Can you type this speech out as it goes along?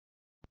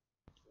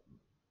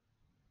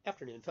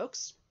Afternoon,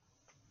 folks.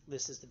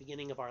 This is the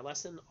beginning of our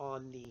lesson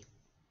on the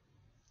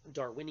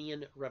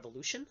Darwinian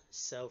Revolution.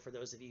 So for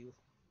those of you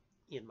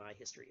in my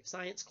history of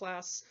science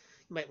class,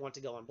 you might want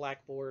to go on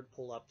Blackboard,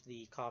 pull up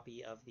the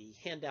copy of the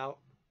handout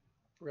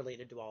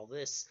related to all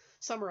this,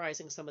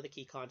 summarizing some of the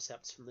key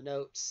concepts from the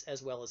notes,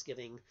 as well as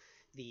giving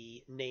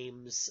the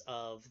names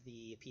of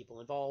the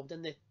people involved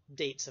and the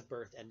dates of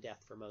birth and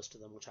death for most of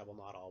them, which I will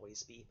not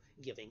always be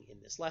giving in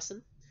this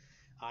lesson.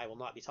 I will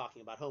not be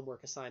talking about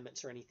homework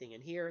assignments or anything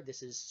in here.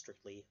 This is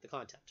strictly the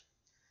content.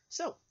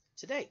 So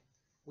today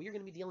we are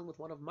going to be dealing with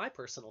one of my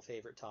personal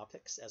favorite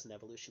topics as an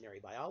evolutionary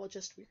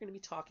biologist. We're going to be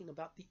talking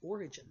about the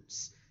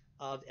origins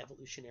of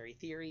evolutionary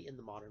theory in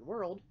the modern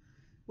world,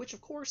 which of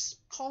course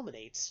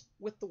culminates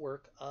with the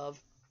work of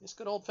this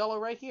good old fellow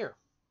right here,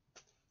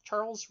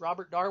 Charles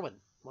Robert Darwin,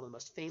 one of the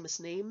most famous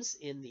names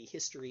in the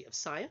history of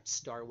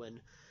science. Darwin,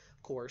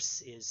 of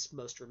course, is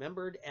most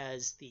remembered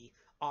as the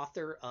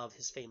author of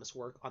his famous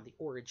work on the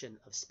origin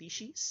of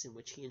species, in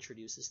which he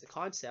introduces the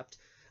concept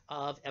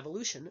of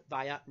evolution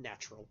via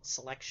natural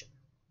selection.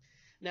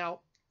 Now,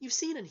 you've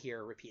seen in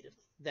here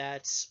repeatedly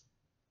that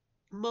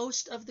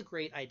most of the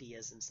great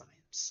ideas in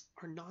science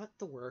are not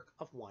the work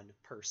of one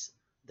person,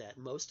 that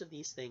most of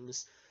these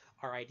things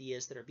are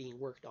ideas that are being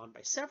worked on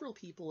by several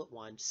people at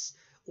once,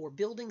 or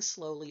building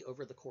slowly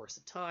over the course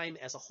of time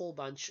as a whole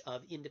bunch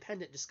of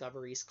independent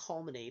discoveries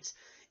culminate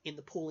in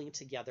the pulling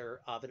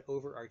together of an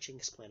overarching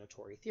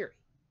explanatory theory.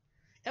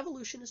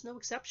 Evolution is no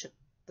exception.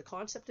 The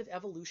concept of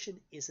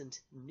evolution isn't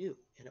new,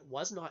 and it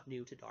was not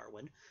new to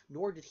Darwin,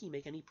 nor did he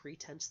make any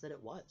pretense that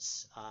it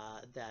was,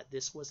 that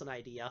this was an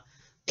idea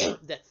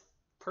that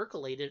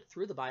percolated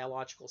through the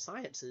biological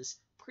sciences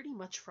pretty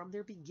much from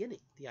their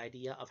beginning, the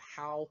idea of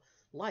how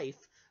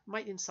life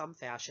might in some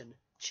fashion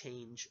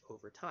change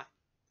over time.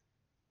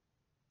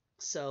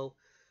 So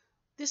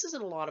this is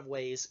in a lot of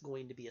ways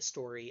going to be a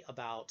story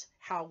about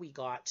how we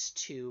got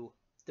to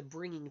the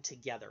bringing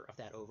together of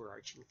that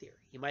overarching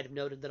theory. You might have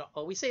noted that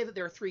we say that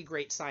there are three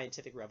great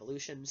scientific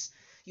revolutions.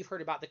 You've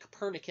heard about the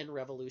Copernican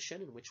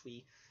revolution, in which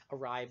we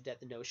arrived at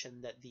the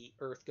notion that the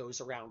Earth goes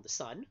around the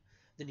sun.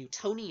 The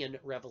Newtonian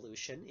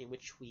revolution, in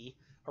which we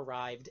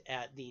arrived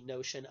at the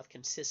notion of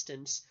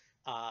consistent,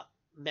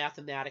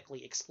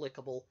 mathematically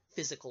explicable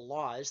physical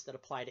laws that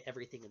apply to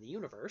everything in the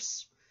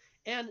universe.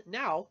 And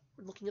now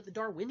we're looking at the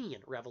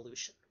Darwinian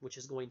Revolution, which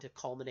is going to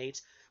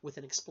culminate with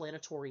an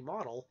explanatory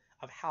model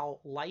of how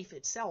life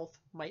itself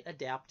might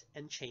adapt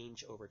and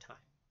change over time.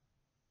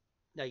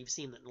 Now, you've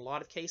seen that in a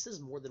lot of cases,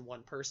 more than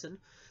one person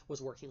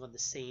was working on the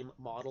same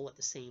model at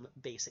the same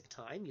basic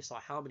time. You saw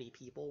how many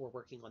people were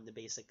working on the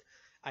basic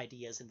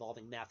ideas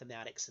involving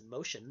mathematics and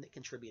motion that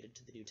contributed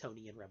to the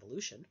Newtonian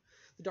Revolution.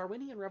 The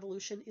Darwinian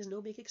Revolution is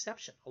no big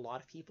exception. A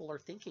lot of people are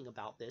thinking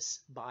about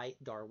this by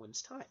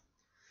Darwin's time.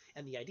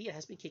 And the idea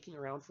has been kicking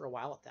around for a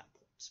while at that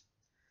point.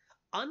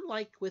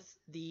 Unlike with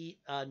the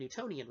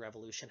Newtonian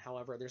Revolution,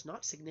 however, there's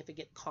not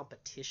significant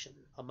competition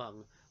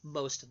among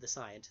most of the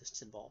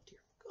scientists involved here.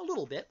 A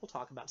little bit, we'll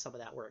talk about some of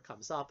that where it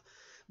comes up,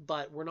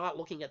 but we're not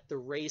looking at the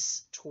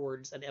race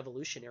towards an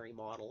evolutionary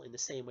model in the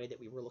same way that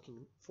we were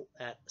looking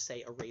at,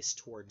 say, a race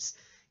towards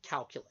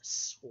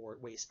calculus or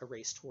a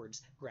race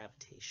towards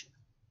gravitation.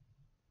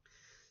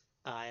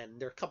 And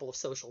there are a couple of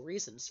social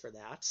reasons for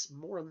that,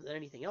 more than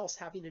anything else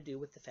having to do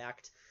with the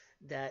fact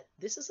that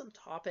this is a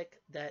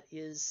topic that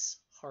is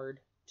hard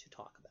to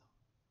talk about.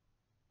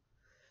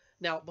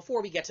 Now,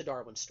 before we get to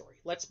Darwin's story,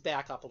 let's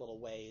back up a little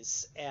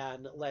ways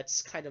and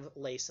let's kind of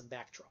lay some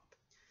backdrop.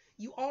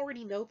 You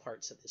already know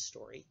parts of this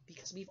story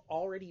because we've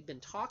already been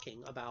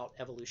talking about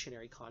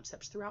evolutionary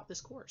concepts throughout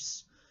this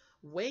course.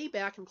 Way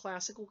back in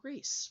classical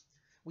Greece,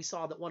 we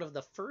saw that one of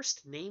the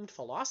first named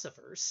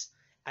philosophers,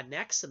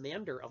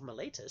 Anaximander of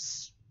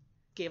Miletus,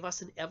 gave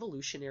us an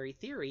evolutionary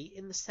theory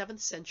in the 7th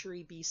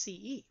century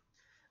BCE.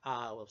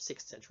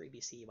 6th century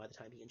BCE by the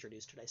time he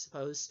introduced it, I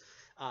suppose,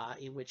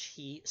 in which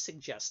he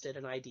suggested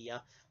an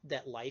idea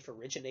that life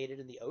originated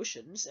in the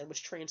oceans and was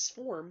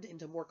transformed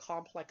into more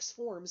complex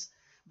forms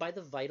by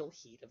the vital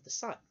heat of the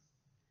sun.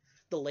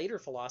 The later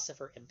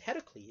philosopher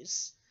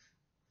Empedocles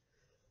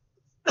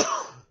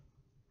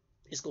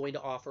is going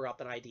to offer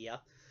up an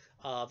idea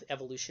of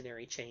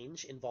evolutionary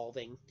change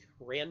involving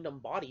random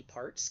body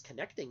parts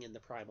connecting in the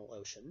primal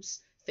oceans,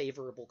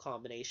 favorable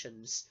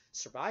combinations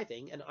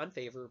surviving, and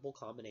unfavorable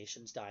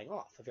combinations dying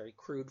off, a very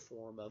crude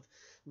form of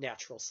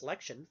natural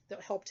selection that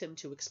helped him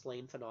to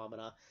explain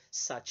phenomena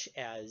such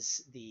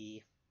as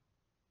the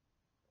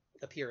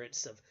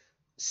appearance of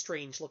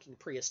strange-looking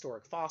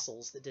prehistoric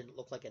fossils that didn't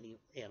look like any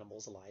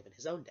animals alive in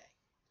his own day.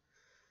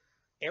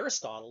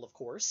 Aristotle, of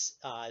course,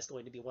 is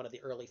going to be one of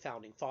the early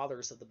founding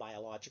fathers of the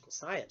biological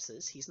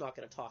sciences. He's not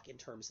going to talk in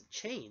terms of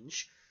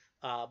change,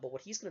 but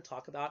what he's going to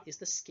talk about is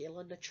the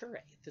scala naturae,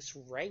 this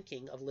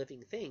ranking of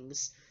living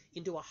things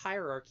into a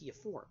hierarchy of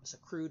forms, a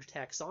crude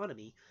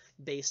taxonomy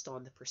based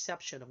on the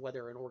perception of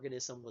whether an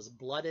organism was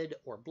blooded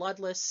or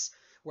bloodless,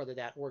 whether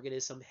that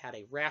organism had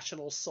a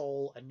rational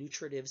soul, a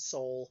nutritive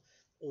soul,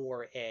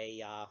 or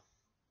a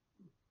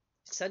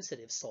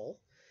sensitive soul,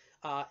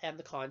 and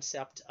the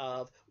concept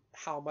of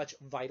how much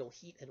vital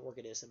heat an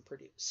organism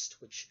produced,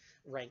 which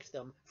ranked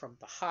them from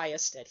the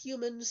highest at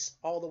humans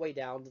all the way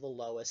down to the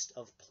lowest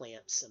of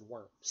plants and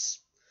worms.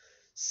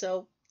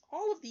 So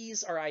all of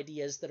these are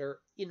ideas that are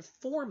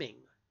informing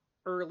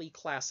early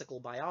classical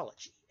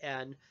biology,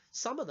 and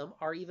some of them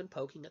are even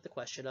poking at the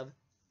question of,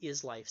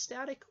 is life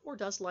static or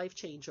does life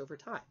change over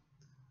time?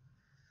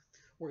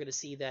 We're going to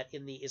see that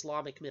in the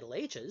Islamic Middle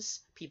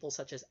Ages, people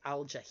such as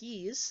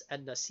Al-Jahiz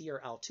and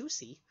Nasir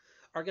al-Tusi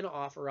are going to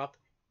offer up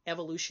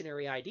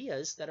evolutionary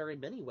ideas that are in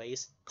many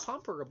ways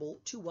comparable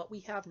to what we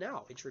have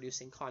now,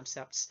 introducing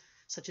concepts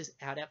such as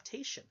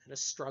adaptation and a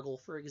struggle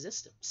for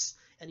existence,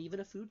 and even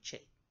a food chain.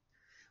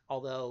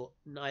 Although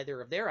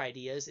neither of their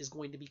ideas is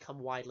going to become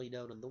widely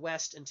known in the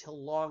West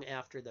until long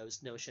after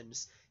those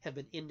notions have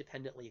been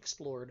independently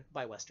explored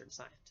by Western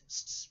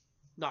scientists.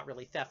 Not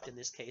really theft in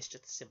this case,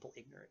 just simple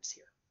ignorance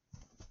here.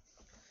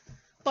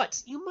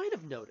 But you might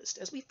have noticed,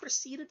 as we've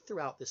proceeded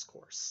throughout this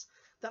course,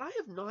 that I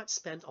have not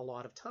spent a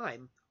lot of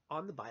time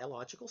on the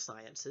biological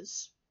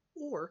sciences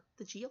or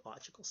the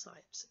geological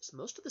sciences.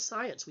 Most of the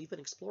science we've been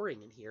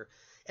exploring in here,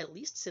 at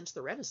least since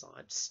the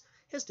Renaissance,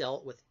 has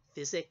dealt with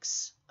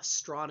physics,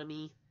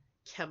 astronomy,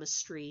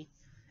 chemistry.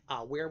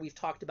 Where we've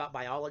talked about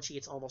biology,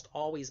 it's almost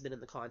always been in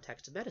the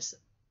context of medicine.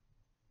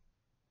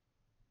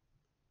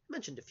 I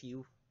mentioned a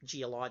few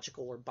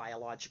geological or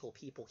biological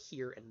people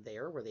here and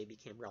there where they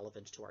became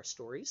relevant to our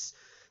stories.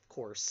 Of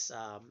course,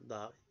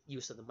 the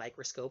use of the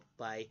microscope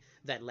by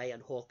Van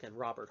Leeuwenhoek and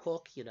Robert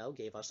Hooke,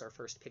 gave us our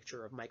first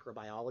picture of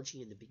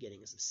microbiology and the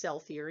beginnings of cell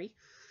theory.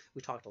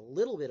 We talked a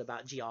little bit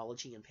about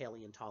geology and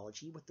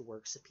paleontology with the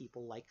works of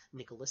people like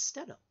Nicholas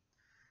Steno.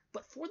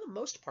 But for the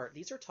most part,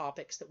 these are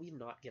topics that we've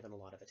not given a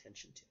lot of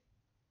attention to.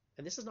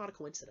 And this is not a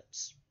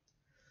coincidence.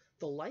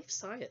 The life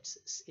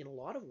sciences, in a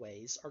lot of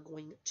ways, are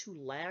going to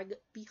lag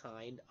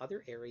behind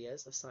other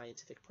areas of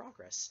scientific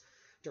progress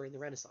during the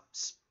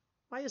Renaissance.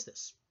 Why is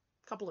this?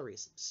 A couple of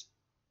reasons.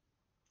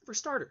 For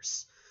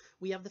starters,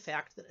 we have the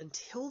fact that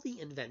until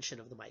the invention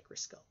of the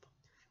microscope,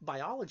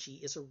 biology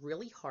is a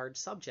really hard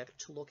subject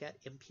to look at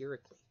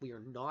empirically. We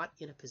are not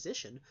in a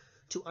position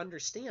to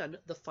understand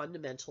the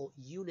fundamental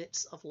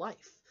units of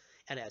life.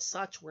 And as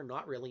such, we're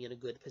not really in a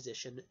good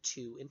position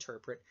to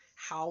interpret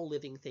how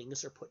living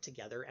things are put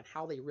together and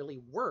how they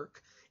really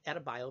work at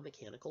a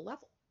biomechanical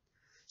level.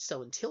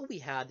 So until we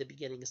had the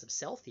beginnings of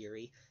cell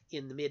theory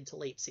in the mid to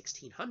late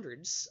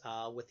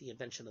 1600s with the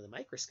invention of the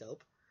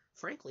microscope,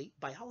 frankly,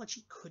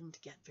 biology couldn't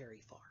get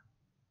very far.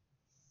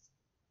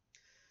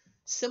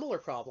 Similar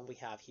problem we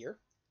have here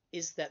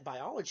is that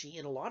biology,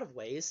 in a lot of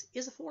ways,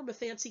 is a form of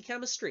fancy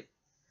chemistry.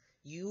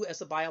 You, as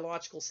a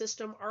biological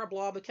system, are a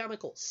blob of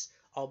chemicals,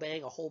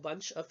 obeying a whole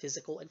bunch of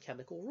physical and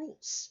chemical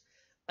rules.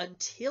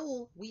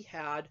 Until we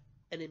had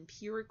an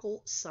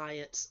empirical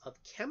science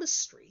of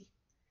chemistry,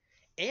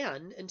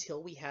 and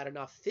until we had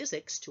enough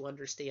physics to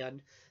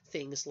understand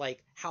things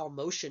like how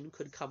motion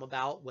could come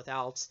about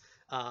without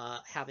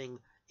having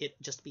it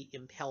just be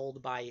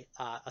impelled by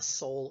a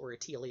soul or a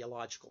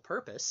teleological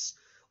purpose,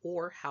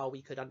 or how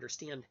we could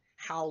understand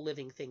how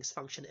living things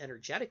function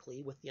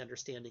energetically with the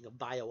understanding of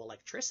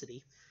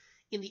bioelectricity,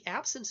 in the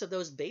absence of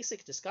those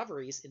basic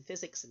discoveries in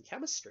physics and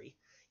chemistry,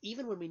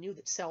 even when we knew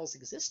that cells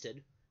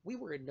existed, we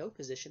were in no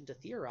position to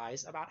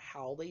theorize about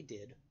how they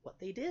did what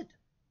they did.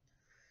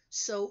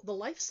 So the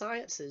life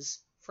sciences,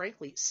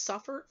 frankly,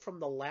 suffer from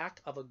the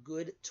lack of a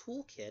good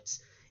toolkit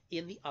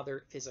in the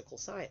other physical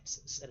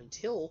sciences. And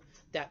until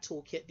that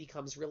toolkit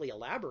becomes really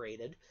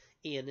elaborated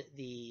in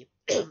the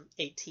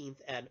 18th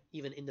and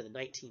even into the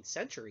 19th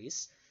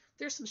centuries,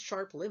 there's some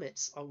sharp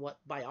limits on what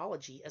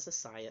biology as a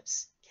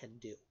science can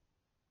do.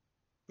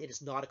 It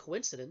is not a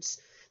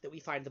coincidence that we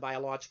find the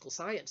biological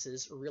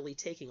sciences really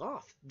taking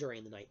off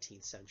during the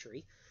 19th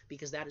century,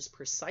 because that is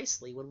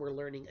precisely when we're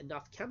learning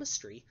enough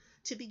chemistry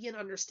to begin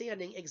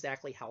understanding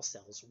exactly how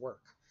cells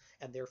work,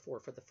 and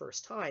therefore, for the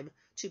first time,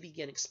 to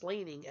begin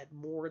explaining at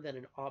more than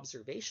an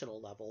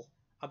observational level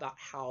about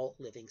how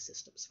living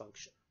systems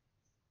function.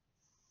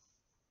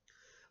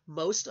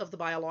 Most of the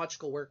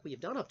biological work we have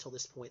done up till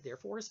this point,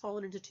 therefore, has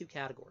fallen into two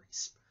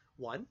categories.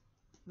 One,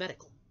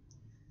 medical.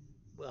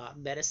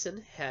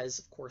 Medicine has,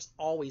 of course,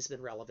 always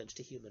been relevant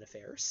to human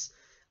affairs,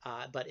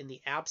 but in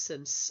the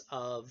absence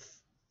of,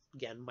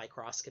 again,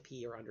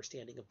 microscopy or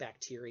understanding of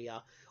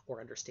bacteria or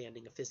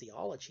understanding of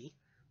physiology,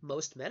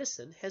 most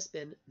medicine has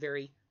been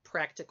very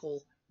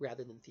practical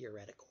rather than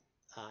theoretical.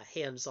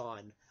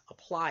 Hands-on,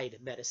 applied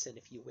medicine,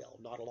 if you will.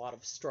 Not a lot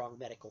of strong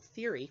medical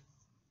theory,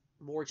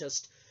 more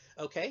just,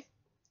 okay,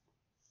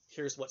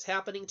 here's what's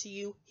happening to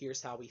you,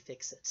 here's how we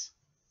fix it.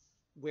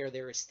 Where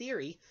there is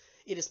theory,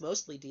 it is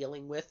mostly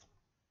dealing with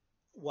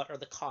what are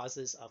the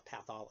causes of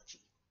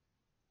pathology.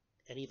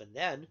 And even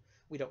then,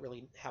 we don't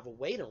really have a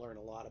way to learn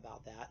a lot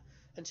about that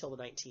until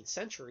the 19th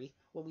century,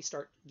 when we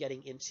start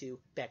getting into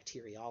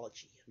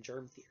bacteriology and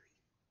germ theory.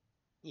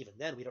 Even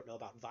then, we don't know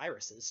about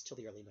viruses till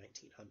the early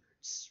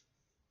 1900s.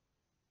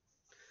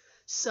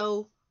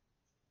 So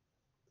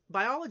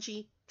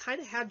biology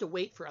kind of had to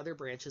wait for other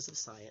branches of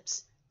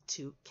science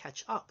to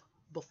catch up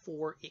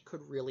before it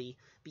could really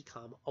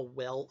become a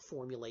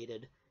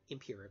well-formulated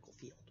empirical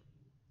field.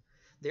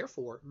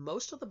 Therefore,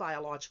 most of the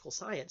biological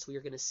science we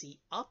are going to see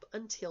up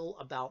until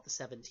about the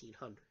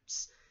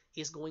 1700s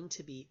is going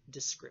to be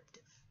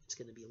descriptive. It's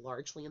going to be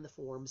largely in the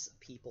forms of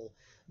people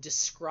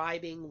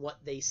describing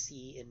what they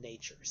see in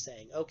nature,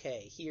 saying,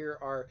 okay, here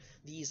are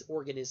these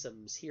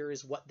organisms, here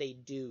is what they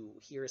do,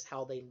 here's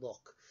how they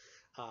look.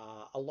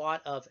 A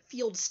lot of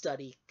field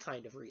study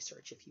kind of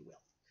research, if you will.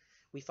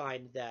 We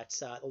find that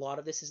a lot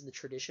of this is in the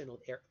tradition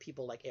of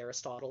people like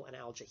Aristotle and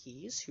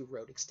Alcibiades, who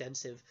wrote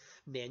extensive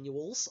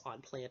manuals on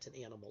plant and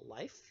animal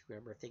life.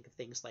 Remember, think of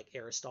things like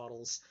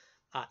Aristotle's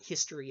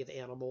History of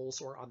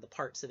Animals or On the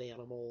Parts of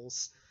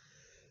Animals.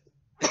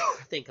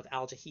 Think of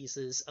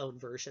Alcibiades' own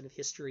version of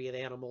History of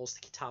Animals,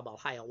 the Kitab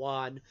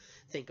al-Hayawan.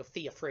 Think of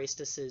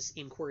Theophrastus's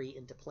Inquiry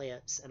into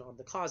Plants and On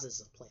the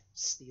Causes of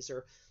Plants. These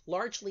are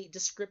largely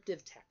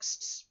descriptive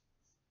texts.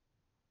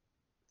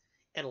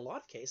 In a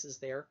lot of cases,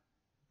 they're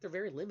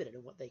very limited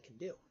in what they can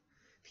do.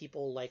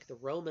 People like the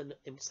Roman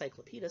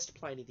encyclopedist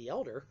Pliny the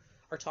Elder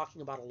are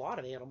talking about a lot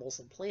of animals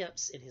and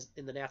plants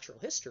in the natural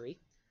history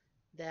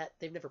that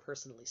they've never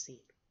personally seen.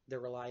 They're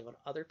relying on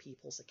other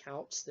people's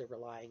accounts. They're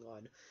relying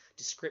on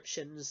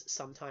descriptions,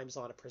 sometimes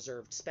on a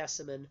preserved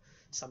specimen,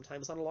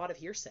 sometimes on a lot of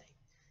hearsay.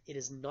 It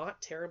is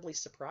not terribly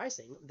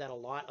surprising that a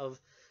lot of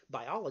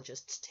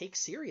biologists take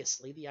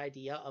seriously the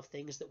idea of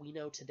things that we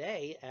know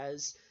today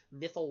as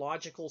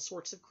mythological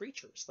sorts of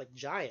creatures, like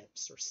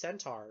giants or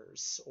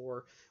centaurs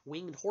or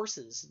winged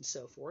horses and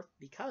so forth,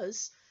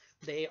 because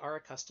they are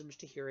accustomed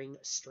to hearing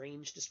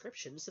strange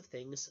descriptions of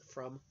things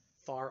from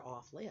far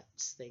off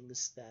lands,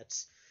 things that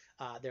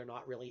they're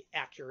not really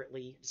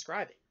accurately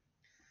describing.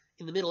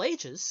 In the Middle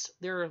Ages,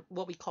 there are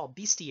what we call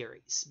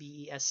bestiaries,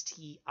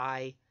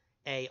 B-E-S-T-I-A-R-I-E-S.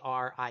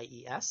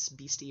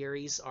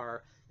 Bestiaries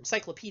are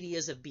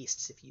encyclopedias of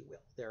beasts, if you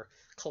will. They're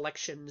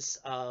collections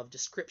of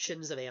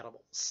descriptions of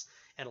animals.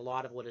 And a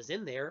lot of what is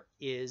in there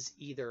is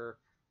either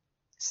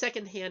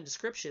secondhand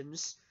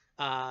descriptions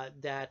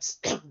that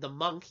the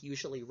monk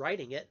usually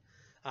writing it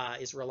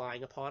is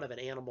relying upon of an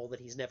animal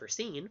that he's never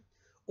seen,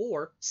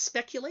 or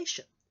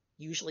speculation,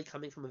 usually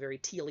coming from a very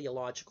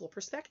teleological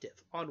perspective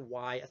on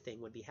why a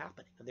thing would be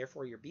happening. And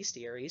therefore your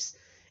bestiaries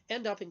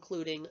end up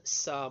including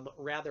some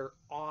rather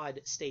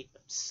odd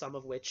statements, some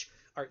of which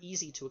are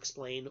easy to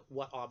explain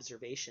what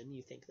observation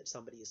you think that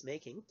somebody is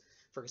making.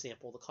 For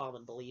example, the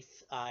common belief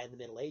in the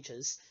Middle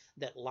Ages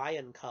that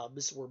lion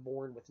cubs were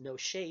born with no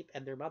shape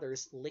and their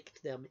mothers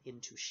licked them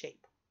into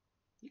shape.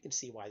 You can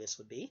see why this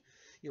would be.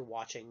 You're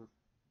watching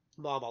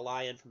Mama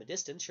Lion from a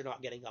distance. You're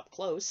not getting up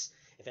close.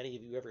 If any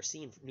of you ever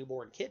seen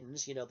newborn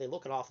kittens, you know, they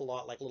look an awful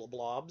lot like little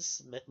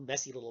blobs,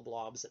 messy little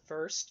blobs at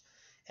first.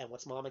 And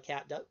what's Mama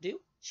Cat do?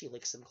 She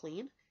licks them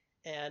clean.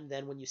 And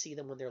then when you see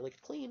them when they're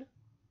licked clean,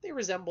 they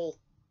resemble,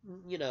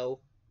 you know,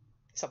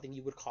 something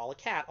you would call a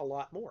cat a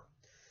lot more.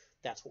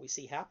 That's what we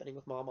see happening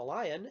with Mama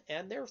Lion,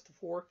 and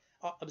therefore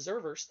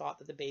observers thought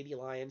that the baby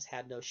lions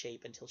had no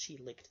shape until she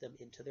licked them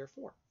into their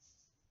form.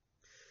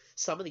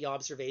 Some of the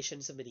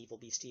observations of medieval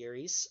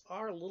bestiaries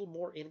are a little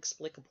more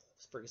inexplicable.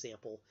 For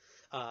example,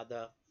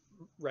 the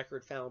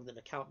record found an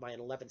account by an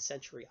 11th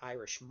century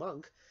Irish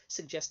monk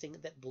suggesting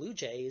that blue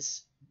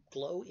jays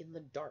glow in the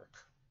dark.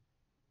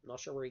 I'm not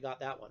sure where he got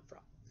that one from.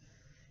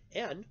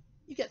 And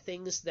you get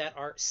things that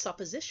are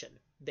supposition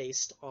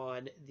based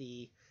on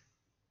the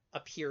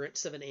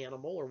appearance of an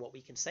animal or what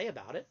we can say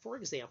about it. For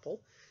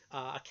example,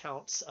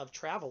 accounts of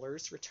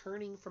travelers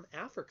returning from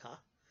Africa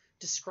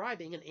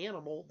describing an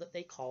animal that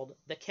they called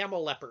the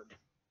camel leopard.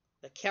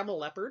 The camel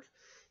leopard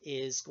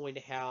is going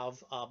to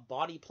have a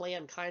body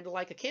plan kind of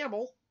like a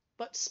camel,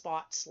 but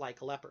spots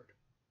like a leopard.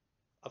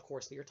 Of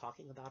course, we are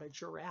talking about a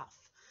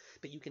giraffe,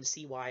 but you can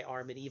see why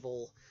our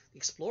medieval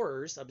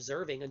explorers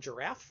observing a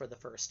giraffe for the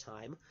first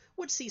time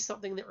would see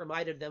something that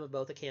reminded them of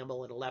both a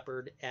camel and a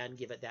leopard and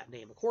give it that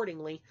name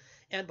accordingly.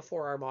 And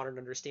before our modern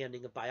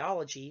understanding of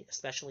biology,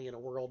 especially in a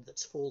world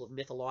that's full of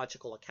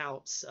mythological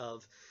accounts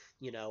of,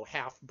 you know,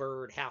 half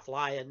bird, half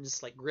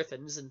lions, like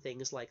griffins and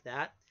things like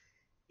that,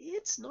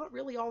 it's not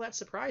really all that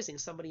surprising.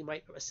 Somebody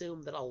might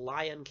assume that a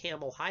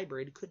lion-camel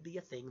hybrid could be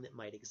a thing that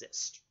might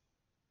exist.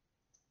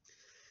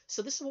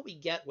 So this is what we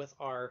get with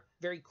our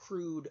very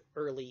crude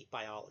early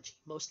biology,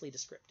 mostly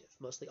descriptive,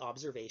 mostly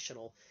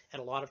observational,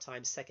 and a lot of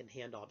times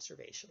secondhand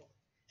observational,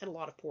 and a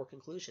lot of poor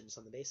conclusions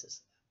on the basis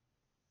of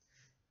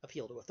that.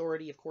 Appeal to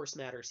authority, of course,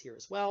 matters here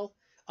as well,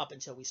 up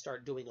until we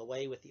start doing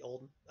away with the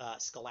old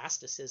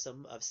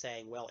scholasticism of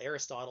saying, well,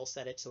 Aristotle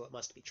said it, so it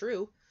must be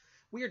true.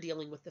 We are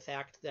dealing with the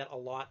fact that a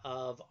lot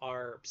of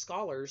our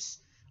scholars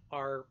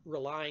are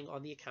relying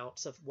on the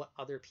accounts of what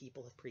other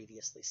people have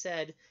previously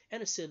said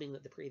and assuming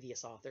that the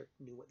previous author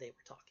knew what they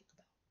were talking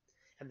about.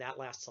 And that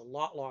lasts a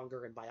lot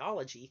longer in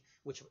biology,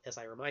 which, as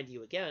I remind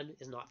you again,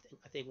 is not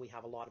a thing we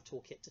have a lot of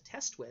toolkit to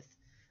test with,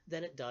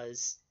 than it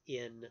does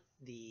in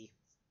the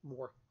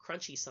more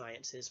crunchy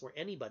sciences where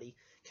anybody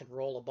can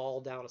roll a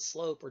ball down a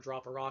slope or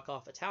drop a rock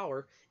off a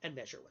tower and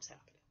measure what's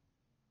happening.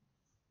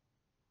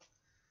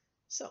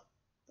 So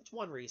that's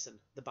one reason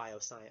the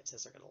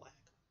biosciences are going to lag.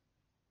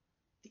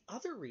 The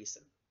other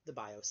reason the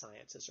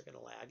biosciences are going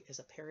to lag is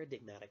a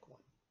paradigmatic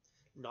one.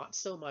 not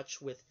so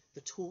much with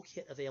the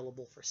toolkit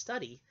available for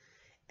study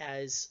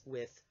as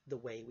with the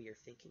way we are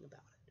thinking about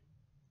it.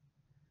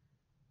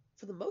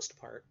 For the most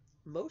part,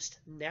 most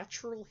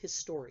natural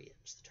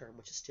historians, the term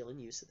which is still in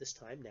use at this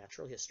time,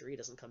 natural history,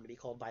 doesn't come to be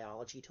called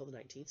biology till the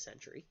 19th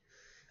century,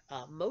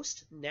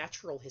 most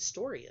natural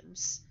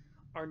historians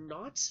are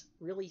not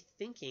really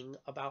thinking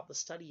about the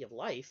study of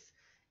life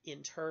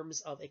in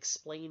terms of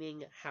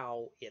explaining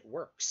how it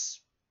works.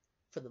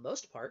 For the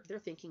most part, they're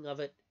thinking of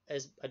it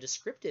as a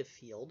descriptive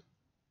field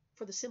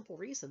for the simple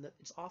reason that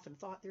it's often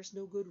thought there's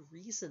no good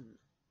reason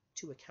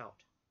to account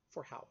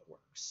for how it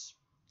works.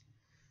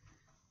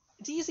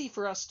 It's easy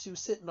for us to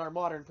sit in our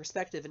modern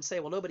perspective and say,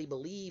 well, nobody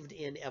believed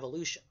in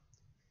evolution.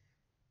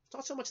 It's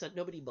not so much that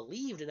nobody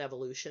believed in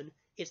evolution,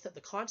 it's that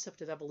the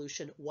concept of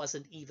evolution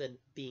wasn't even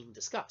being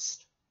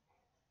discussed.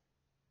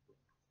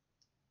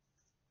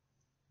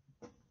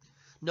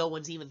 No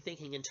one's even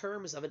thinking in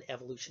terms of an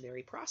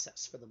evolutionary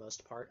process for the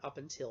most part up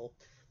until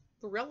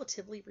the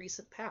relatively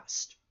recent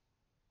past.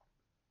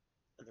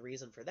 And the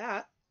reason for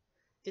that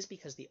is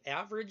because the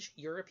average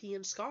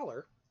European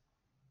scholar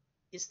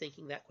is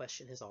thinking that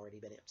question has already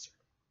been answered.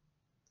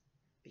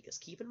 Because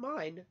keep in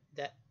mind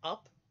that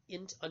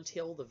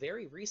until the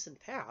very recent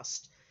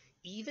past,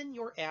 even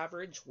your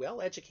average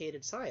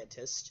well-educated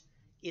scientist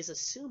is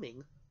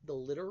assuming the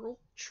literal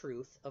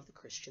truth of the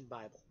Christian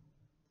Bible.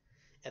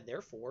 And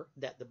therefore,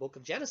 that the book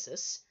of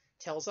Genesis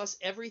tells us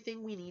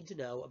everything we need to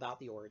know about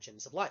the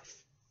origins of life.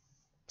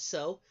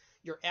 So,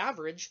 your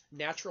average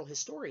natural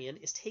historian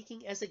is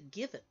taking as a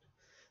given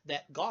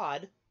that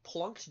God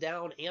plunked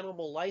down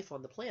animal life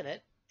on the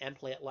planet, and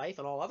plant life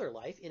and all other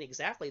life, in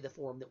exactly the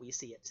form that we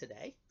see it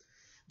today.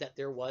 That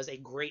there was a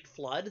great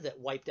flood that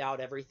wiped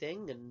out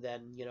everything, and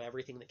then,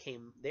 everything that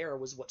came there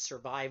was what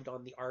survived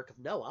on the Ark of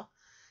Noah.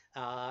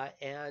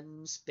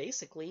 And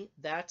basically,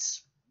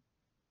 that's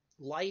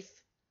life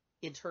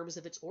in terms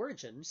of its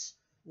origins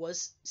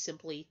was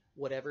simply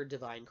whatever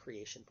divine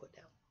creation put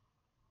down.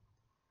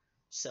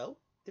 So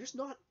there's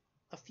not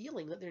a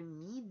feeling that there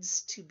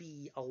needs to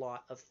be a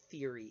lot of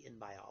theory in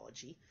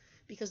biology,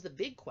 because the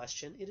big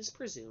question, it is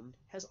presumed,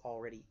 has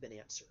already been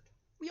answered.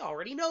 We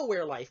already know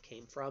where life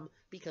came from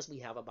because we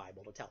have a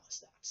Bible to tell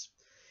us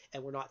that.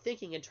 And we're not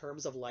thinking in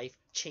terms of life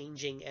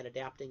changing and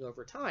adapting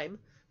over time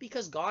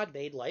because God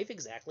made life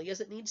exactly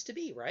as it needs to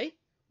be, right?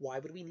 Why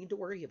would we need to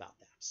worry about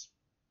that?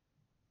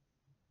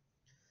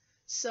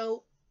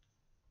 So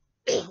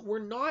we're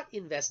not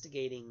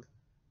investigating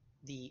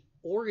the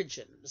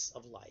origins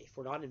of life.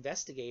 We're not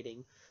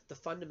investigating the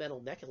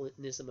fundamental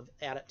mechanism of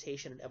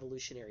adaptation and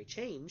evolutionary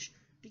change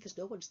because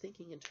no one's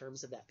thinking in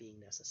terms of that being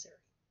necessary.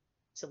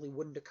 It simply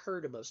wouldn't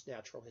occur to most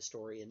natural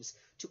historians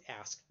to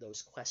ask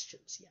those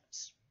questions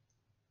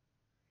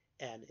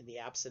yet. And in the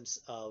absence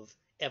of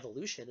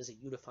evolution as a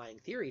unifying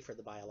theory for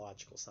the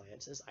biological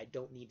sciences, I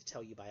don't need to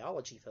tell you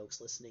biology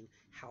folks listening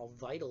how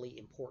vitally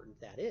important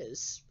that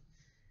is.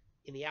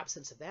 In the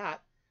absence of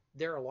that,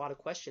 there are a lot of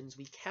questions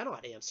we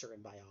cannot answer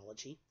in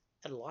biology,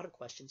 and a lot of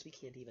questions we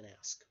can't even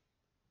ask.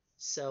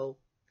 So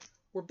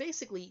we're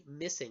basically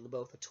missing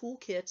both a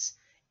toolkit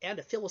and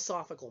a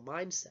philosophical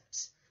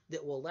mindset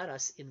that will let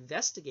us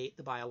investigate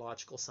the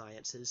biological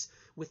sciences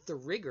with the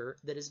rigor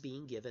that is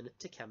being given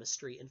to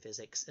chemistry and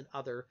physics and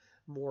other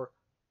more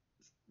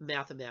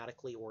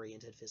mathematically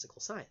oriented physical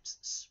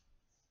sciences.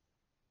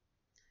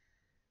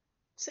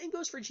 Same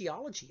goes for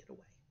geology in a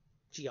way.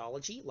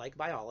 Geology, like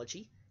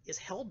biology, is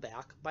held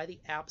back by the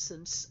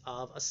absence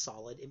of a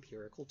solid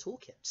empirical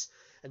toolkit.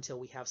 Until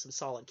we have some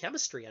solid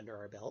chemistry under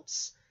our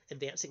belts,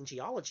 advancing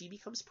geology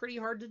becomes pretty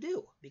hard to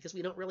do because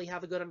we don't really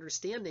have a good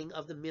understanding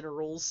of the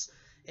minerals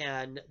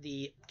and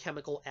the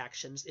chemical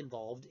actions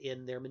involved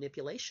in their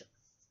manipulation.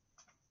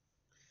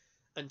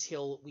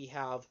 Until we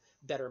have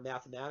better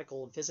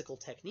mathematical and physical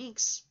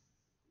techniques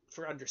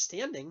for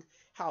understanding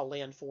how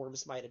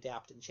landforms might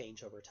adapt and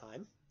change over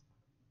time,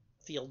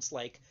 fields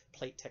like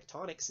plate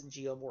tectonics and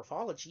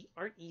geomorphology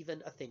aren't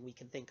even a thing we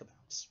can think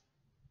about.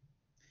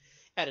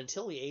 And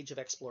until the age of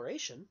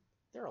exploration,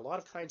 there are a lot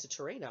of kinds of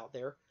terrain out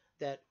there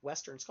that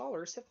Western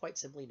scholars have quite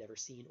simply never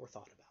seen or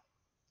thought about.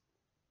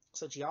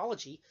 So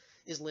geology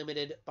is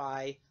limited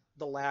by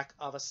the lack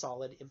of a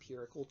solid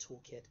empirical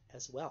toolkit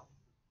as well.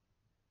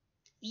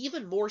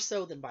 Even more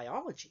so than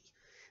biology,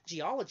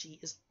 geology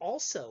is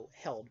also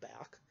held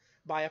back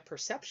by a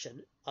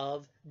perception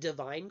of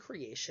divine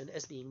creation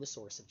as being the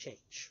source of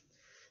change.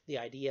 The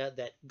idea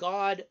that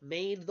God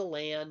made the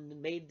land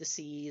and made the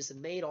seas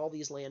and made all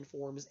these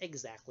landforms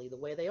exactly the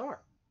way they are.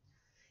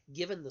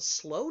 Given the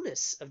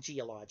slowness of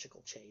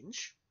geological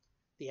change,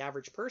 the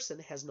average person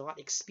has not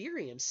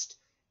experienced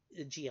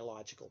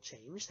geological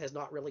change, has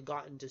not really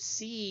gotten to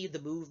see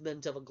the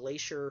movement of a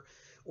glacier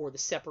or the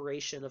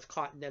separation of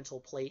continental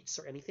plates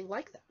or anything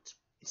like that.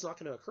 It's not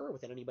going to occur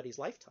within anybody's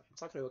lifetime.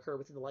 It's not going to occur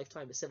within the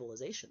lifetime of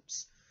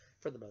civilizations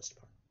for the most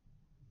part.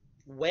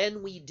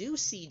 When we do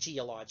see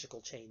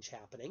geological change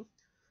happening,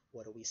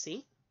 what do we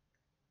see?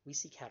 We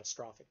see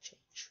catastrophic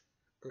change,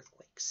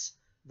 earthquakes,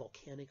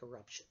 volcanic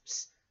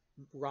eruptions,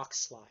 rock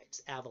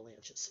slides,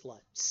 avalanches,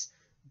 floods.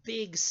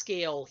 big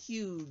scale,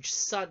 huge,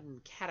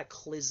 sudden,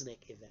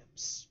 cataclysmic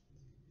events.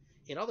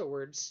 In other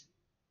words,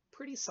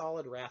 pretty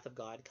solid wrath of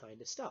God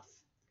kind of stuff.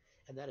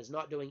 And that is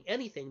not doing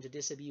anything to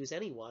disabuse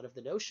anyone of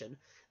the notion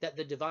that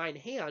the divine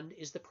hand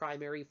is the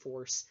primary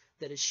force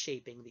that is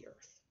shaping the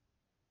earth.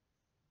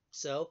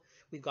 So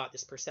we've got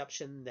this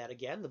perception that,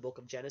 again, the book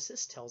of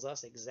Genesis tells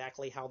us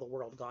exactly how the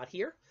world got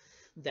here,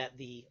 that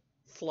the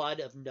flood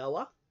of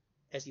Noah,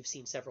 as you've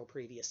seen several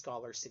previous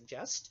scholars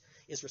suggest,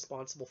 is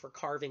responsible for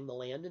carving the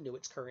land into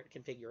its current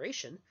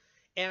configuration,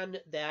 and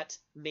that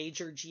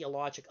major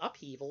geologic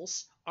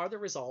upheavals are the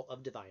result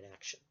of divine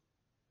action.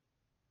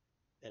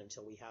 And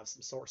until we have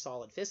some sort of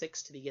solid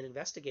physics to begin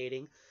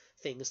investigating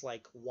things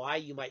like why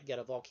you might get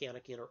a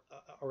volcanic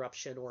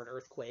eruption or an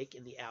earthquake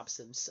in the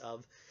absence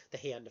of the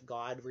hand of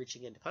God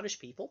reaching in to punish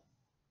people,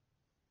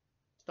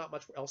 there's not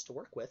much else to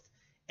work with,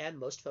 and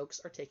most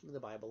folks are taking the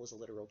Bible as a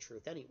literal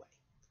truth anyway,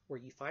 where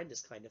you find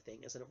this kind of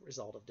thing as a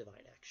result of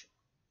divine action.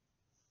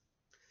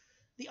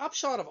 The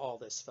upshot of all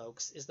this,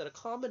 folks, is that a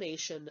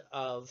combination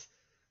of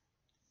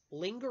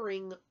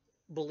lingering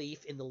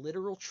belief in the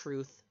literal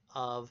truth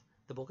of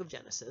the book of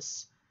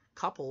Genesis,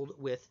 coupled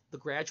with the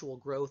gradual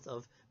growth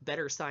of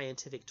better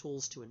scientific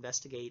tools to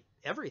investigate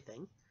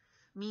everything,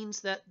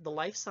 means that the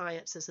life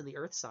sciences and the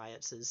earth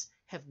sciences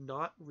have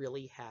not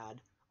really had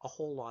a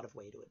whole lot of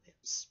way to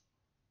advance.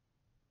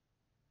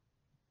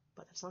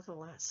 But that's not going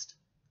to last.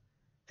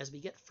 As we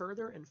get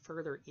further and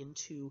further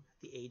into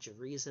the age of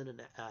reason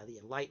and the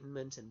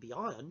Enlightenment and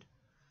beyond,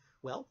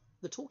 well,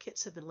 the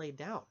toolkits have been laid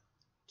down.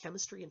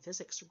 Chemistry and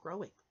physics are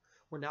growing.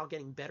 We're now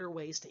getting better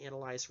ways to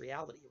analyze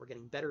reality. We're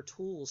getting better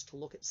tools to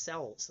look at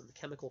cells and the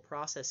chemical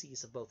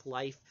processes of both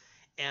life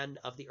and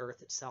of the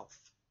earth itself.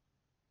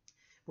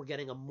 We're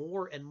getting a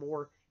more and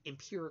more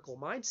empirical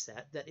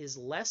mindset that is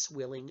less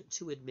willing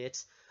to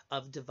admit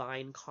of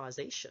divine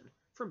causation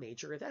for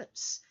major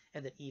events,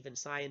 and that even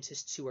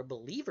scientists who are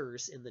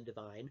believers in the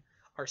divine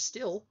are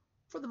still,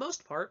 for the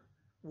most part,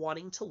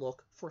 wanting to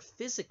look for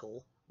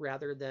physical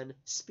rather than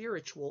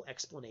spiritual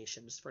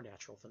explanations for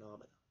natural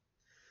phenomena.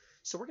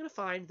 So we're going to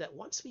find that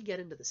once we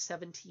get into the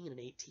 17 and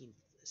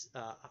 1800s,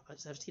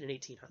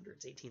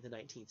 18th and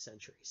 19th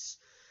centuries,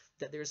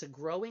 that there's a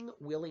growing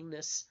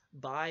willingness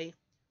by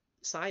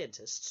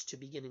scientists to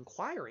begin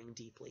inquiring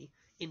deeply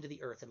into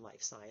the earth and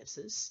life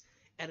sciences,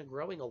 and a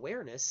growing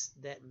awareness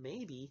that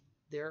maybe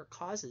there are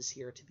causes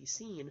here to be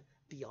seen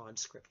beyond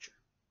Scripture.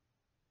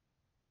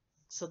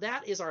 So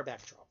that is our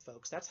backdrop,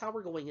 folks. That's how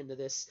we're going into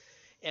this.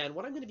 And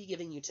what I'm going to be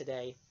giving you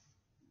today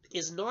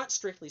is not,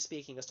 strictly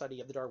speaking, a study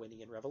of the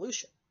Darwinian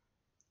Revolution.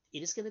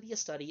 It is going to be a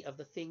study of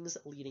the things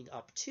leading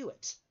up to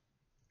it,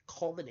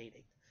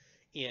 culminating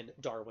in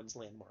Darwin's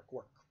landmark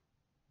work.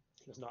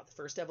 He was not the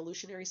first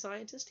evolutionary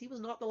scientist. He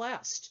was not the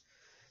last.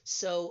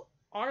 So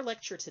our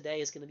lecture today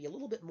is going to be a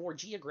little bit more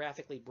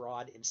geographically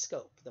broad in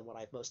scope than what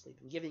I've mostly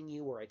been giving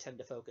you, where I tend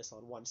to focus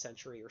on one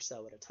century or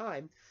so at a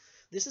time.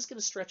 This is going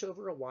to stretch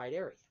over a wide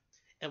area,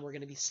 and we're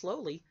going to be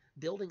slowly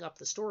building up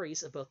the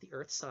stories of both the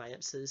earth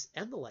sciences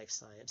and the life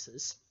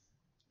sciences,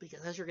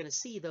 because as you're going to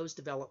see, those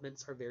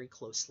developments are very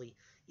closely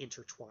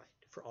intertwined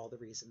for all the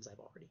reasons I've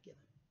already given.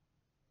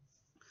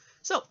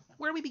 So,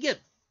 where do we begin?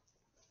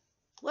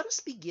 Let us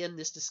begin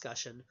this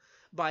discussion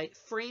by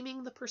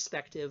framing the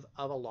perspective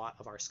of a lot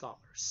of our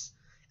scholars.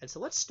 And so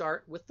let's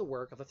start with the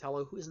work of a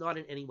fellow who is not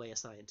in any way a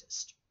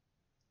scientist,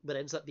 but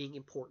ends up being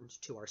important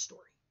to our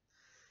story.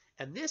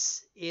 And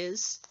this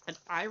is an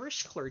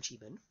Irish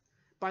clergyman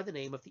by the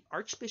name of the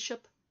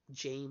Archbishop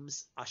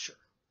James Ussher.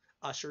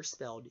 Ussher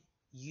spelled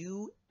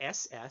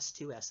U-S-S,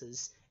 two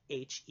S's,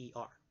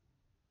 H-E-R.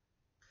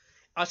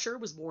 Ussher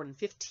was born in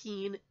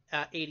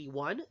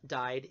 1581,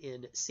 died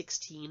in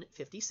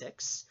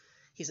 1656.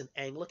 He's an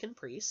Anglican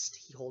priest.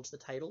 He holds the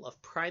title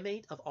of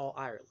Primate of all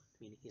Ireland,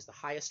 meaning he's the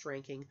highest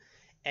ranking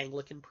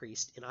Anglican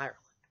priest in Ireland.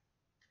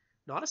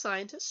 Not a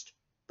scientist,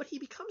 but he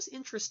becomes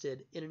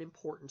interested in an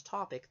important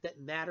topic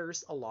that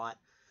matters a lot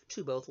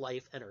to both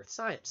life and earth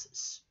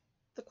sciences.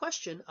 The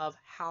question of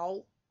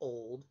how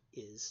old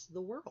is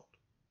the world?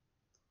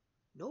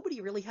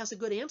 Nobody really has a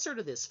good answer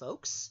to this,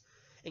 folks.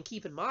 And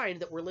keep in mind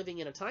that we're living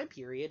in a time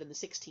period in the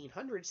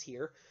 1600s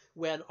here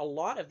when a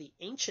lot of the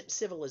ancient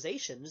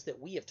civilizations that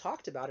we have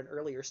talked about in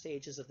earlier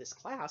stages of this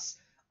class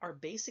are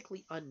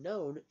basically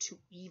unknown to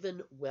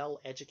even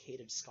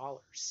well-educated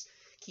scholars.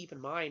 Keep in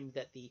mind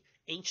that the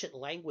ancient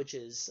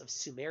languages of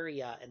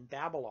Sumeria and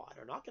Babylon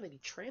are not going to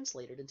be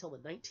translated until the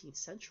 19th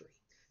century.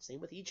 Same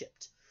with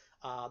Egypt.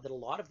 That a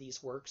lot of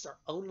these works are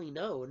only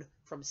known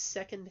from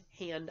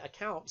second-hand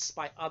accounts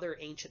by other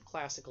ancient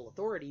classical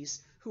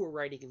authorities who are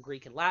writing in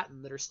Greek and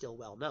Latin that are still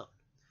well known.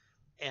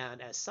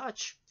 And as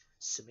such,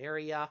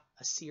 Sumeria,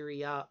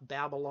 Assyria,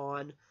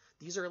 Babylon,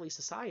 these early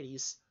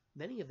societies,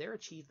 many of their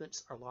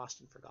achievements are lost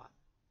and forgotten.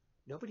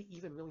 Nobody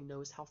even really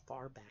knows how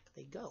far back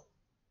they go.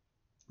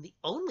 The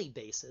only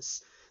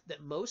basis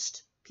that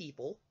most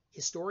people,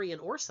 historian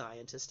or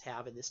scientist,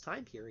 have in this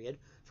time period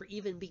for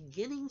even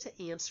beginning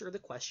to answer the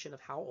question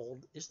of how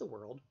old is the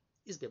world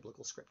is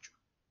biblical scripture.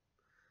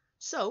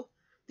 So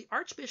the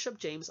Archbishop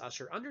James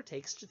Ussher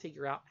undertakes to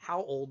figure out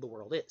how old the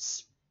world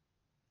is.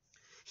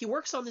 He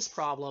works on this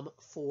problem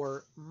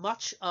for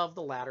much of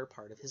the latter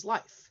part of his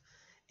life.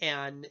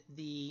 And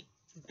the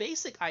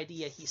basic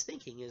idea he's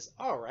thinking is,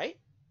 all right,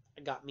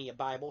 I got me a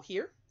Bible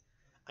here.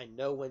 I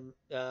know when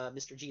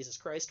Mr. Jesus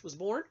Christ was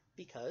born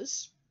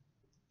because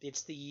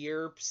it's the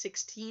year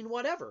 16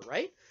 whatever,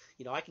 right?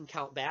 You know, I can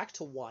count back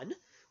to 1.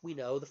 We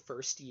know the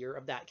first year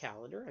of that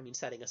calendar. I mean,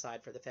 setting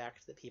aside for the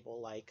fact that people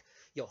like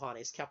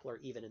Johannes Kepler,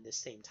 even in this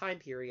same time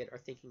period, are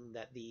thinking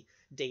that the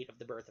date of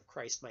the birth of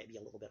Christ might be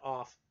a little bit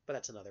off, but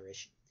that's another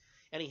issue.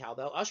 Anyhow,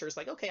 though, Ussher's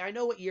like, okay, I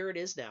know what year it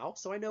is now,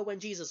 so I know when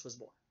Jesus was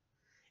born.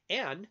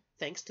 And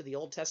thanks to the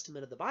Old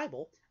Testament of the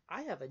Bible,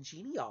 I have a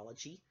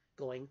genealogy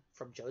going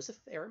from Joseph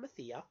of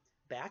Arimathea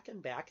back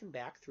and back and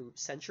back through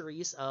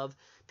centuries of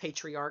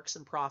patriarchs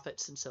and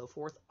prophets and so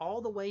forth,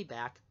 all the way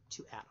back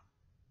to Adam.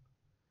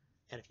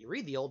 And if you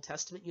read the Old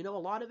Testament, you know a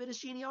lot of it is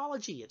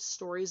genealogy. It's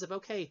stories of,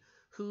 okay,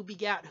 who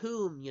begat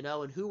whom, you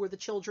know, and who were the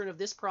children of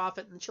this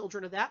prophet and the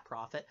children of that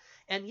prophet.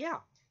 And yeah,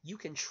 you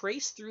can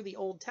trace through the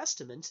Old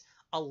Testament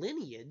a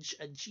lineage,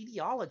 a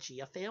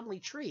genealogy, a family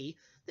tree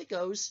that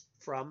goes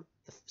from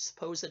the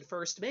supposed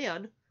first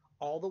man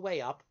all the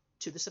way up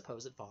to the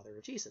supposed father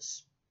of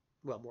Jesus.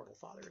 Well, mortal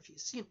father of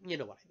Jesus. You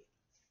know what I mean.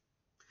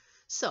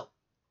 So,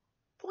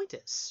 point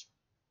is,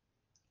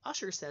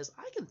 Ussher says,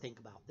 I can think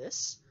about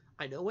this.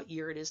 I know what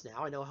year it is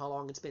now. I know how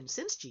long it's been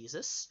since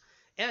Jesus.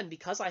 And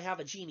because I have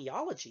a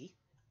genealogy,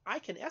 I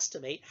can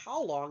estimate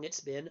how long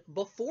it's been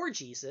before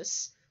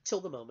Jesus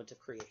till the moment of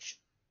creation.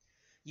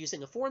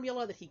 Using a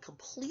formula that he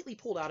completely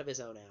pulled out of his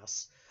own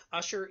ass,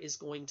 Ussher is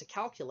going to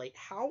calculate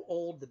how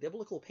old the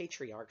biblical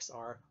patriarchs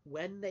are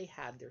when they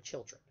had their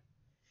children.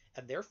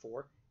 And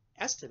therefore,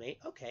 estimate,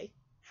 okay,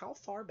 how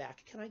far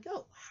back can I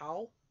go?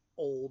 How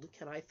old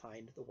can I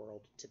find the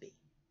world to be?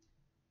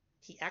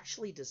 He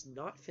actually does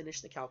not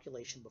finish the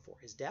calculation before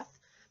his death,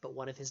 but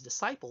one of his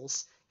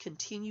disciples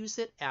continues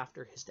it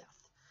after his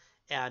death.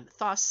 And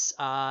thus,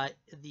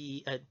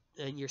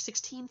 in year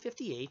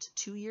 1658,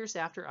 2 years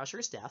after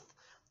Ussher's death,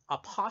 a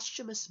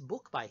posthumous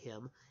book by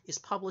him is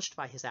published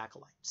by his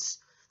acolytes,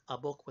 a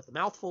book with a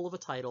mouthful of a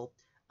title,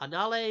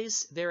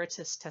 Annales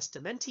Veritas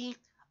Testamenti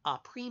a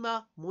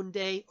Prima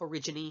Mundi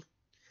Origini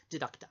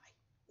Deducti,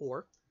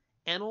 or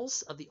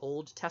Annals of the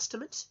Old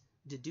Testament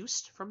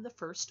deduced from the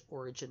first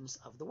origins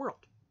of the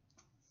world.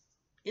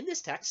 In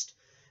this text,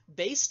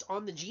 based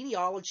on the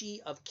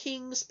genealogy of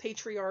kings,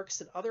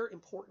 patriarchs, and other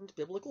important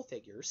biblical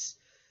figures,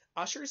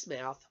 Ussher's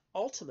math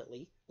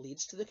ultimately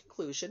leads to the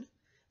conclusion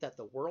that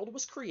the world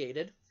was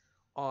created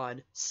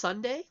on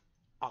Sunday,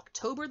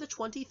 October the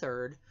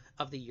 23rd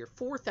of the year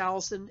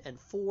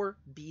 4004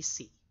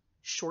 BC,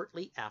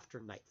 shortly after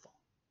nightfall.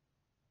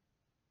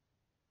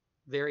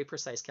 Very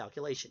precise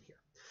calculation here.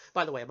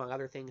 By the way, among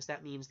other things,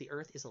 that means the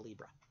Earth is a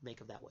Libra.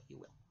 Make of that what you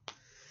will.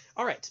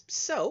 All right,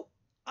 so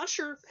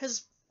Ussher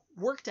has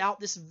worked out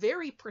this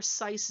very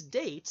precise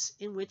date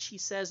in which he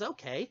says,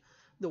 okay,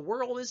 the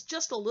world is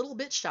just a little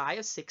bit shy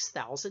of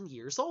 6,000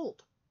 years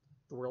old.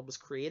 The world was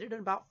created in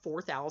about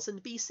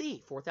 4000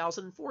 BC,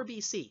 4004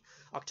 BC.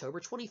 October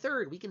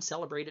 23rd, we can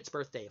celebrate its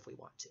birthday if we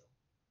want to.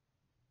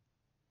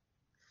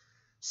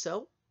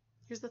 So,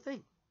 here's the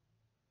thing.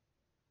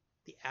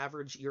 The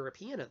average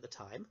European at the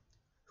time,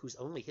 whose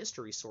only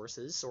history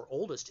sources or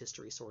oldest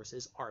history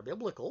sources are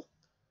biblical,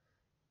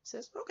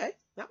 says, okay,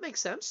 that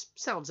makes sense.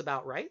 Sounds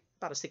about right.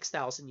 About a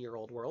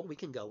 6,000-year-old world. We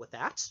can go with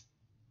that.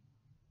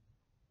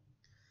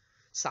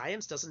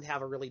 Science doesn't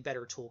have a really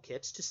better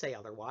toolkit to say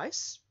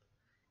otherwise.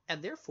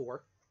 And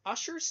therefore,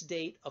 Ussher's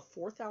date of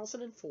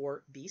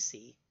 4004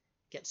 BC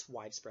gets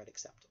widespread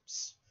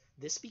acceptance.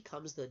 This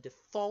becomes the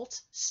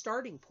default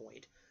starting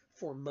point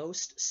for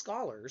most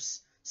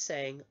scholars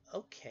saying,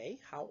 okay,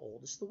 how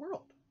old is the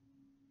world?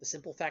 The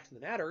simple fact of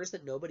the matter is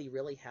that nobody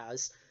really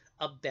has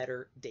a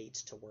better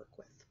date to work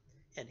with.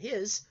 And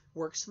his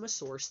works from a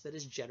source that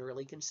is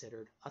generally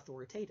considered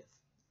authoritative.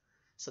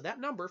 So that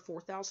number,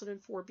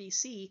 4004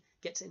 BC,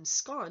 gets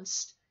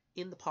ensconced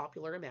in the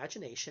popular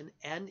imagination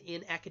and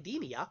in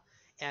academia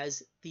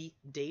as the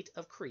date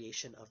of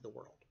creation of the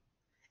world.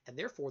 And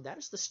therefore, that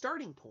is the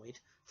starting point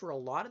for a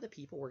lot of the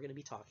people we're going to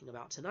be talking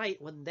about tonight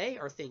when they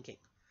are thinking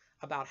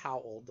about how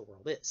old the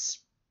world is.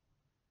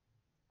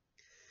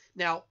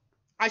 Now,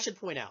 I should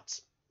point out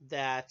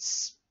that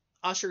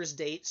Ussher's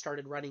date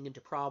started running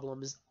into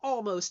problems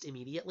almost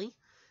immediately,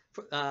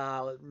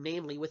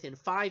 namely within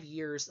 5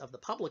 years of the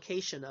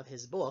publication of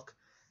his book.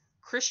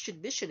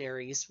 Christian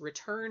missionaries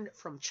returned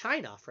from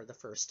China for the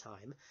first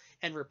time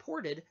and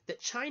reported that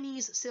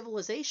Chinese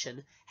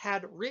civilization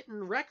had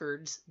written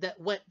records that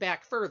went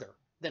back further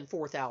than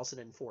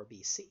 4004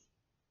 BC.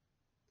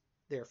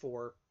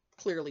 Therefore,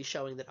 clearly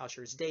showing that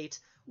Ussher's date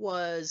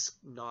was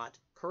not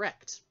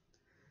correct.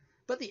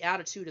 But the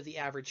attitude of the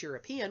average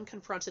European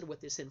confronted with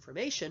this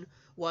information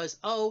was,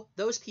 oh,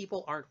 those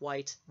people aren't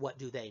white, what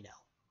do they know?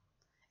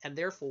 And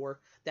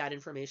therefore, that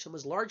information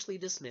was largely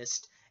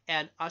dismissed,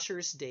 and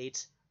Ussher's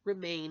date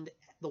remained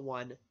the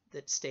one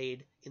that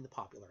stayed in the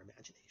popular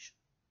imagination.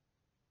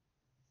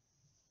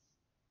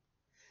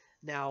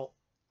 Now,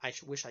 I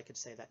wish I could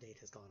say that date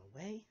has gone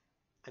away.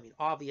 I mean,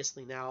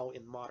 obviously now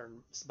in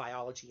modern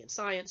biology and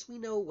science, we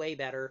know way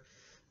better.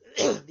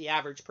 The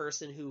average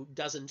person who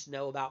doesn't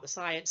know about the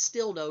science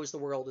still knows the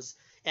world is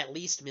at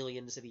least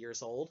millions of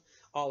years old.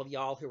 All of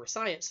y'all who are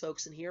science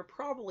folks in here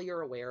probably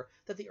are aware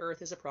that the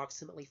Earth is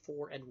approximately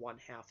 4.5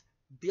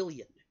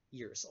 billion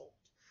years old,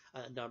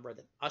 a number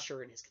that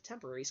Ussher and his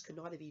contemporaries could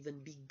not have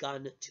even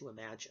begun to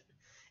imagine,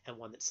 and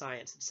one that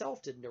science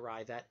itself didn't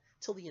arrive at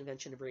till the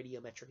invention of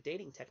radiometric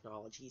dating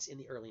technologies in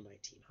the early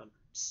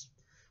 1900s.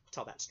 We'll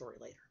tell that story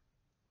later.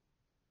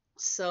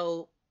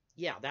 So,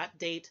 yeah, that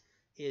date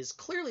is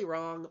clearly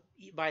wrong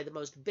by the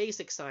most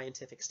basic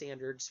scientific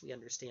standards we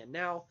understand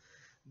now,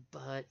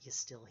 but you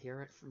still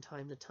hear it from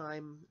time to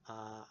time.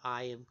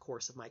 I, in the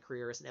course of my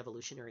career as an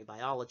evolutionary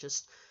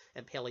biologist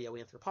and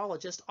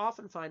paleoanthropologist,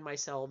 often find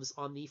myself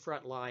on the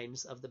front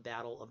lines of the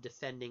battle of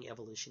defending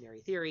evolutionary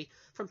theory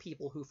from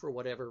people who, for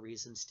whatever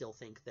reason, still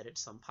think that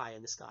it's some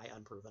pie-in-the-sky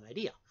unproven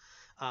idea.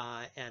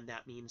 And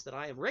that means that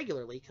I am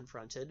regularly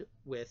confronted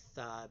with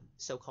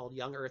so-called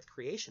young Earth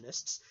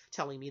creationists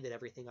telling me that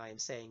everything I am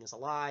saying is a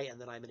lie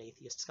and that I'm an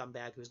atheist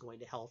scumbag who's going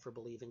to hell for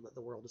believing that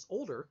the world is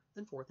older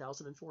than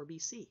 4004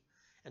 BC.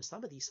 And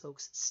some of these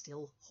folks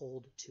still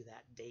hold to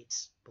that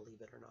date,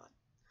 believe it or not.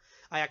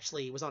 I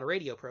actually was on a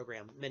radio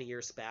program many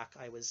years back.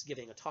 I was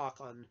giving a talk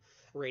on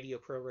a radio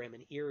program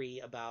in Erie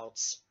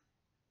about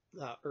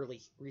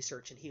early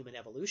research in human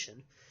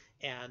evolution,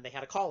 and they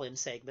had a call-in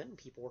segment, and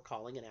people were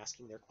calling and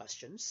asking their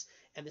questions,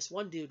 and this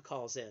one dude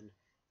calls in,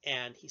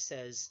 and he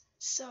says,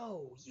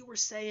 so, you were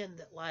saying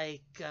that,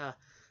 like,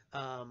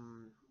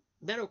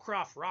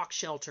 Meadowcroft Rock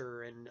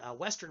Shelter in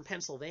western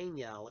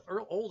Pennsylvania,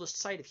 oldest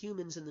site of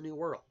humans in the New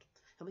World.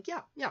 I'm like,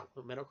 yeah,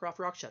 Meadowcroft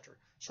Rock Shelter,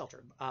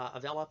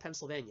 Avella,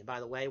 Pennsylvania. By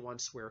the way,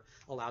 once we're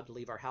allowed to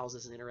leave our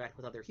houses and interact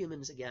with other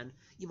humans again,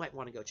 you might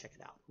want to go check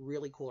it out.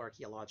 Really cool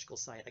archaeological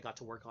site. I got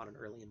to work on it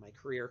early in my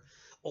career.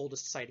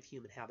 Oldest site of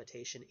human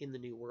habitation in the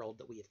New World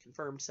that we have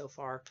confirmed so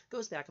far.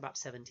 Goes back about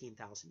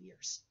 17,000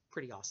 years.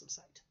 Pretty awesome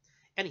site.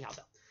 Anyhow,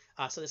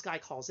 though, so this guy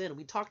calls in, and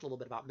we talked a little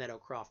bit about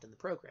Meadowcroft in the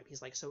program.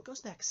 He's like, so it goes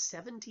back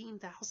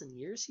 17,000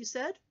 years, you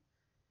said?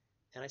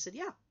 And I said,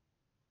 yeah.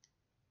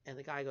 And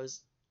the guy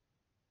goes,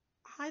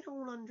 I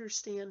don't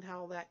understand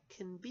how that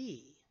can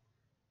be,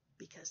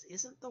 because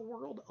isn't the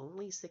world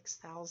only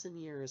 6,000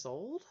 years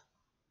old?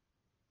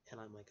 And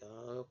I'm like,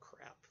 oh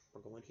crap,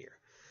 we're going here.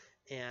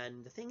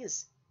 And the thing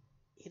is,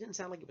 he didn't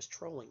sound like he was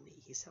trolling me.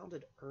 He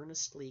sounded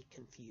earnestly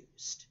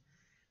confused.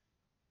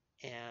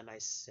 And I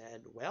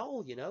said,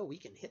 well, you know, we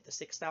can hit the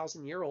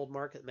 6,000-year-old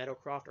mark at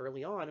Meadowcroft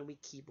early on, and we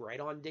keep right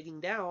on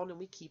digging down, and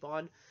we keep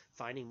on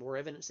finding more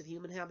evidence of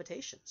human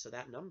habitation. So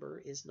that number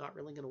is not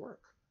really going to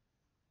work.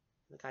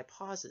 The guy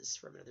pauses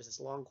for a minute. There's this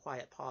long,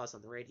 quiet pause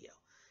on the radio.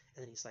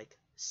 And then he's like,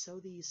 so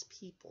these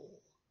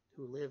people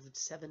who lived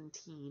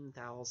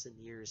 17,000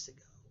 years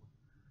ago,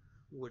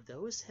 would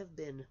those have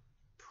been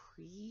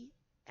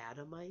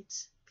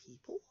pre-Adamite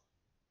people?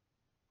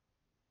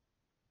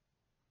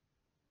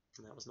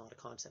 And that was not a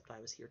concept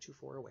I was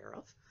heretofore aware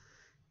of.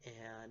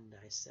 And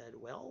I said,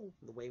 well,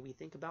 the way we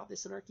think about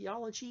this in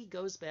archaeology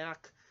goes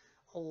back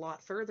a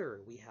lot further.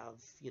 We have,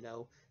 you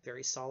know,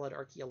 very solid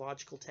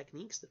archaeological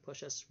techniques that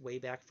push us way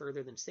back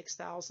further than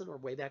 6,000 or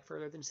way back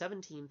further than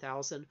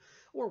 17,000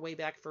 or way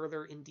back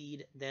further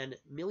indeed than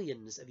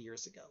millions of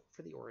years ago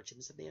for the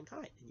origins of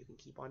mankind. And you can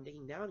keep on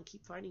digging down and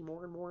keep finding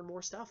more and more and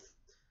more stuff.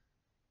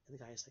 And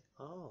the guy is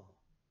like, oh,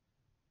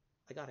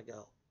 I gotta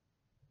go.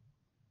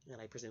 And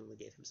I presumably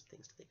gave him some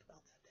things to think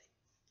about that day.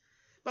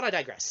 But I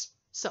digress.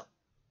 So,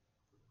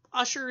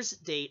 Ussher's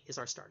date is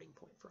our starting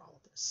point for all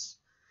of this.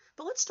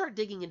 But let's start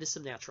digging into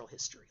some natural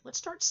history. Let's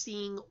start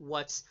seeing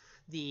what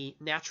the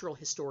natural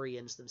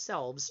historians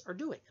themselves are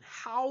doing and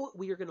how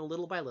we are going to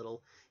little by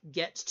little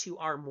get to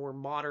our more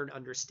modern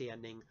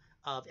understanding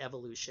of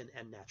evolution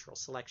and natural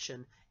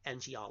selection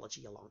and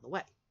geology along the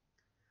way.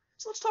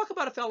 So let's talk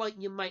about a fellow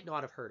you might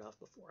not have heard of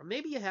before.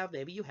 Maybe you have,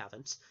 maybe you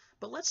haven't,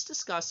 but let's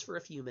discuss for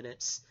a few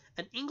minutes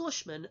an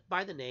Englishman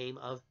by the name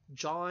of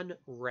John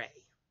Ray.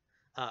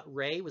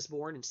 Ray was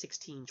born in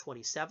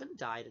 1627,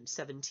 died in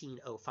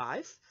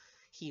 1705.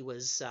 He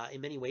was,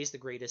 in many ways, the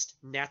greatest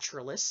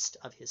naturalist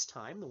of his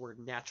time. The word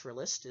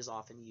naturalist is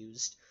often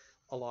used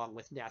along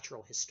with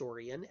natural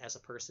historian as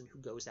a person who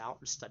goes out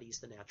and studies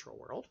the natural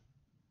world.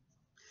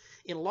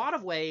 In a lot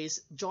of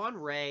ways, John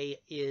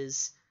Ray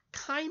is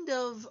kind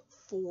of,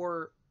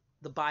 for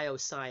the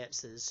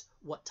biosciences,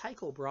 what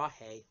Tycho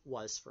Brahe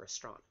was for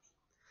astronomy.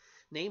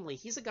 Namely,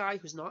 he's a guy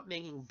who's not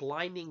making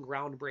blinding,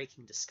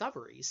 groundbreaking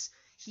discoveries.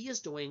 He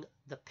is doing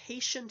the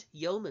patient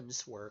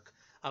yeoman's work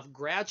of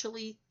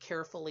gradually,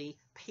 carefully,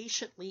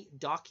 patiently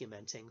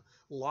documenting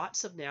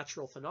lots of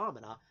natural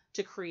phenomena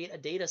to create a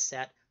data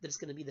set that is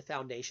going to be the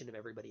foundation of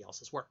everybody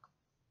else's work.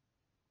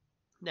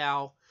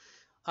 Now,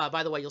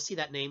 by the way, you'll see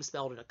that name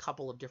spelled in a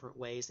couple of different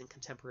ways in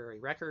contemporary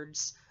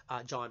records.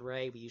 John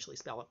Ray, we usually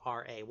spell it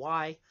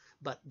R-A-Y,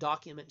 but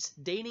documents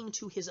dating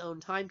to his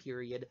own time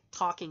period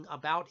talking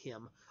about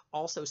him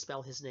also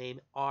spell his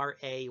name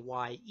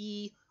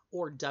R-A-Y-E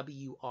or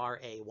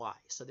W-R-A-Y.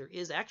 So there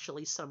is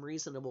actually some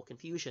reasonable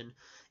confusion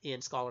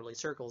in scholarly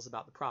circles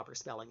about the proper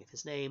spelling of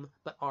his name,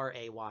 but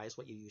R-A-Y is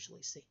what you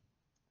usually see.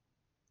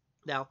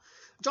 Now,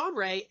 John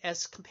Ray,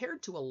 as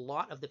compared to a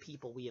lot of the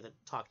people we haven't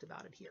talked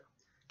about in here,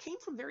 came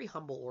from very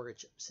humble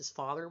origins. His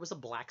father was a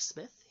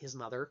blacksmith. His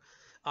mother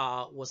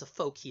was a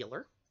folk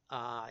healer.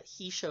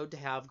 He showed to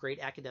have great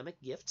academic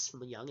gifts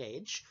from a young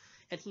age,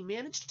 and he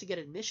managed to get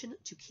admission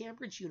to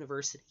Cambridge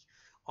University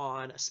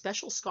on a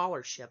special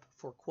scholarship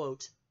for,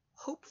 quote,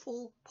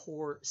 hopeful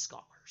poor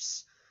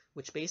scholars,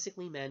 which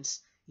basically meant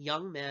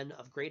young men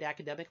of great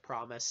academic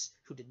promise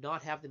who did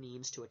not have the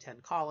means to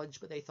attend college,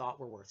 but they thought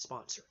were worth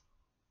sponsoring.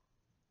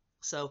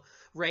 So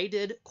Ray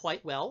did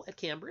quite well at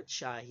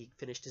Cambridge. He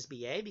finished his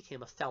BA,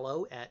 became a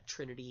fellow at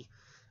Trinity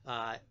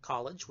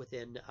College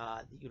within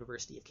the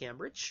University of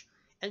Cambridge,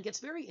 and gets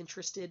very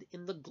interested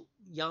in the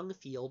young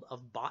field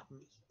of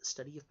botany, the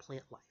study of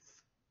plant life.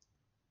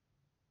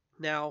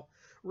 Now,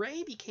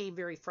 Ray became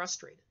very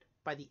frustrated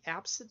by the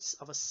absence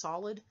of a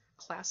solid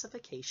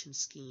classification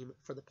scheme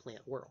for the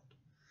plant world,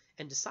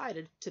 and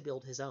decided to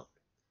build his own.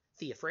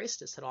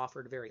 Theophrastus had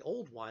offered a very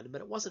old one,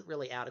 but it wasn't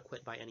really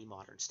adequate by any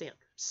modern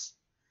standards.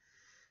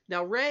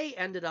 Now, Ray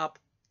ended up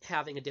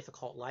having a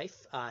difficult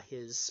life.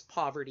 His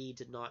poverty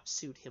did not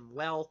suit him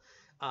well.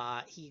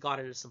 He got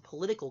into some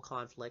political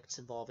conflicts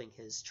involving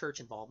his church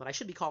involvement. I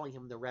should be calling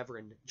him the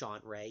Reverend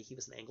John Ray. He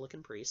was an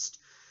Anglican priest.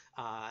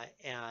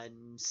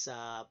 And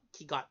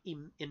he got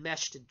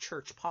enmeshed in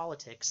church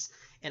politics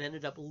and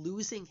ended up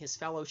losing his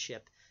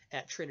fellowship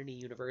at Trinity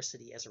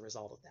University as a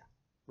result of that,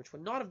 which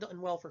would not have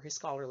done well for his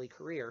scholarly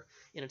career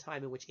in a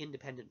time in which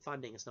independent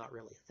funding is not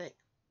really a thing.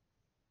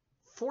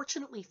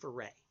 Fortunately for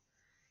Ray,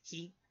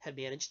 he had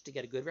managed to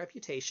get a good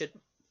reputation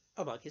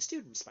among his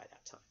students by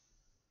that time.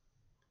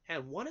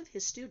 And one of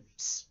his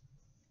students,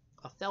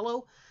 a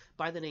fellow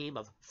by the name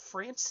of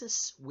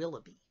Francis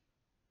Willoughby,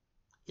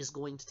 is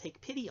going to take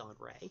pity on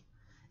Ray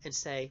and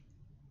say,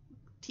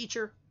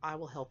 "Teacher, I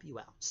will help you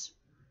out.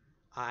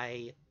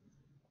 I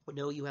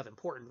know you have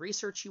important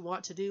research you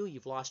want to do.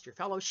 You've lost your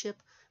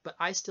fellowship, but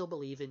I still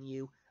believe in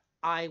you.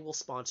 I will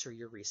sponsor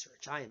your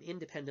research. I am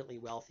independently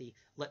wealthy.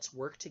 Let's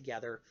work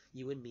together,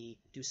 you and me,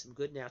 do some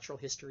good natural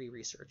history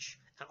research,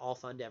 and I'll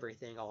fund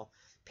everything. I'll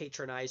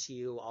patronize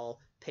you. I'll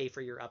pay for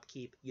your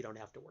upkeep. You don't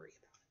have to worry about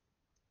it."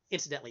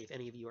 Incidentally, if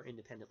any of you are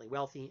independently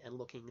wealthy and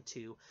looking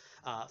to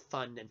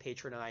fund and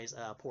patronize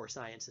a poor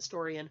science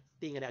historian,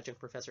 being an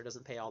adjunct professor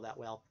doesn't pay all that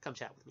well. Come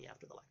chat with me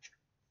after the lecture.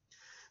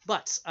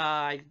 But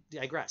I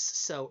digress.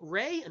 So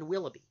Ray and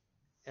Willoughby,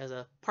 as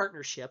a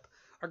partnership,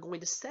 are going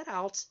to set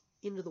out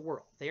into the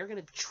world. They are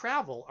going to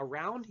travel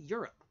around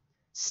Europe,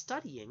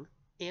 studying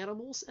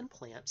animals and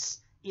plants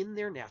in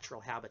their natural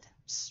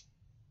habitats.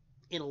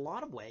 In a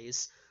lot of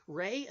ways,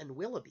 Ray and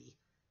Willoughby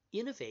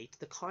innovate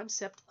the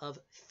concept of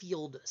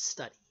field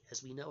study,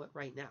 as we know it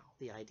right now,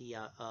 the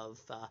idea of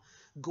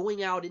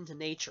going out into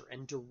nature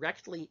and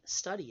directly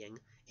studying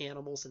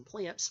animals and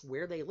plants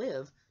where they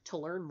live to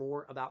learn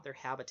more about their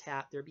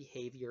habitat, their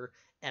behavior,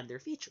 and their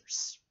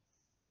features.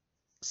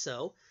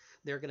 So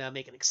they're going to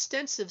make an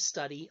extensive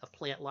study of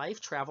plant life,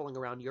 traveling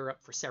around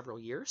Europe for several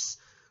years.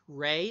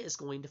 Ray is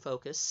going to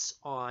focus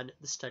on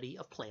the study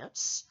of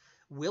plants.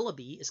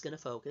 Willoughby is going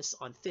to focus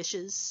on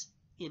fishes,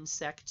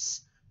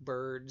 insects,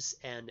 birds,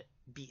 and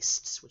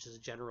beasts, which is a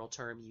general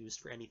term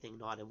used for anything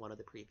not in one of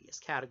the previous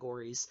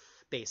categories,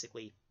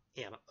 basically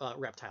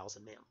reptiles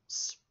and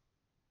mammals.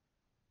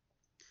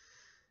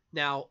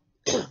 Now,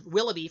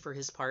 Willoughby, for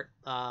his part,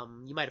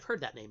 you might have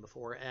heard that name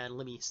before, and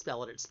let me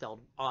spell it. It's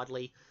spelled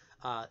oddly.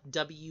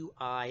 Willoughby.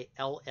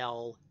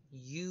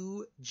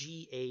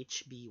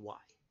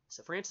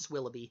 So Francis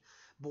Willoughby,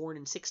 born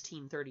in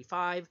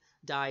 1635,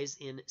 dies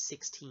in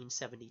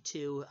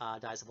 1672,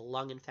 dies of a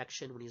lung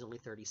infection when he's only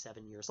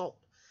 37 years old.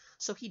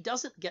 So he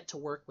doesn't get to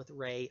work with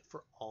Ray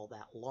for all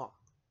that long.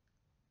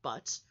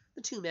 But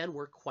the two men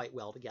work quite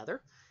well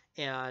together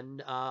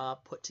and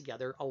put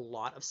together a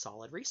lot of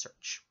solid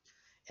research.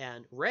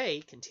 And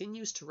Ray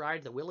continues to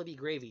ride the Willoughby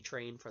gravy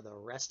train for the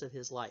rest of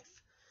his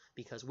life.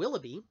 Because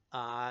Willoughby,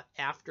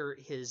 after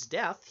his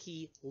death,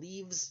 he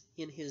leaves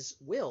in his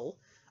will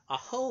a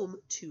home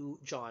to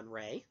John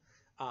Ray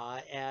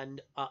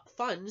and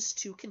funds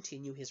to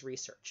continue his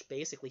research.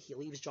 Basically, he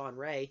leaves John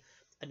Ray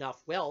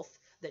enough wealth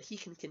that he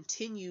can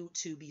continue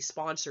to be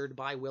sponsored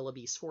by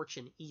Willoughby's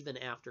fortune even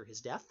after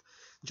his death.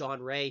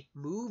 John Ray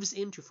moves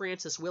into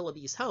Francis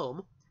Willoughby's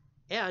home,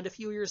 and a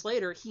few years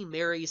later, he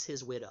marries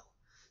his widow.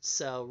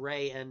 So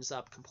Ray ends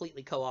up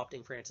completely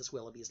co-opting Francis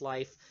Willoughby's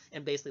life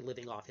and basically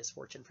living off his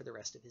fortune for the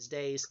rest of his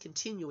days,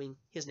 continuing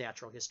his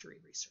natural history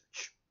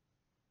research.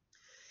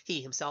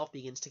 He himself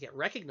begins to get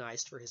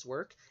recognized for his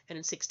work, and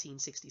in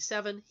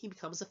 1667, he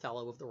becomes a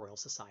Fellow of the Royal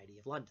Society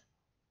of London.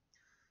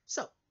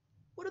 So,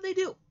 what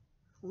do?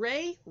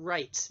 Ray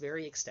writes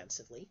very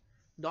extensively,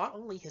 not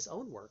only his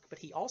own work, but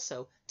he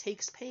also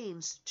takes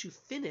pains to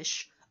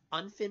finish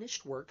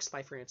unfinished works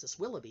by Francis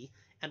Willoughby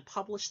and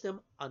publish them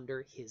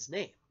under his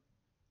name.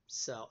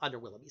 So under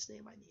Willoughby's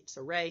name, I mean.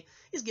 So Ray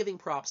is giving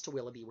props to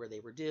Willoughby where they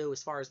were due.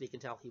 As far as we can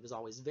tell, he was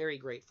always very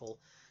grateful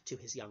to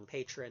his young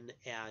patron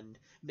and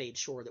made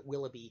sure that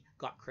Willoughby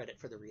got credit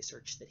for the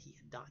research that he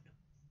had done.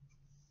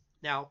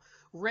 Now,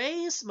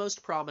 Ray's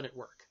most prominent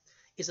work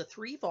is a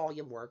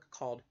 3-volume work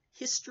called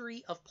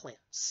History of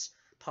Plants,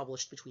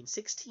 published between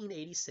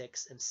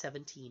 1686 and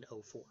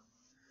 1704.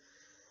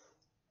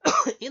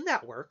 In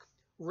that work,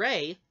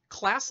 Ray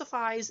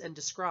classifies and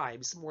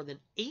describes more than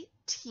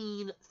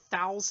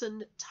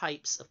 18,000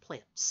 types of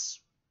plants.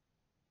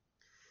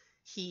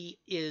 He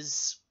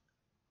is,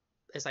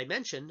 as I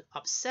mentioned,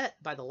 upset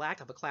by the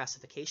lack of a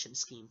classification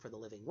scheme for the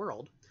living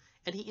world,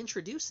 and he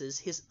introduces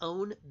his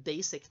own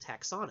basic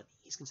taxonomy.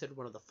 He's considered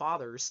one of the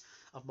fathers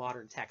of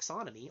modern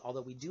taxonomy.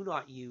 Although we do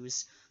not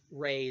use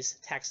Ray's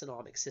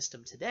taxonomic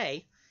system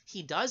today,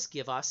 he does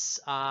give us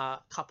a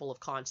couple of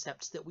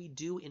concepts that we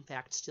do in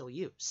fact still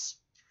use.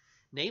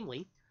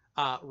 Namely,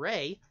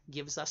 Ray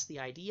gives us the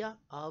idea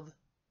of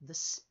the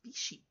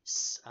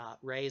species.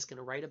 Ray is going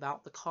to write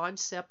about the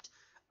concept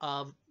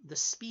of the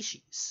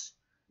species,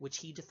 which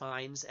he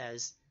defines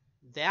as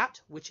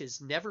that which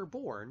is never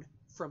born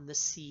from the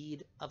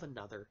seed of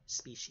another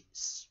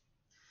species.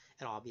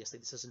 And obviously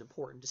this is an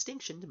important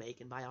distinction to make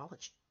in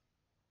biology.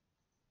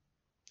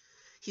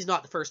 He's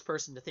not the first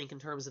person to think in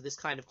terms of this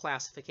kind of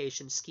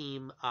classification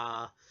scheme.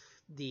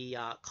 The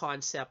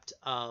concept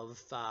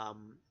of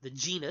the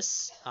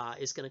genus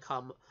is going to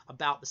come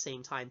about the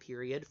same time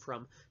period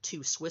from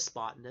 2 Swiss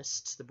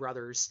botanists, the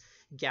brothers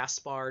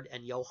Gaspard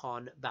and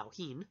Johann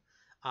Bauhin.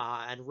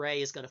 And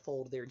Ray is going to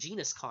fold their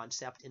genus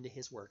concept into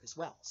his work as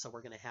well. So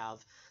we're going to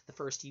have the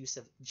first use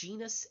of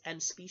genus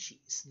and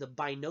species, the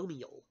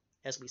binomial,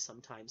 as we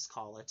sometimes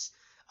call it,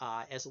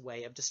 as a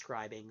way of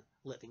describing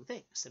living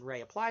things. And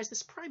Ray applies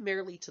this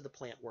primarily to the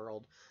plant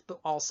world, but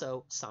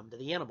also some to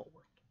the animal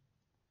world.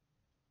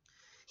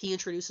 He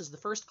introduces the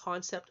first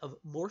concept of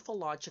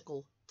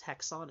morphological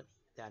taxonomy,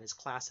 that is,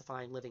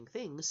 classifying living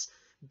things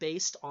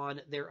based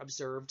on their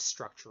observed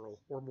structural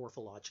or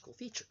morphological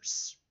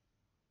features,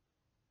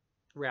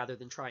 rather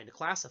than trying to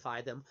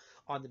classify them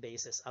on the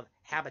basis of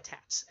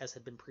habitats, as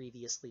had been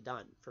previously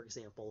done. For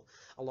example,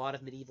 a lot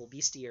of medieval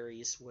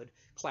bestiaries would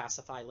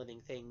classify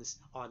living things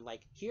on,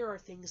 like, here are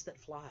things that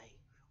fly,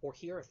 or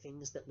here are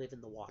things that live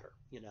in the water,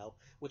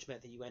 which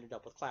meant that you ended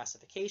up with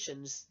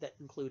classifications that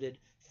included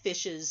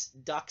fishes,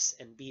 ducks,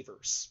 and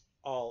beavers,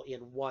 all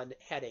in one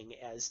heading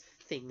as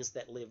things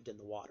that lived in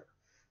the water.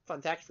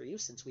 Fun fact for you,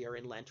 since we are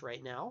in Lent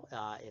right now,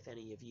 if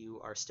any of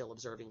you are still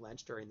observing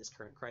Lent during this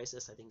current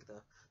crisis, I think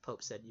the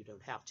Pope said you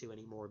don't have to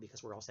anymore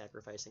because we're all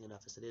sacrificing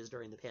enough as it is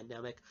during the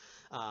pandemic.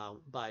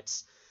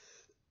 But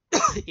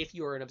if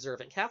you are an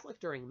observant Catholic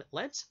during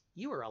Lent,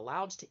 you are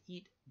allowed to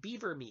eat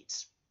beaver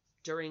meat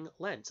during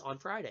Lent on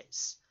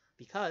Fridays,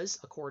 because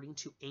according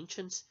to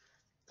ancient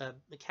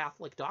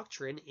Catholic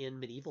doctrine in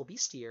medieval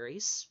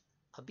bestiaries,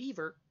 a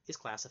beaver is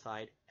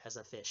classified as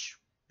a fish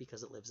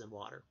because it lives in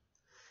water.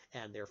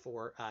 And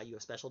therefore, you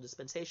have special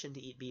dispensation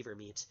to eat beaver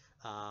meat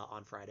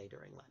on Friday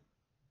during Lent,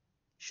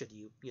 should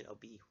you,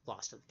 be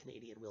lost in the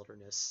Canadian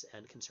wilderness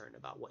and concerned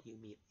about what you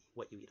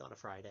eat on a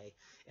Friday,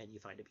 and you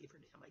find a beaver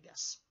dam, I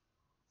guess.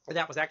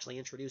 That was actually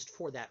introduced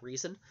for that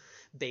reason.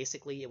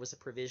 Basically, it was a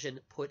provision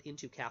put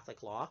into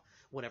Catholic law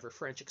whenever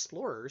French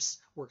explorers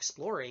were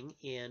exploring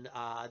in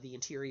the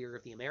interior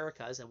of the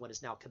Americas and what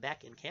is now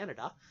Quebec in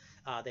Canada.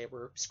 They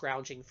were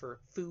scrounging for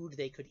food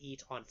they could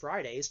eat on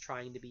Fridays,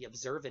 trying to be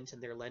observant in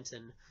their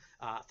Lenten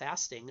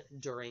fasting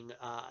during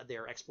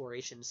their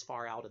explorations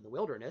far out in the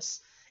wilderness.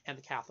 And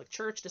the Catholic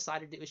Church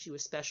decided to issue a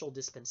special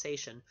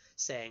dispensation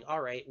saying, all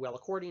right, well,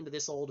 according to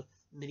this old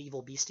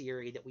medieval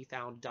bestiary that we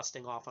found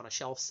dusting off on a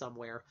shelf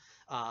somewhere,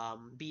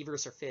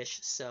 beavers are fish,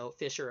 so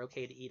fish are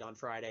okay to eat on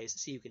Fridays,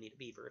 so you can eat a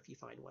beaver if you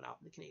find one out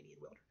in the Canadian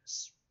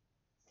wilderness.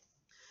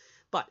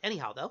 But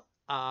anyhow,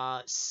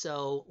 though,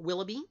 so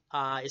Willoughby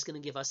is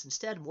going to give us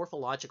instead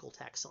morphological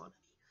taxonomy,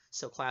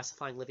 so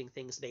classifying living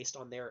things based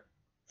on their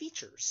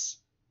features,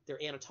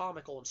 their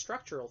anatomical and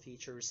structural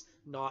features,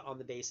 not on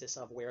the basis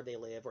of where they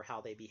live or how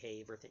they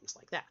behave or things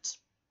like that.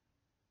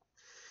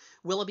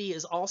 Willoughby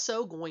is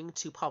also going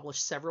to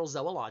publish several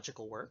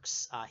zoological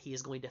works. He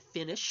is going to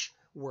finish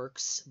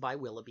works by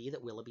Willoughby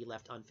that Willoughby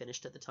left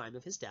unfinished at the time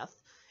of his death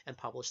and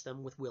publish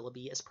them with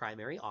Willoughby as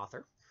primary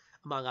author.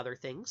 Among other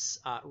things,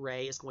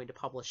 Ray is going to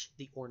publish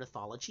the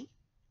Ornithology,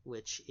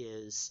 which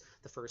is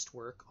the first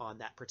work on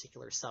that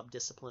particular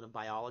subdiscipline of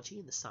biology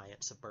in the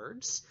science of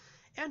birds.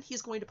 And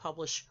he's going to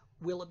publish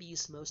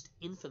Willoughby's most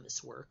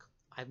infamous work.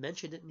 I've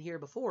mentioned it in here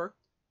before,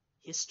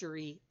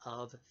 History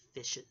of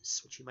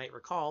Fishes, which you might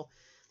recall.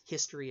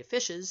 History of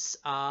Fishes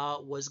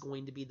was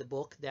going to be the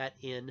book that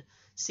in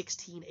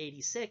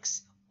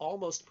 1686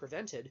 almost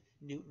prevented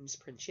Newton's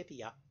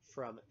Principia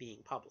from being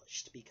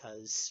published,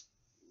 because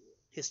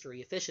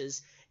History of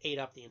Fishes ate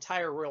up the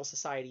entire Royal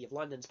Society of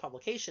London's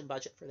publication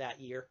budget for that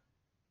year,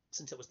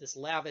 since it was this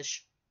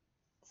lavish,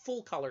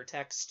 full-color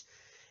text,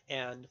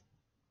 and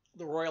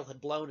the Royal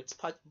had blown its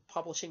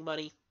publishing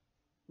money.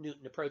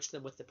 Newton approached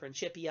them with the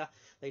Principia.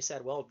 They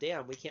said, well,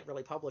 damn, we can't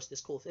really publish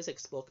this cool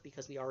physics book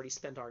because we already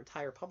spent our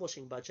entire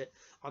publishing budget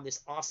on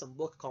this awesome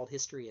book called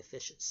History of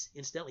Fishes.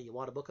 Incidentally, you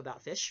want a book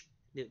about fish?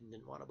 Newton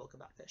didn't want a book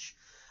about fish.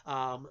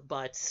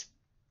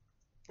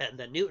 And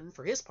then Newton,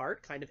 for his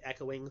part, kind of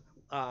echoing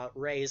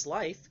Ray's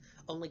life,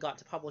 only got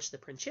to publish the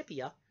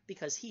Principia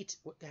because he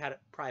had it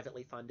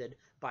privately funded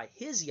by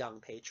his young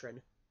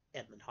patron,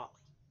 Edmund Halley.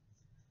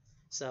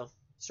 So,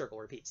 circle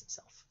repeats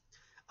itself.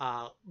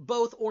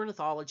 Both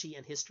ornithology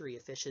and history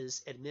of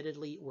fishes,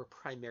 admittedly, were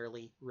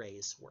primarily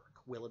Ray's work.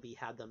 Willoughby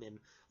had them in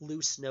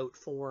loose note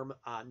form,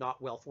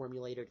 not well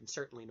formulated and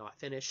certainly not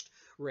finished.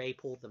 Ray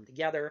pulled them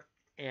together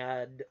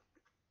and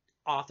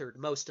authored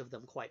most of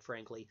them, quite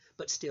frankly,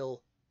 but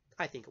still,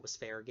 I think it was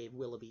fair, gave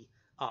Willoughby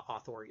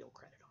authorial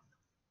credit on them.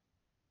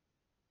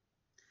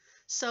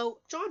 So,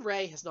 John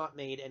Ray has not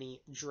made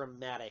any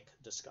dramatic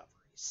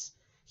discoveries.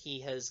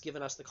 He has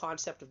given us the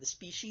concept of the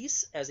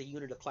species as a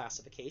unit of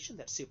classification.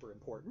 That's super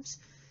important.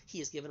 He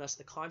has given us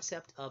the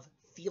concept of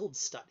field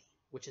study,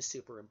 which is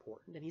super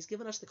important. And he's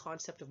given us the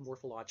concept of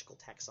morphological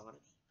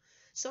taxonomy.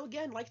 So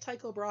again, like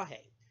Tycho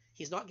Brahe,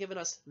 he's not given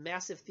us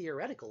massive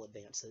theoretical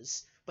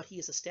advances, but he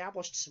has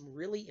established some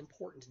really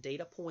important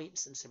data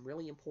points and some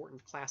really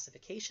important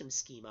classification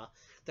schema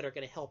that are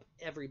going to help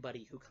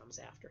everybody who comes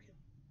after him.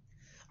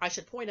 I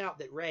should point out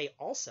that Ray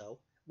also,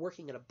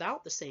 working at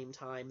about the same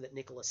time that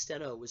Nicholas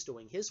Steno was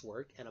doing his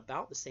work and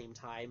about the same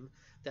time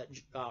that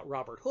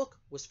Robert Hooke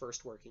was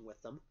first working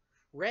with them,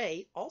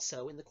 Ray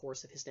also, in the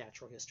course of his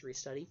natural history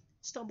study,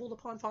 stumbled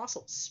upon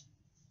fossils.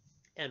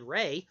 And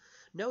Ray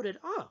noted,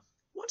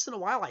 once in a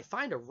while I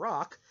find a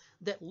rock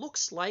that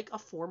looks like a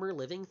former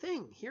living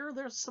thing. Here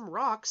there's some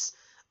rocks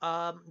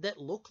that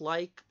look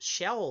like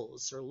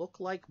shells or look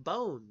like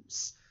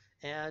bones.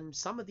 And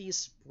some of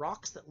these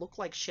rocks that look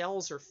like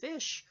shells or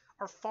fish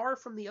are far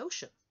from the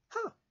ocean.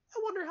 I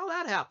wonder how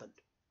that happened.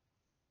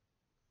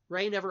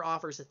 Ray never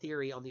offers a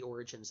theory on the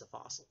origins of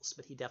fossils,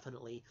 but he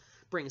definitely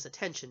brings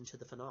attention to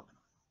the phenomenon.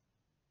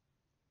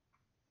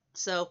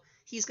 So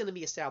he's going to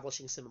be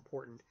establishing some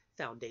important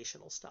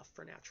foundational stuff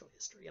for natural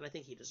history, and I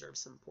think he deserves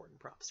some important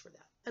props for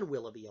that, and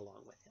Willoughby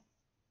along with him.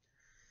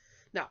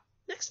 Now,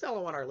 next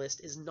fellow on our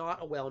list is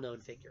not a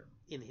well-known figure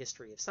in the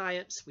history of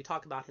science. We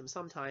talk about him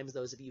sometimes,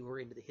 those of you who are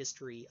into the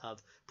history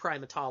of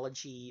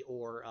primatology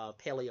or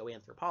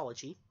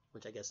paleoanthropology,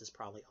 which I guess is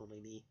probably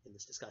only me in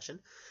this discussion.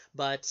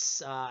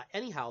 But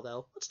anyhow,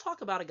 though, let's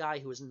talk about a guy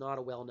who is not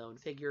a well-known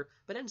figure,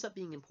 but ends up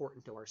being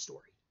important to our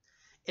story.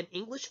 An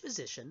English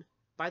physician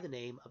by the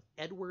name of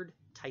Edward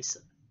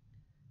Tyson.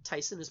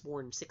 Tyson is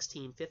born in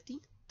 1650,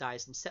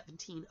 dies in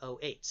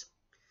 1708.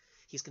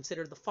 He's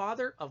considered the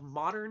father of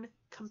modern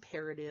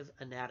comparative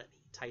anatomy.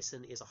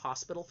 Tyson is a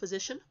hospital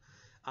physician.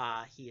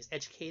 He is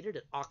educated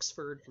at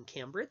Oxford and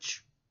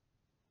Cambridge,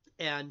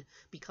 and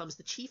becomes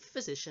the chief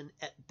physician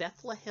at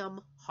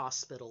Bethlehem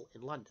Hospital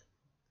in London.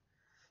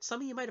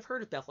 Some of you might have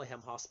heard of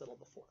Bethlehem Hospital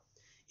before.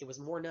 It was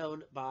more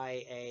known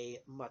by a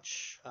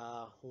much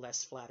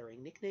less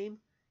flattering nickname.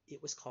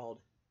 It was called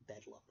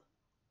Bedlam.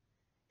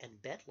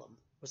 And Bedlam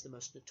was the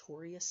most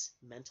notorious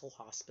mental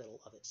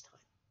hospital of its time.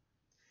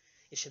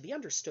 It should be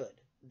understood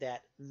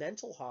that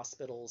mental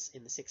hospitals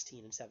in the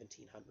 16 and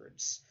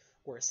 1700s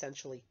were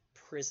essentially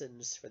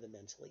prisons for the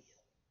mentally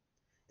ill.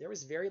 There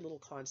was very little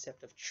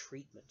concept of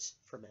treatment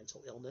for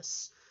mental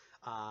illness.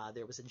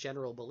 There was a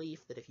general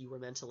belief that if you were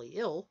mentally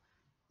ill,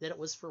 that it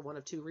was for one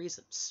of two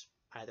reasons.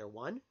 Either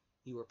one,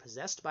 you were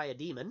possessed by a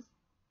demon,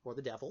 or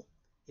the devil,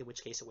 in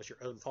which case it was your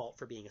own fault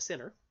for being a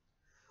sinner,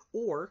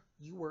 or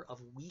you were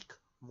of weak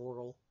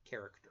moral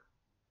character,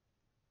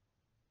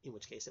 in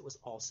which case it was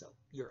also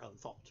your own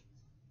fault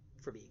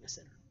for being a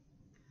sinner.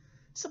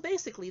 So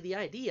basically the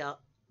idea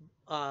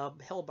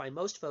held by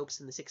most folks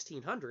in the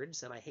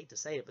 1600s, and I hate to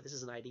say it, but this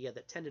is an idea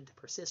that tended to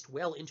persist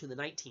well into the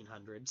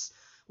 1900s,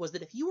 was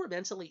that if you were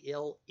mentally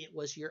ill, it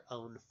was your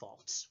own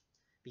fault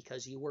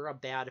because you were a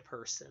bad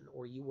person,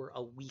 or you were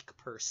a weak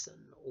person,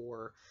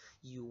 or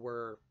you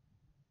were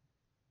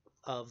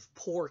of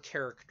poor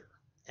character,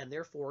 and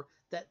therefore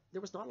that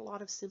there was not a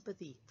lot of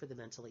sympathy for the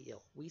mentally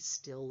ill. We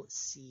still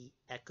see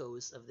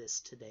echoes of this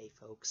today,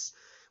 folks.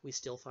 We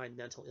still find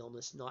mental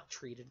illness not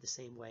treated the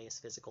same way as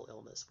physical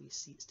illness. We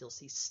still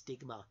see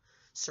stigma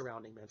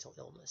surrounding mental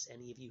illness.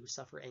 Any of you who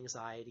suffer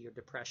anxiety or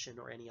depression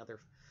or any other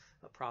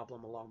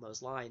problem along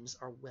those lines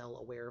are well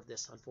aware of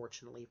this,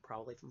 unfortunately,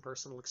 probably from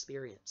personal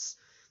experience.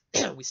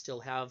 We still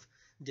have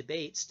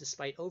debates,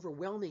 despite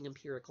overwhelming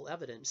empirical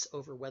evidence,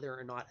 over whether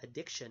or not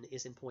addiction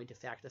is in point of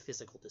fact a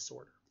physical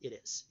disorder. It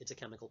is. It's a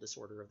chemical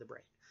disorder of the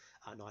brain.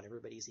 Not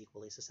everybody is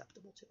equally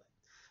susceptible to it.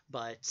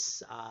 But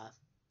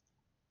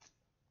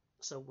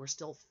so we're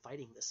still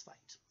fighting this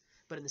fight.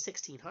 But in the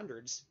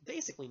 1600s,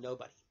 basically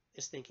nobody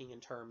is thinking in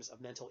terms of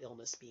mental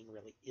illness being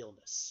really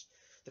illness.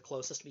 The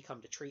closest we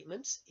come to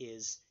treatment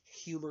is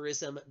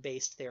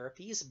humorism-based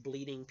therapies,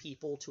 bleeding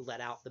people to let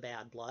out the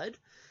bad blood,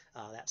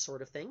 that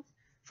sort of thing.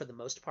 For the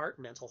most part,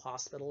 mental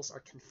hospitals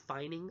are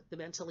confining the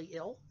mentally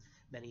ill.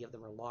 Many of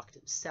them are locked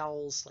in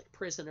cells like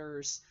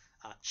prisoners.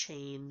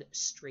 chained,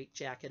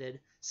 straitjacketed,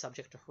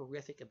 subject to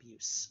horrific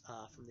abuse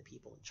from the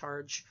people in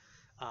charge.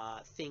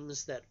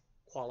 Things that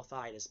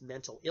qualified as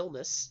mental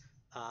illness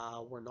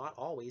were not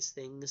always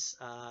things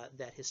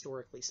that,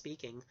 historically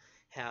speaking,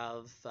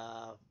 have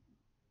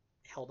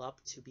held up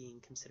to being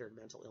considered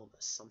mental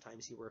illness.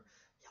 Sometimes you were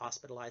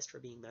hospitalized for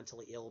being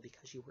mentally ill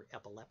because you were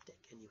epileptic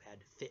and you had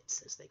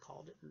fits, as they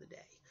called it in the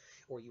day,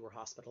 or you were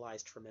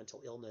hospitalized for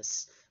mental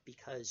illness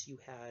because you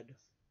had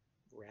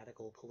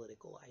radical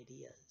political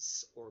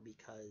ideas, or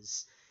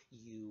because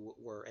you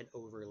were an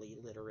overly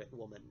literate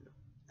woman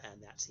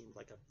and that seemed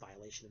like a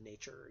violation of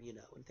nature, you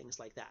know, and things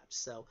like that.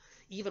 So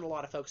even a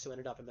lot of folks who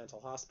ended up in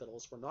mental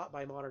hospitals were not,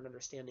 by modern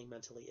understanding,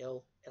 mentally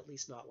ill, at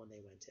least not when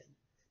they went in.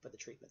 But the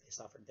treatment they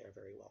suffered there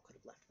very well could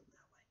have left them that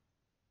way.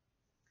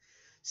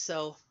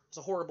 So it was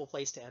a horrible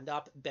place to end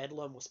up.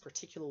 Bedlam was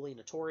particularly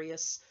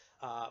notorious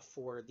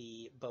for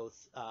the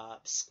both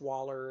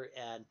squalor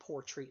and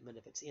poor treatment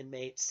of its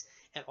inmates,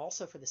 and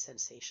also for the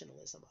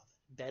sensationalism of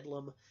it.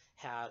 Bedlam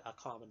had a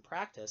common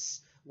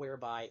practice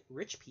whereby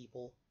rich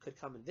people could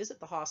come and visit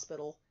the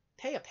hospital,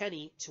 pay a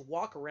penny to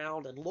walk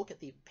around and look at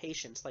the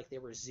patients like they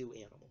were zoo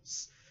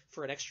animals.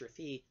 For an extra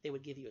fee, they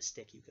would give you a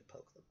stick you could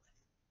poke them with.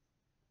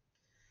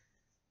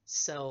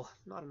 So,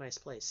 not a nice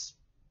place.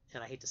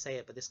 And I hate to say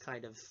it, but this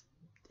kind of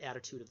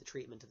attitude of the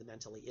treatment of the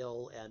mentally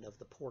ill and of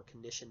the poor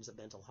conditions of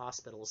mental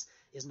hospitals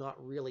is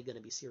not really going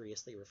to be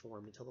seriously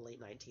reformed until the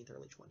late 19th,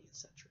 early 20th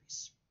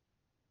centuries.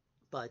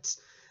 But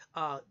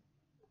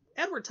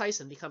Edward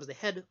Tyson becomes the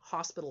head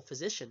hospital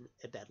physician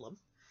at Bedlam,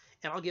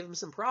 and I'll give him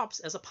some props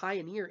as a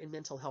pioneer in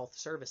mental health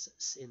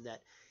services, in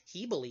that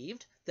he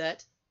believed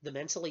that the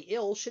mentally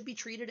ill should be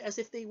treated as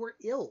if they were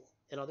ill.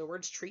 In other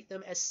words, treat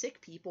them as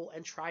sick people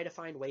and try to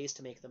find ways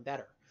to make them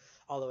better.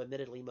 Although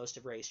admittedly most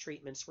of Ray's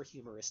treatments were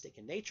humoristic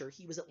in nature,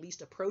 he was at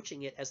least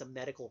approaching it as a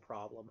medical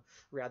problem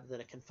rather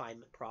than a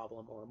confinement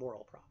problem or a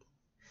moral problem.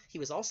 He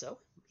was also,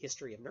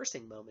 history of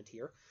nursing moment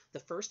here, the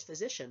first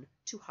physician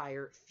to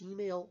hire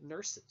female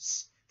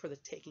nurses for the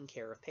taking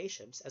care of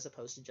patients, as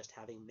opposed to just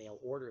having male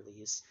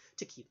orderlies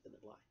to keep them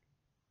in line.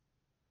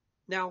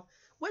 Now,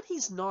 when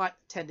he's not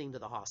tending to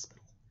the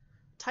hospital,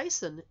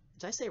 Tyson,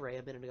 did I say Ray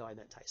a minute ago? I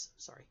meant Tyson,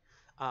 sorry.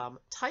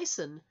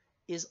 Tyson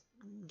is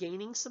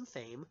gaining some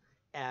fame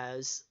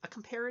as a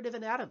comparative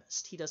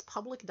anatomist. He does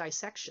public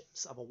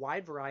dissections of a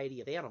wide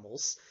variety of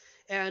animals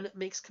and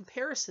makes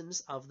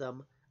comparisons of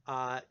them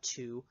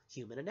to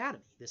human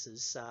anatomy. This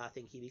is a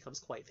thing he becomes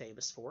quite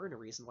famous for, and a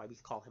reason why we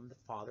call him the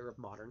father of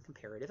modern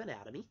comparative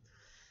anatomy.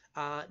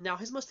 Now,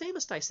 his most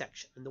famous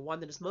dissection, and the one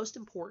that is most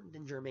important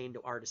and germane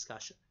to our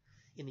discussion,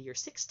 in the year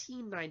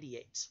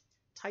 1698,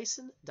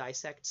 Tyson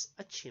dissects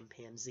a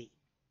chimpanzee.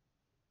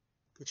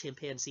 The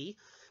chimpanzee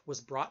was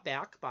brought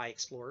back by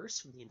explorers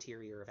from the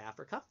interior of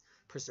Africa,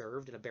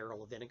 preserved in a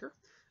barrel of vinegar,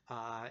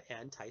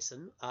 and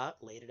Tyson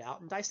laid it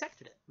out and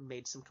dissected it, and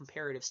made some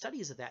comparative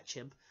studies of that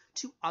chimp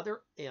to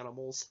other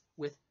animals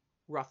with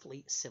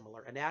roughly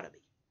similar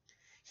anatomy.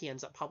 He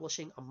ends up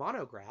publishing a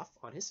monograph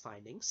on his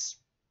findings.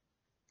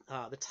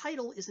 The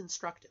title is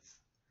instructive.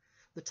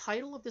 The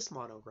title of this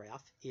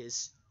monograph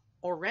is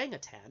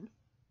Orangutan,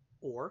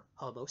 or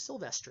Homo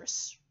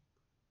sylvestris,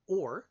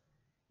 or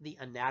The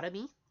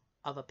Anatomy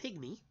of a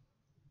Pygmy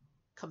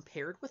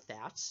compared with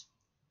that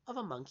of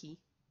a monkey,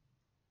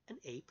 an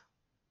ape,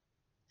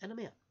 and a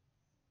man.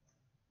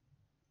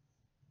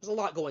 There's a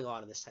lot going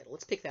on in this title.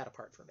 Let's pick that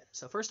apart for a minute.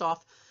 So first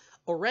off,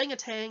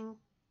 orangutan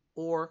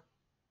or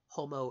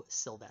Homo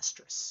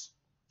sylvestris.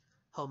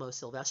 Homo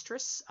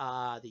sylvestris,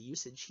 the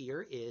usage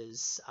here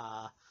is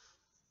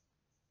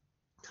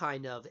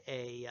kind of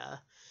a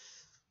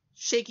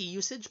shaky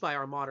usage by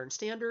our modern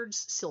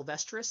standards.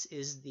 Sylvestris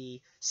is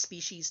the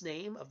species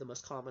name of the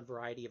most common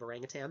variety of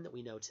orangutan that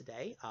we know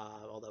today,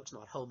 although it's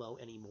not Homo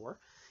anymore.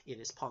 It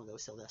is Pongo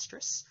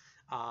sylvestris.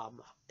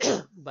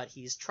 But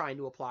he's trying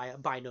to apply a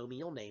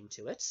binomial name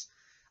to it.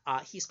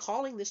 He's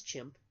calling this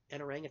chimp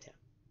an orangutan.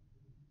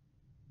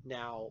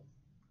 Now,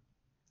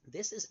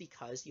 this is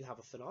because you have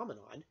a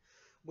phenomenon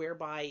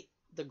whereby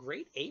the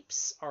great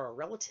apes are a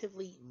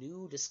relatively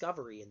new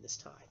discovery in this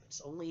time.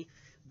 It's only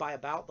by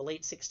about the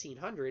late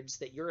 1600s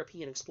that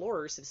European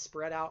explorers have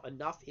spread out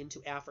enough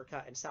into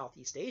Africa and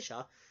Southeast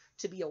Asia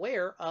to be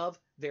aware of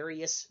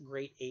various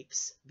great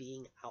apes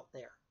being out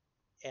there.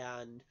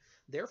 And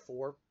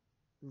therefore,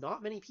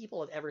 not many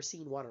people have ever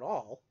seen one at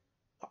all.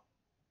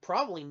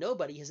 Probably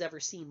nobody has ever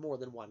seen more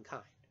than one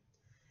kind.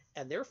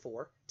 And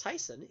therefore,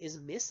 Tyson is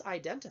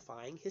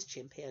misidentifying his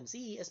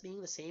chimpanzee as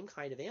being the same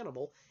kind of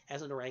animal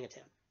as an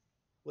orangutan,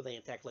 where they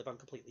in fact live on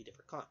completely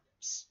different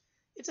continents.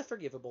 It's a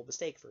forgivable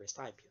mistake for his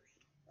time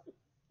period,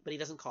 but he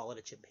doesn't call it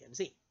a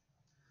chimpanzee.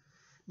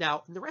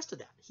 Now, in the rest of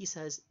that, he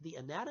says the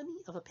anatomy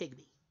of a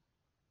pygmy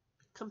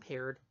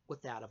compared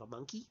with that of a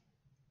monkey,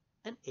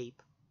 an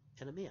ape,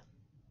 and a man.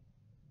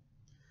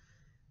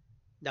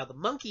 Now, the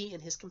monkey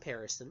in his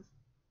comparison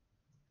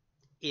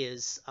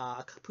is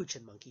a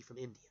capuchin monkey from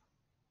India.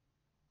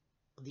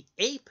 The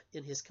ape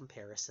in his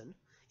comparison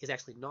is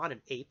actually not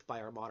an ape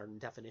by our modern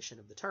definition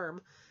of the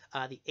term.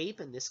 The ape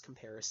in this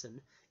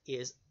comparison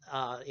is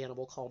an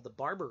animal called the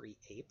Barbary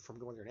ape from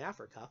northern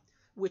Africa,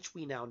 which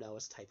we now know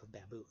as a type of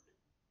baboon.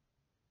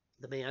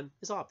 The man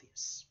is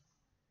obvious.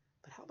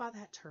 But how about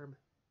that term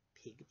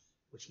pygmy,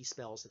 which he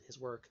spells in his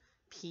work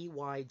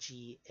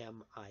Pygmie?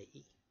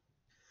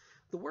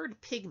 The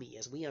word pygmy,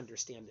 as we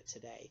understand it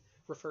today,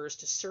 refers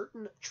to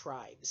certain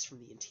tribes from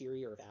the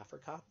interior of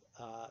Africa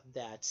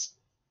that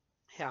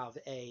have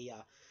a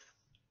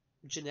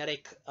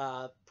genetic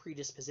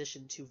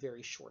predisposition to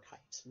very short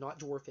height. Not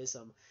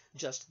dwarfism,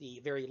 just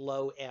the very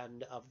low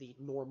end of the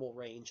normal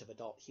range of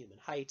adult human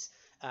height.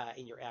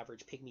 In your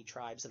average pygmy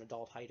tribes, an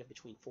adult height of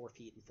between 4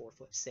 feet and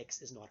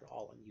 4'6" is not at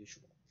all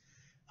unusual.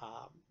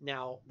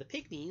 Now, the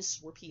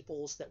Pygmies were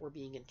peoples that were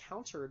being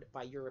encountered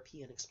by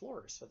European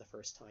explorers for the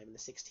first time in the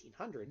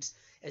 1600s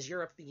as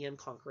Europe began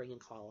conquering and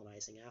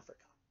colonizing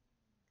Africa.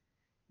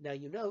 Now,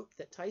 you note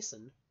that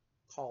Tyson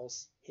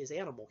calls his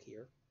animal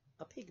here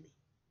a pygmy.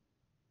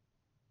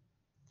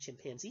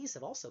 Chimpanzees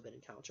have also been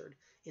encountered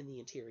in the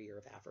interior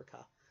of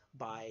Africa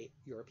by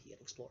European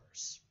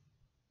explorers.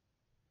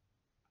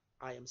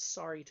 I am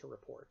sorry to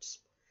report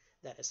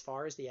that as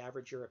far as the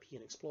average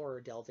European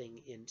explorer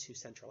delving into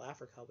Central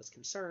Africa was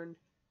concerned,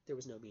 there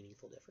was no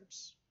meaningful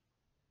difference.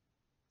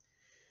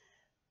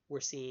 We're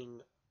seeing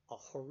a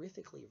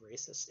horrifically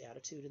racist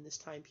attitude in this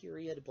time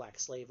period. Black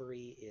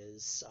slavery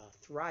is a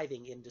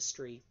thriving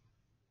industry.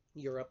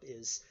 Europe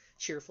is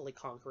cheerfully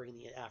conquering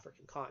the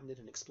African continent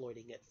and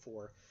exploiting it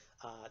for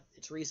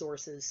its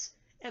resources,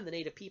 and the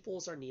native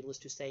peoples are, needless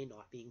to say,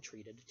 not being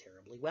treated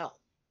terribly well.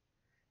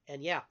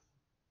 And yeah,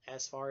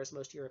 as far as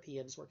most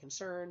Europeans were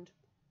concerned,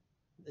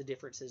 the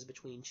differences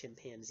between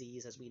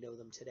chimpanzees as we know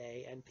them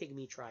today and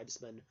pygmy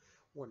tribesmen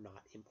were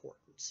not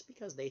important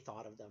because they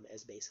thought of them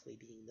as basically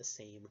being the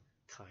same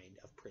kind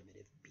of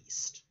primitive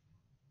beast.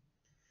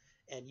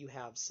 And you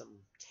have some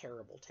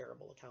terrible,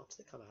 terrible accounts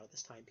that come out of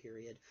this time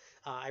period.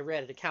 I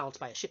read an account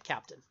by a ship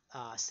captain,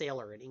 a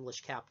sailor, an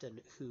English captain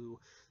who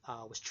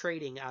was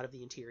trading out of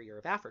the interior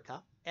of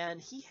Africa,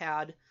 and he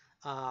had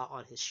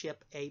on his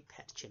ship a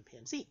pet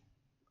chimpanzee,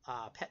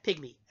 pet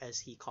pygmy, as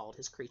he called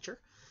his creature,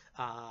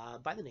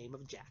 by the name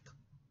of Jack.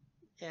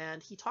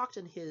 And he talked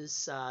in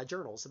his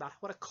journals about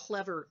what a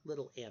clever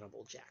little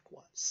animal Jack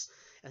was.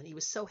 And he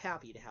was so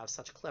happy to have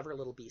such a clever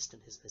little beast in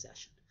his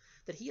possession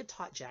that he had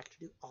taught Jack to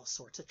do all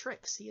sorts of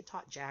tricks. He had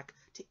taught Jack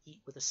to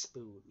eat with a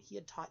spoon. He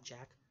had taught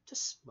Jack to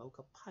smoke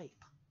a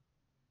pipe.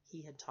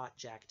 He had taught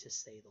Jack to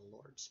say the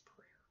Lord's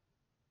Prayer.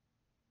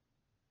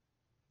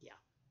 Yeah.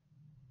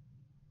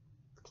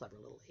 The clever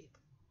little ape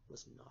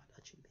was not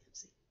a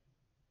chimpanzee.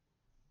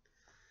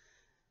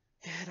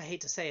 And I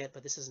hate to say it,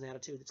 but this is an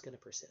attitude that's going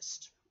to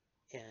persist.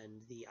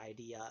 And the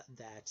idea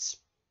that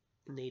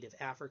native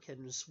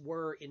Africans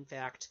were, in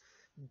fact,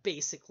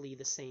 basically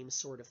the same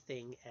sort of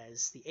thing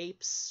as the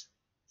apes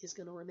is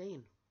going to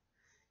remain.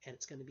 And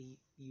it's going to be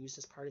used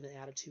as part of an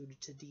attitude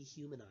to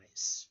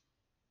dehumanize.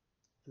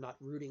 I'm not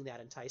rooting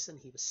that in Tyson.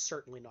 He was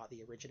certainly not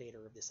the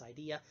originator of this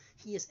idea.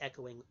 He is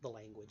echoing the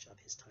language of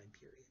his time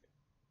period.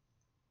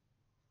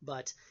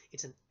 But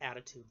it's an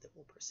attitude that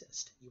will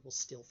persist. You will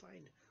still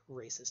find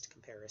racist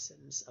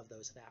comparisons of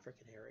those of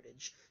African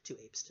heritage to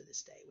apes to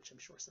this day, which I'm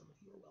sure some of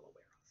you are well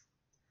aware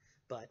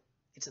of. But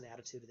it's an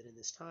attitude that in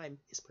this time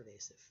is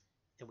pervasive,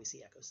 and we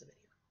see echoes of it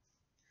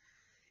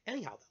here.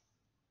 Anyhow,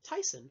 though,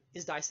 Tyson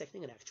is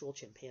dissecting an actual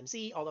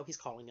chimpanzee, although he's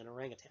calling an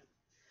orangutan.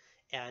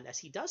 And as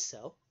he does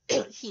so,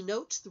 he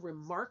notes the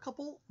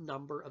remarkable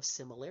number of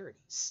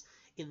similarities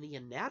in the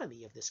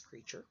anatomy of this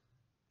creature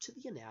to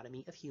the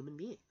anatomy of human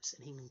beings.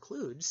 And he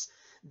concludes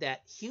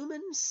that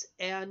humans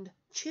and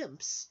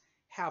chimps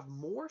have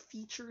more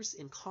features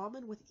in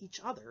common with each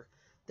other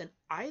than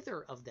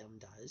either of them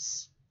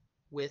does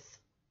with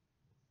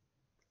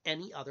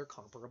any other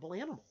comparable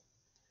animal.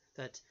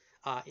 That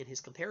in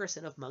his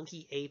comparison of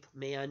monkey, ape,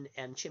 man,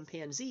 and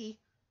chimpanzee,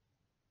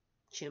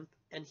 chimp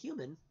and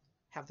human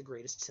have the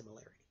greatest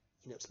similarity.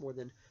 He notes more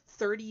than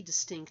 30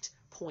 distinct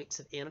points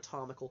of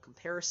anatomical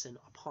comparison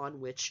upon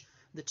which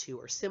the two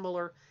are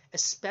similar,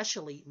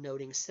 especially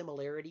noting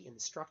similarity in the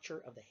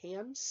structure of the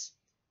hands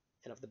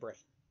and of the brain,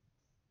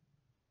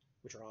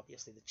 which are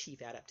obviously the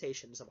chief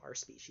adaptations of our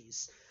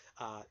species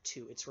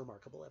to its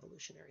remarkable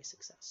evolutionary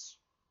success.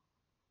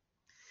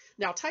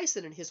 Now,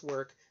 Tyson in his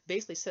work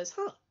basically says,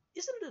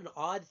 isn't it an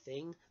odd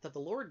thing that the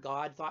Lord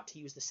God thought to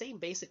use the same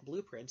basic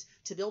blueprint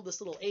to build this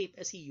little ape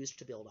as he used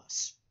to build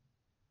us?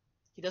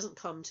 He doesn't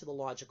come to the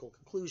logical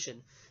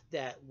conclusion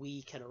that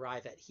we can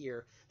arrive at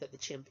here, that the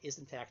chimp is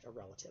in fact a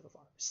relative of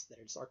ours, that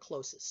it's our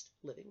closest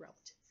living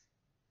relative.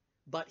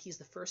 But he's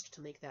the first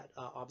to make that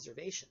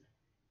observation,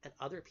 and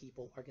other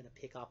people are going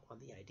to pick up on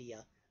the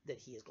idea that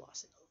he is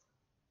glossing over.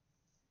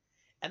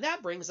 And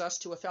that brings us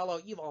to a fellow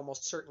you've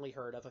almost certainly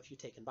heard of if you've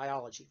taken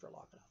biology for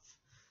long enough.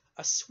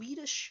 A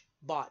Swedish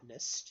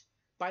botanist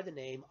by the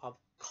name of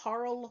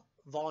Carl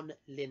von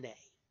Linné.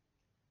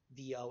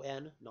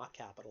 V-O-N, not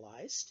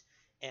capitalized,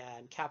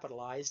 and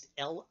capitalized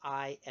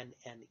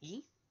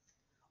L-I-N-N-E,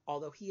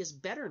 although he is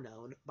better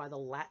known by the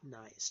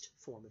Latinized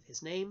form of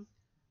his name,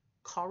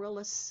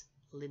 Carolus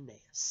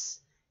Linnaeus.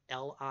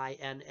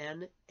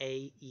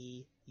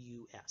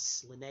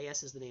 Linnaeus.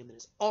 Linnaeus is the name that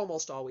is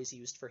almost always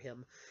used for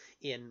him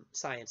in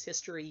science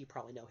history. You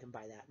probably know him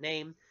by that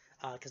name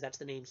because that's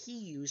the name he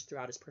used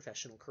throughout his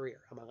professional career.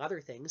 Among other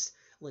things,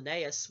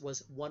 Linnaeus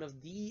was one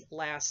of the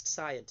last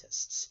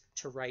scientists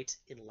to write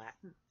in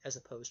Latin as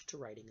opposed to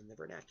writing in the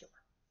vernacular.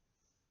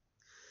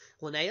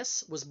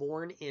 Linnaeus was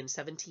born in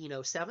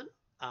 1707,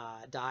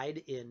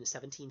 died in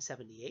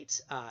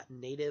 1778,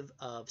 native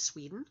of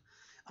Sweden.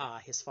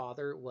 His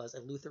father was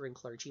a Lutheran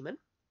clergyman.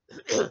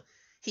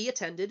 He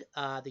attended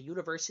the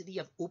University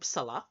of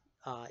Uppsala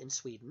in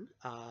Sweden,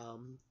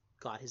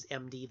 got his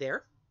MD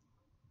there,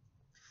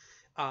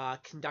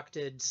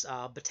 conducted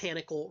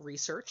botanical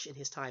research in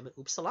his time at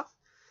Uppsala.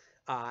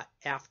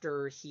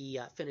 After he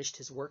finished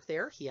his work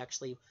there, he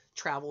actually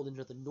traveled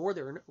into the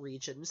northern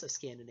regions of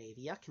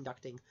Scandinavia,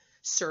 conducting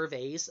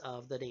surveys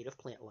of the native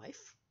plant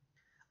life.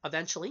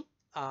 Eventually,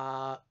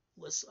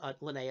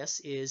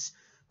 Linnaeus is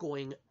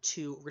going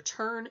to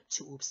return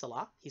to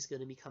Uppsala. He's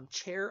going to become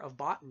chair of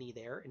botany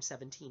there in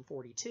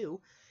 1742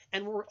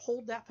 and will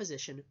hold that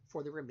position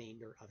for the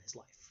remainder of his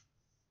life.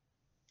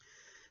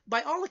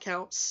 By all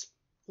accounts,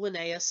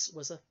 Linnaeus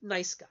was a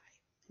nice guy.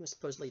 He was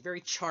supposedly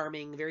very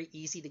charming, very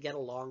easy to get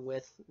along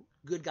with,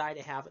 good guy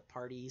to have at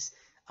parties,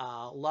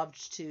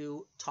 loved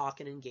to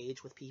talk and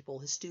engage with people.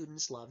 His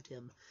students loved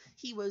him.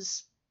 He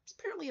was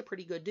apparently a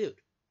pretty good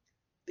dude.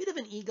 Bit of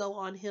an ego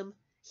on him.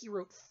 He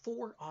wrote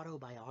 4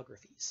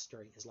 autobiographies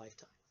during his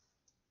lifetime.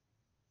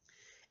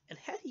 And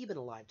had he been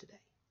alive today,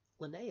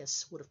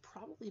 Linnaeus would have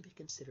probably been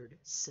considered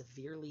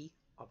severely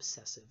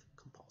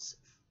obsessive-compulsive.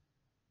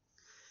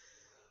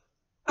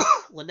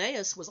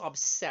 Linnaeus was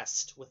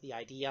obsessed with the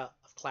idea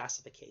of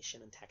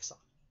classification and taxonomy.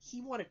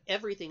 He wanted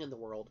everything in the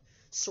world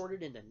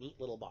sorted into neat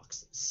little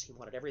boxes. He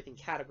wanted everything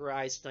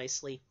categorized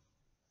nicely.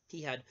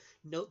 He had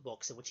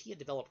notebooks in which he had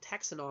developed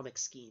taxonomic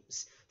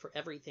schemes for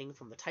everything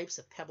from the types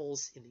of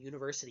pebbles in the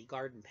university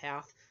garden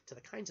path to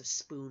the kinds of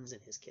spoons in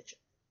his kitchen.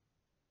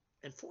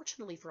 And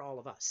fortunately for all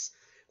of us,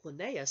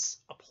 Linnaeus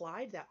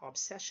applied that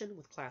obsession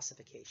with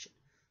classification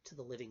to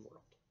the living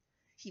world.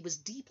 He was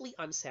deeply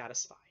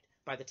unsatisfied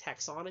by the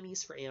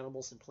taxonomies for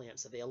animals and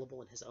plants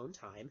available in his own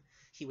time.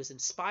 He was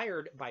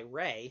inspired by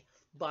Ray,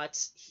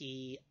 but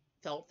he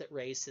felt that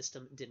Ray's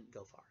system didn't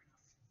go far enough.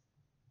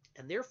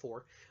 And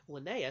therefore,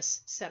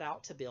 Linnaeus set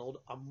out to build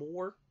a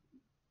more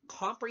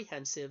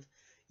comprehensive,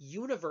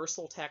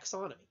 universal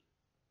taxonomy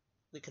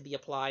that could be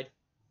applied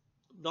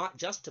not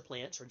just to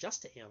plants or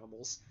just to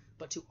animals,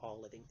 but to all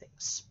living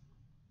things.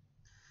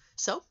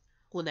 So,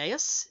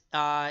 Linnaeus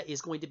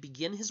is going to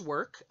begin his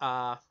work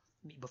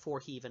before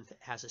he even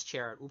has his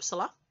chair at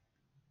Uppsala.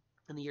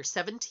 In the year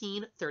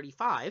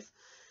 1735,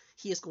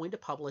 he is going to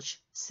publish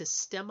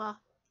Systema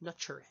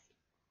Naturae.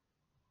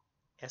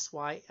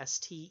 Systema,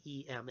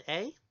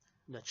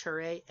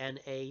 Naturae,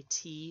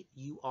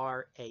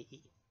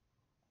 Naturae.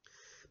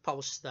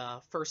 Published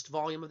the first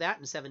volume of that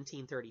in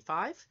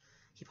 1735.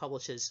 He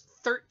publishes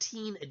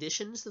 13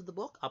 editions of the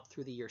book up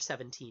through the year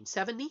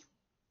 1770.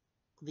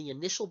 The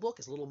initial book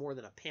is a little more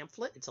than a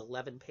pamphlet. It's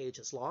 11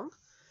 pages long.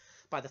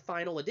 By the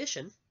final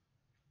edition,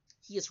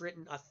 he has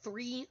written a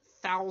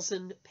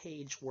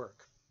 3,000-page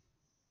work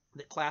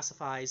that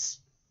classifies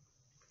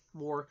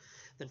more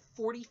than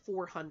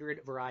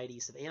 4,400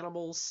 varieties of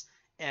animals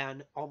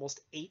and almost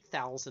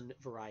 8,000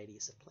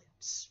 varieties of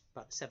plants,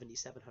 about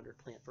 7,700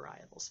 plant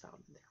varietals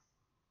found in there.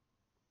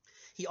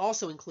 He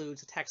also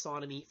includes a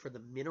taxonomy for the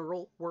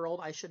mineral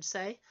world, I should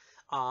say,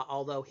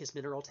 although his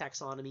mineral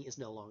taxonomy is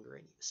no longer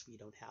in use. We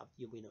don't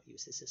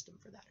use his system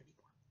for that anymore.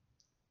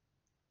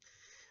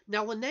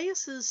 Now,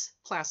 Linnaeus's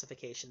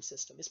classification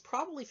system is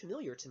probably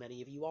familiar to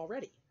many of you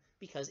already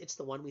because it's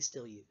the one we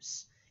still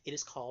use. It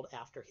is called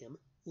after him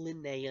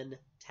Linnaean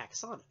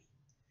taxonomy.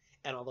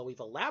 And although we've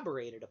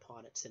elaborated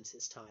upon it since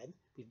his time,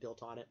 we've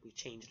built on it, we've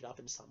changed it up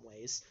in some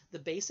ways, the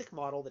basic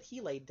model that he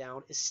laid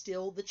down is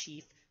still the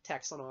chief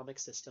taxonomic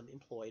system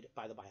employed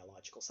by the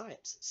biological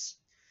sciences.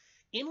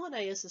 In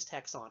Linnaeus's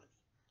taxonomy,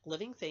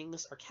 living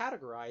things are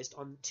categorized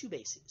on 2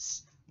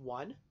 bases.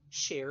 1,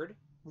 shared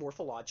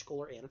morphological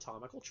or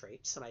anatomical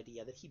traits, an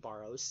idea that he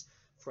borrows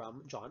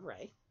from John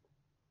Ray.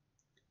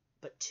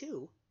 But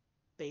 2,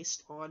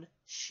 based on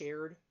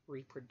shared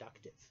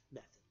reproductive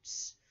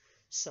methods.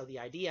 So the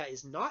idea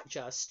is not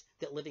just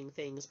that living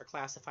things are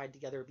classified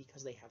together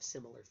because they have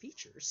similar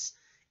features.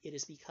 It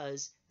is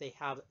because they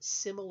have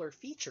similar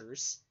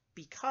features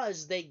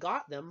because they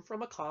got them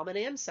from a common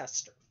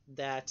ancestor.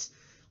 That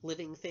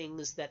living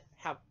things that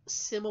have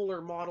similar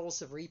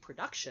models of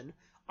reproduction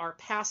are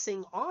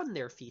passing on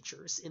their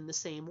features in the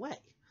same way.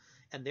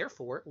 And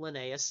therefore,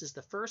 Linnaeus is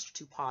the first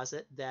to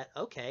posit that,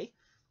 okay,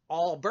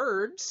 all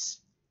birds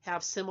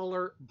have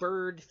similar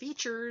bird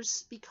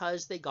features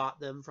because they got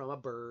them from a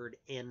bird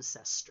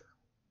ancestor.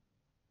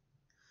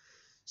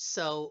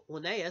 So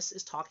Linnaeus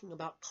is talking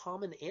about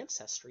common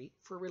ancestry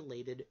for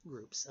related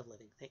groups of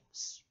living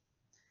things.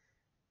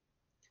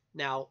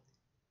 Now,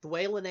 the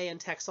way Linnaean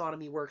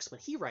taxonomy works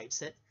when he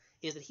writes it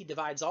is that he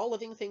divides all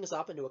living things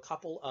up into a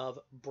couple of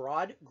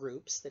broad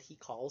groups that he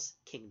calls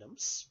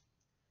kingdoms.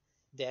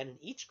 Then in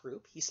each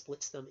group, he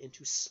splits them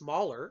into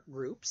smaller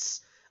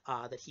groups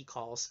that he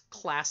calls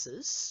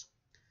classes.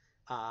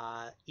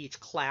 Each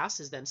class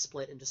is then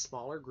split into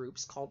smaller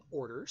groups called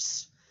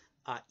orders.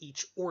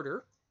 Each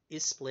order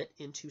is split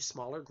into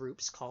smaller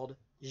groups called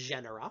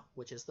genera,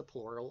 which is the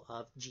plural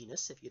of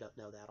genus, if you don't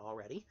know that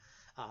already,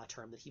 a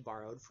term that he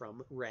borrowed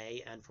from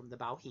Ray and from the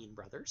Bauhin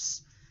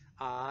brothers.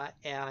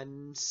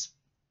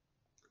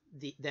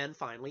 Then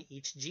finally,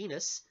 each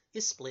genus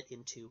is split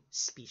into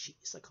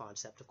species, a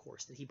concept, of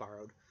course, that he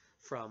borrowed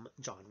from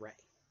John Ray.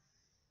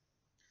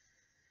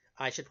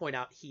 I should point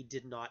out he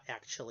did not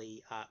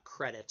actually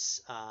credit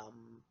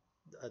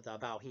the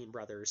Bauhin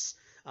brothers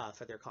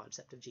for their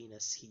concept of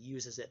genus. He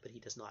uses it, but he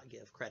does not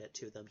give credit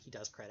to them. He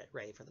does credit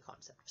Ray for the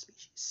concept of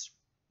species.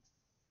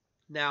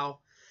 Now,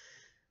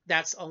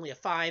 that's only a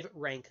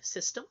 5-rank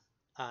system.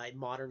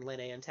 Modern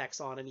Linnaean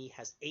taxonomy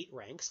has 8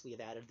 ranks. We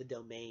have added the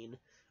domain,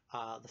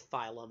 the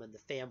phylum, and the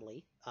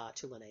family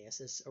to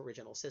Linnaeus's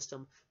original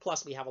system.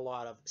 Plus, we have a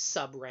lot of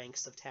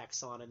sub-ranks of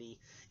taxonomy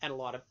and a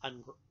lot of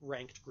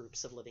unranked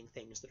groups of living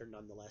things that are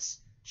nonetheless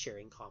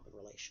sharing common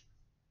relation.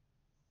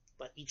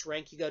 But each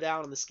rank you go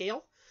down on the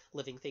scale,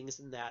 living things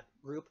in that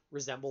group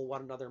resemble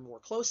one another more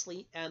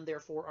closely and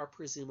therefore are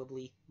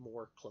presumably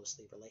more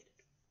closely related.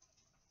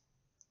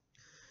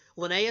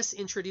 Linnaeus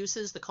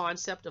introduces the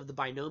concept of the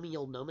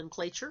binomial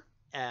nomenclature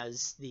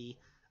as the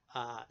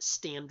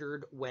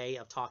standard way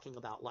of talking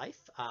about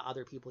life.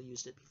 Other people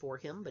used it before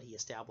him, but he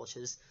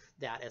establishes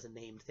that as a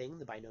named thing.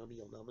 The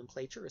binomial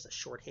nomenclature is a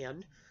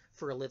shorthand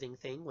for a living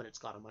thing when it's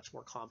got a much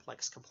more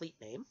complex, complete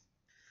name.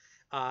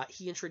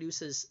 He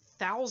introduces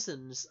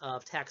thousands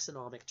of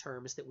taxonomic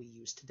terms that we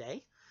use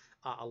today.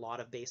 A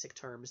lot of basic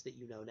terms that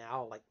you know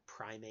now, like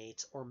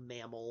primate or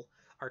mammal,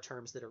 are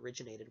terms that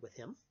originated with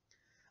him.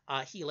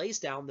 He lays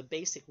down the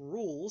basic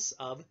rules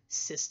of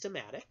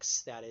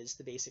systematics, that is,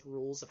 the basic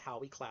rules of how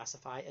we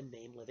classify and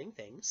name living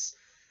things.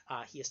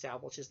 He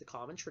establishes the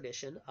common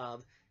tradition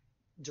of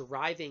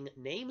deriving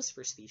names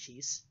for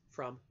species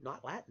from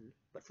not Latin,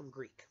 but from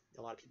Greek.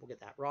 A lot of people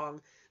get that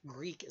wrong.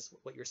 Greek is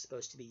what you're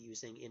supposed to be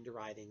using in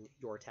deriving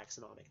your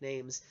taxonomic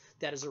names.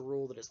 That is a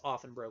rule that is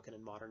often broken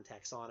in modern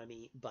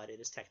taxonomy, but it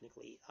is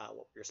technically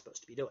what we're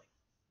supposed to be doing.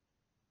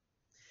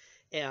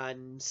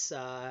 And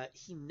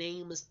he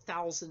names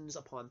thousands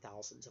upon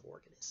thousands of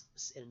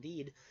organisms.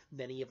 Indeed,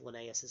 many of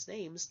Linnaeus's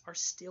names are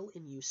still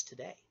in use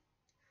today.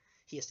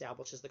 He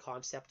establishes the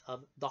concept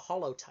of the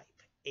holotype,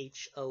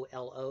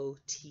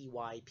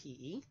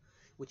 Holotype,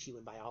 which you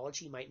in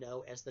biology might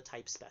know as the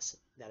type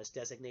specimen. That is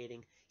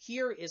designating,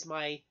 here is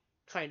my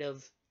kind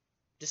of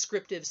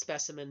descriptive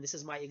specimen. This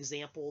is my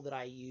example that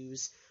I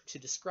use to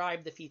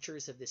describe the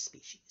features of this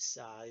species.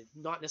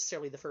 Not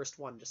necessarily the first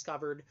one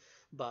discovered,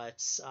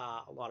 but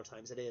a lot of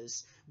times it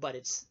is. But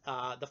it's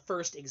the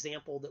first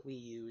example that we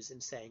use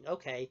in saying,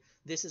 okay,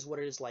 this is what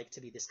it is like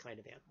to be this kind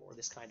of animal or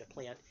this kind of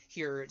plant.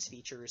 Here are its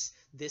features.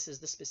 This is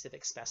the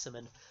specific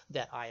specimen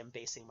that I am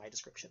basing my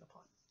description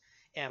upon.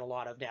 And a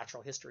lot of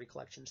natural history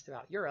collections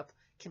throughout Europe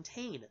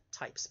contain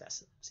type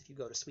specimens. If you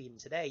go to Sweden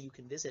today, you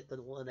can visit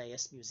the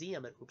Linnaeus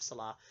Museum at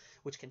Uppsala,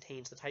 which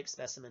contains the type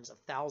specimens of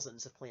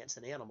thousands of plants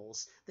and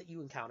animals that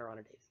you encounter on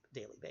a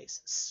daily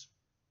basis.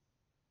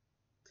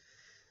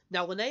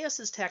 Now,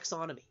 Linnaeus's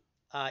taxonomy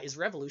is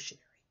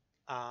revolutionary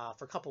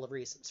for a couple of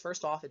reasons.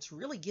 First off, it's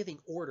really giving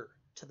order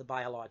to the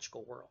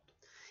biological world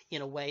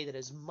in a way that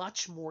is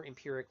much more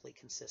empirically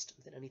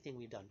consistent than anything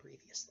we've done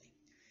previously.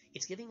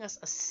 It's giving us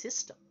a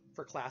system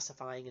for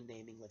classifying and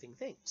naming living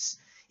things,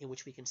 in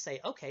which we can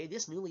say, okay,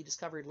 this newly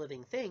discovered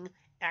living thing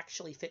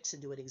actually fits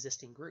into an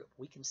existing group.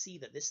 We can see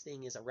that this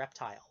thing is a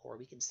reptile, or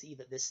we can see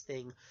that this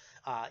thing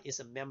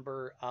is a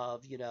member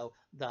of,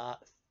 the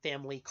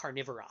family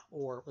Carnivora,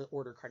 or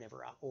order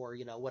Carnivora, or,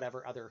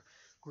 whatever other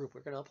group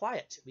we're going to apply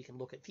it to. We can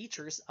look at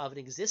features of an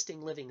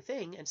existing living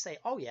thing and say,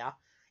 oh yeah,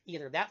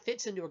 either that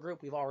fits into a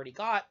group we've already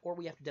got, or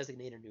we have to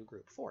designate a new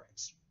group for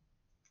it.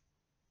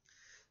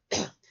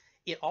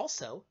 It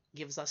also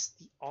gives us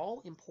the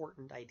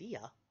all-important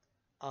idea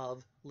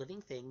of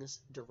living things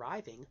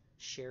deriving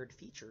shared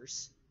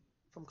features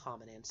from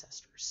common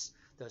ancestors.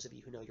 Those of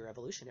you who know your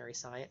evolutionary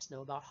science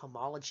know about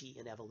homology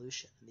in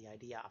evolution and the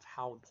idea of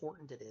how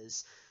important it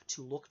is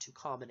to look to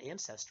common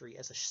ancestry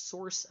as a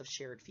source of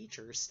shared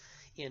features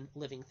in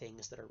living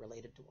things that are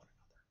related to one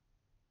another.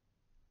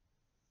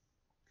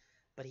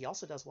 But he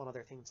also does one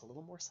other thing that's a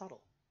little more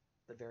subtle,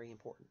 but very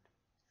important.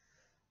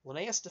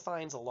 Linnaeus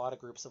defines a lot of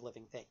groups of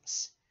living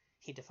things.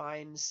 He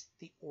defines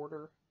the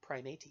order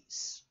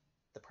Primates,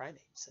 the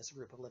primates, as a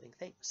group of living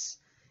things.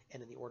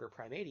 And in the order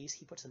Primates,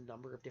 he puts a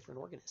number of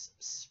different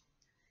organisms.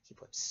 He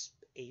puts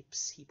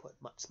apes, he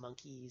puts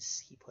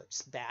monkeys, he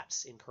puts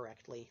bats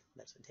incorrectly.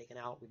 That's been taken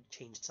out. We've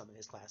changed some of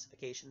his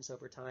classifications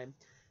over time.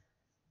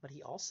 But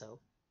he also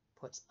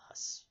puts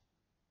us.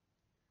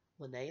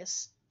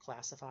 Linnaeus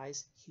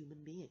classifies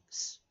human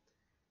beings.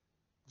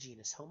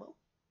 Genus Homo,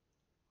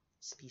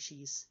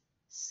 species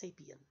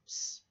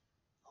Sapiens.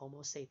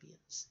 Homo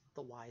sapiens,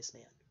 the wise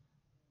man.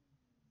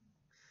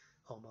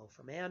 Homo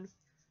for man,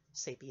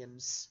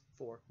 sapiens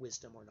for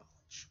wisdom or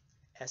knowledge.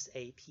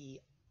 S-A-P-I-E-N-S.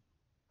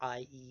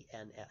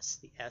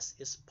 The S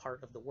is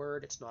part of the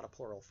word. It's not a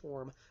plural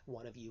form.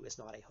 One of you is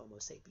not a Homo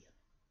sapien.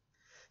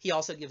 He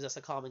also gives us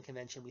a common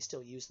convention we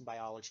still use in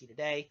biology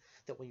today,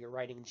 that when you're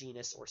writing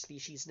genus or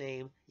species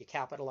name, you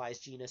capitalize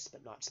genus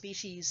but not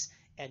species,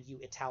 and you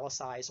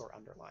italicize or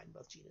underline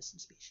both genus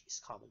and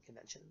species. Common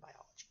convention in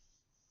biology.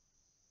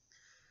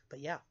 But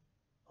yeah,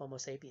 Homo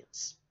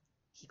sapiens.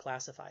 He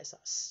classifies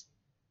us.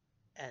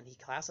 And he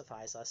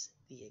classifies us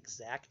the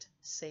exact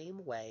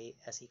same way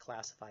as he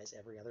classifies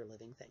every other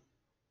living thing.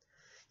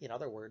 In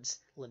other words,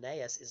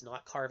 Linnaeus is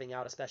not carving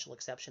out a special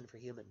exception for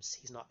humans.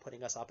 He's not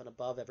putting us up and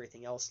above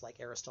everything else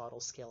like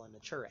Aristotle's skill and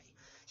nature.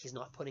 He's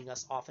not putting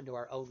us off into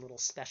our own little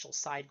special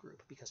side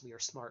group because we are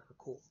smart or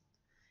cool.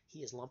 He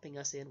is lumping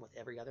us in with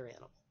every other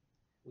animal.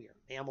 We are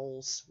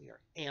mammals, we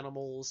are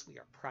animals, we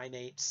are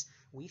primates.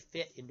 We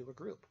fit into a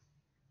group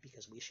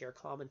because we share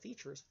common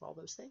features with all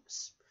those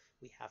things.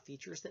 We have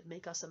features that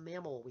make us a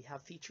mammal. We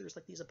have features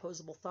like these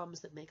opposable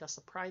thumbs that make us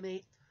a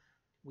primate.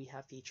 We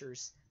have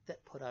features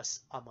that put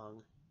us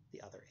among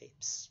the other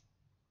apes.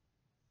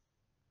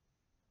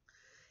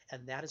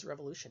 And that is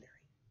revolutionary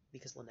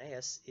because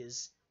Linnaeus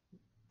is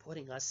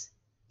putting us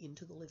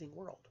into the living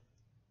world,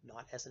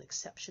 not as an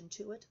exception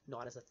to it,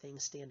 not as a thing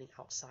standing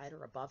outside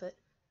or above it,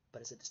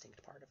 but as a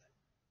distinct part of it.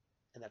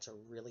 And that's a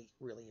really,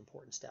 really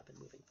important step in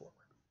moving forward.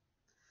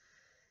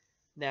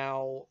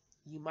 Now,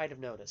 you might have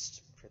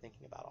noticed, if you're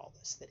thinking about all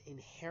this, that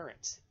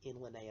inherent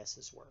in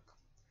Linnaeus's work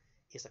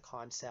is a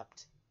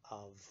concept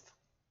of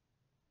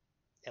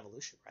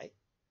evolution, right?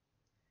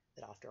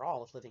 That after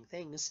all, if living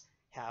things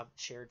have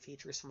shared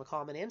features from a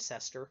common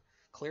ancestor,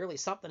 clearly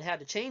something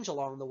had to change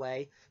along the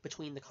way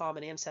between the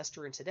common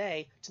ancestor and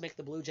today to make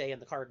the blue jay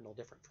and the cardinal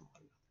different from one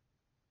another.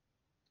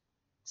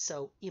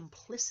 So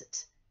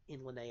implicit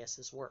in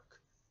Linnaeus's work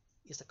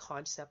is a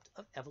concept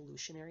of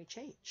evolutionary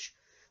change,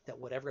 that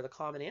whatever the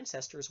common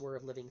ancestors were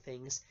of living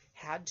things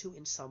had to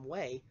in some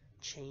way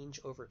change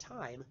over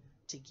time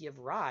to give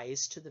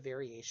rise to the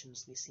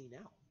variations we see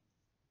now.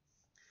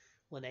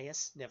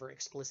 Linnaeus never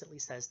explicitly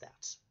says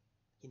that.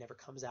 He never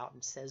comes out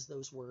and says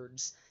those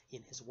words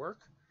in his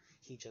work.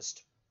 He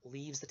just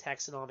leaves the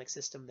taxonomic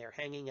system there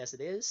hanging as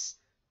it is,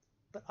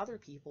 but other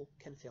people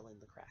can fill in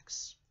the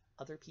cracks.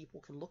 Other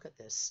people can look at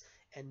this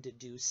and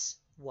deduce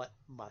what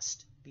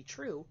must be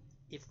true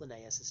if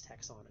Linnaeus's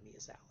taxonomy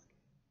is valid.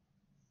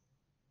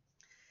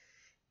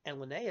 And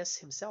Linnaeus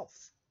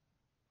himself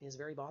is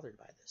very bothered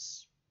by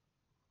this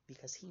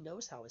because he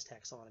knows how his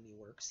taxonomy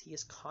works. He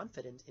is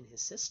confident in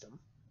his system,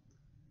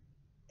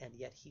 and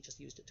yet he just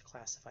used it to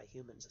classify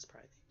humans as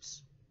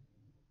primates.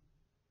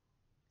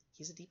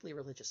 He's a deeply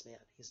religious man.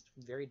 He's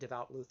a very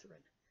devout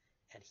Lutheran,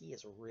 and he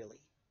is really,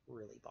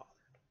 really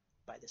bothered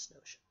by this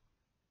notion.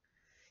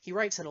 He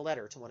writes in a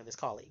letter to one of his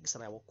colleagues,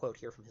 and I will quote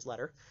here from his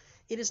letter,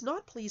 "It is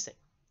not pleasing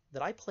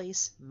that I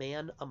place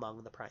man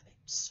among the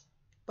primates,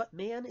 but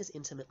man is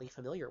intimately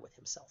familiar with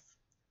himself.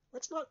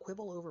 Let's not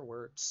quibble over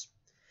words.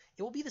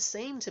 It will be the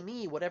same to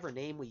me whatever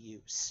name we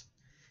use.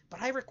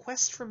 But I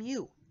request from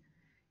you,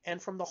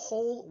 and from the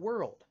whole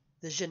world,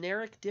 the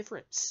generic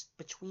difference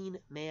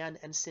between man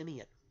and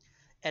simian,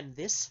 and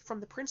this from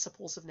the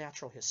principles of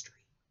natural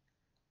history.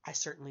 I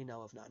certainly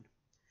know of none.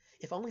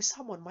 If only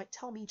someone might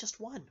tell me just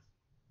one.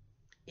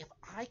 If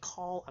I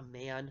call a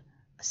man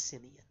a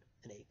simian,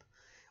 an ape,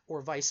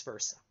 or vice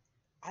versa,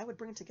 I would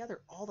bring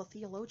together all the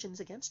theologians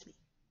against me.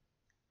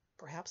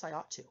 Perhaps I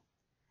ought to,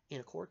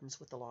 in accordance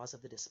with the laws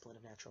of the discipline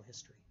of natural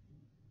history."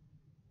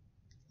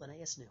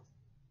 Linnaeus knew.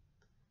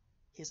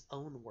 His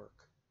own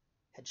work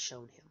had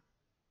shown him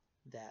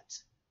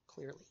that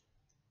clearly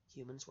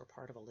humans were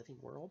part of a living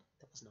world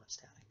that was not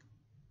static.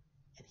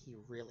 And he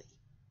really,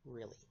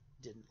 really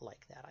didn't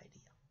like that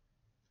idea.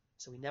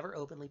 So he never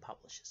openly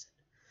publishes it.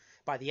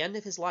 By the end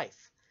of his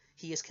life,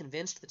 he is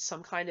convinced that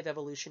some kind of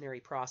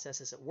evolutionary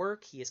process is at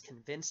work. He is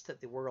convinced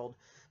that the world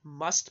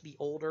must be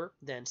older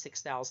than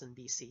 6000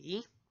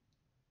 BCE.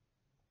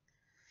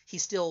 He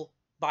still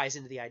buys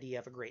into the idea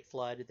of a great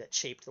flood that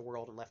shaped the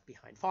world and left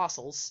behind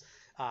fossils.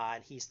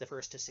 And he's the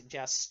first to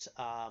suggest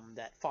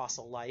that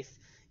fossil life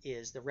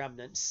is the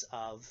remnants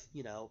of,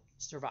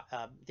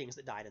 things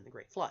that died in the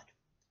Great Flood.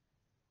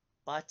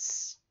 But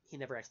he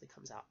never actually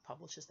comes out and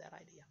publishes that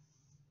idea.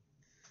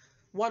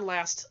 One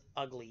last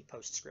ugly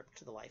postscript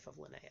to the life of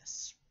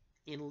Linnaeus.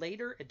 In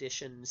later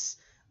editions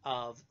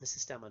of the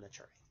Systema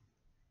Naturae,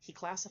 he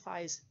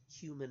classifies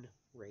human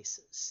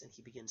races, and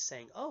he begins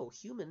saying, oh,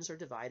 humans are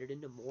divided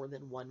into more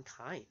than one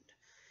kind,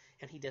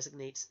 and he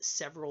designates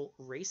several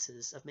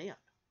races of man.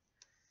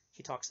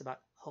 He talks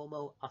about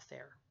Homo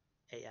afer,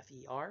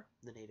 A-F-E-R,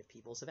 the native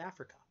peoples of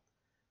Africa,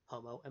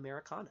 Homo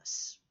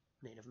americanus,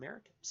 Native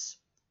Americans,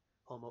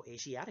 Homo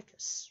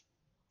asiaticus,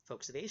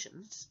 folks of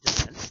Asian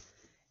descent,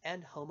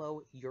 and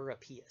Homo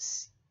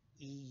europaeus,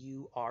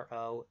 E-U-R-O-P-A-E-U-S.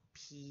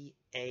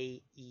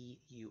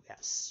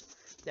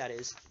 That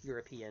is,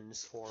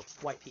 Europeans or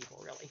white people,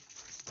 really.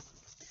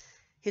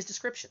 His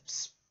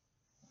descriptions.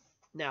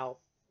 Now,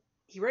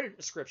 he wrote a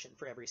description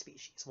for every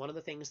species. One of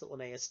the things that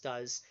Linnaeus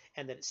does,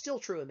 and that it's still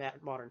true in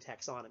modern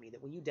taxonomy,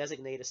 that when you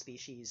designate a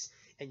species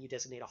and you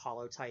designate a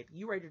holotype,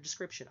 you write a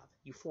description of it.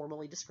 You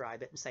formally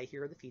describe it and say,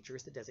 here are the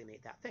features that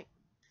designate that thing.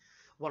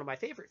 One of my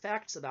favorite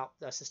facts about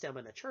the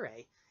Systema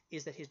Naturae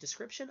is that his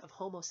description of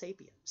Homo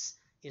sapiens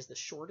is the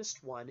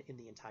shortest one in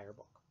the entire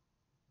book.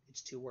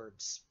 It's 2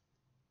 words: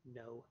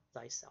 know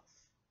thyself.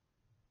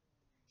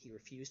 He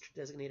refused to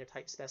designate a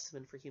type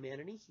specimen for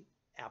humanity. He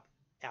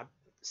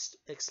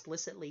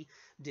explicitly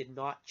did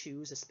not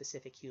choose a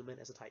specific human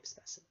as a type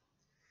specimen.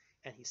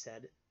 And he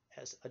said,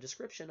 as a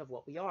description of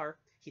what we are,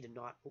 he did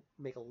not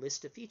make a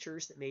list of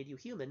features that made you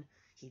human.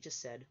 He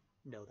just said,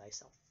 know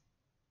thyself.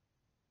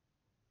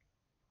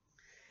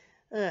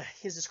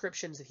 His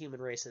descriptions of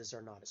human races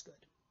are not as good.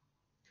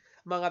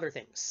 Among other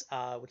things,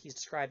 when he's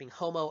describing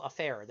Homo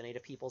affair, the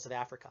native peoples of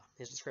Africa,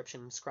 his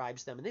description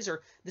describes them, and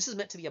this is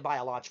meant to be a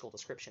biological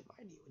description,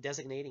 mind you,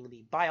 designating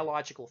the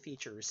biological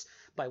features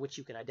by which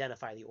you can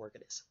identify the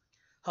organism.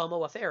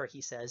 Homo affair,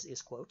 he says,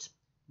 is, quote,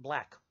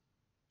 black,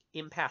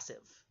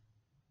 impassive,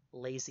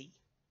 lazy,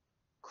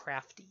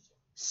 crafty,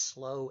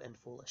 slow, and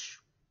foolish.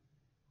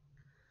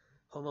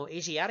 Homo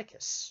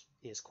asiaticus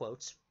is,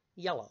 quote,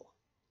 yellow,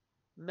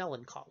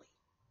 melancholy,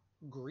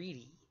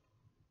 greedy,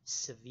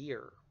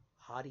 severe,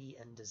 haughty,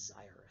 and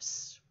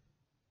desirous.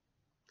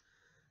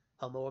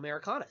 Homo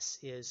americanus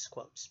is,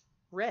 quote,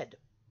 red,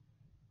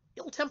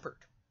 ill-tempered,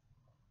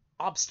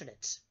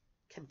 obstinate,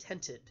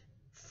 contented,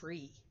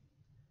 free,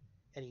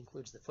 and he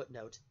includes the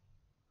footnote,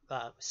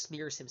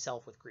 smears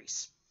himself with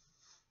grease.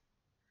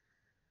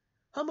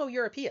 Homo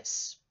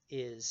europaeus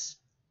is,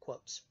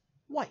 quote,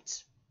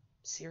 white,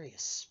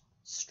 serious,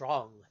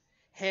 strong,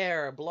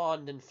 hair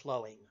blonde and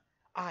flowing,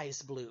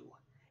 eyes blue,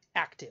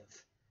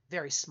 active,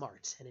 very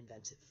smart and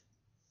inventive.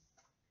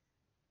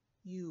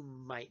 You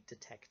might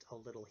detect a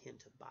little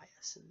hint of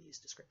bias in these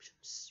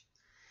descriptions.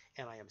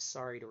 And I am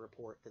sorry to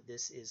report that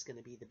this is going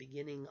to be the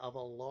beginning of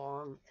a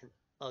long and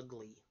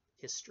ugly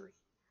history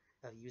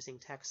of using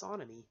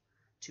taxonomy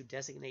to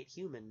designate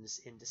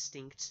humans in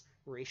distinct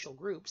racial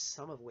groups,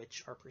 some of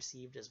which are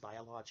perceived as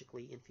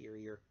biologically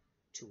inferior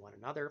to one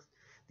another.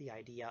 The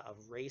idea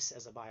of race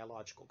as a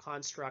biological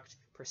construct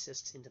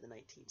persists into the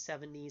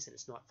 1970s, and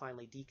it's not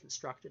finally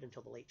deconstructed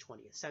until the late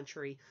 20th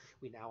century.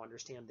 We now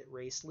understand that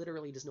race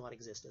literally does not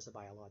exist as a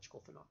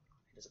biological phenomenon.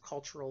 It is a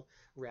cultural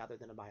rather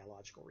than a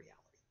biological reality.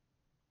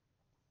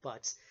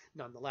 But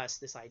nonetheless,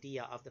 this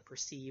idea of the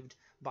perceived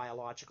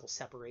biological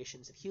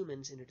separations of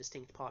humans into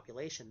distinct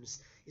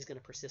populations is going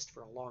to persist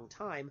for a long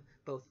time,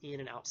 both in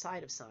and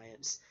outside of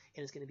science,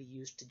 and is going to be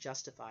used to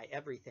justify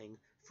everything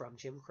from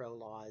Jim Crow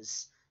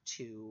laws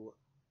to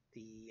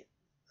the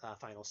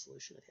final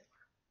solution of Hitler.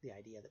 The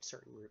idea that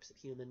certain groups of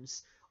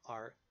humans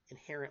are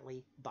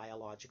inherently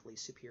biologically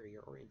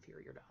superior or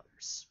inferior to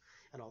others.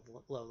 And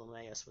although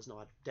Linnaeus was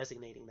not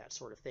designating that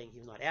sort of thing, he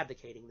was not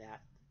advocating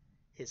that,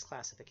 his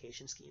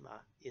classification schema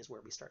is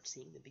where we start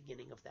seeing the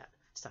beginning of that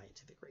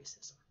scientific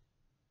racism.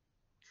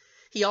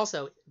 He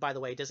also, by the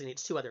way,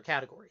 designates 2 other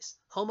categories.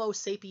 Homo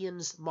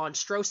sapiens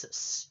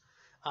monstrosus,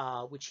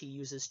 which he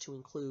uses to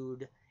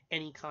include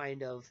any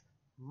kind of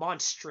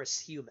monstrous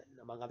human.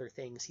 Among other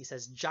things, he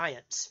says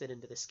giants fit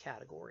into this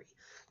category.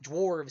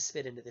 Dwarves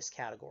fit into this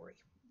category.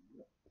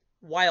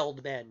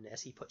 Wild men,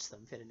 as he puts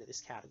them, fit into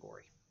this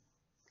category.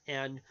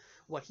 And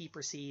what he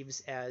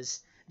perceives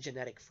as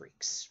genetic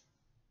freaks.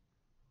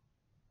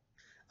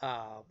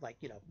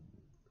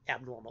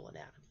 Abnormal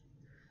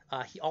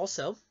anatomy. He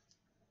also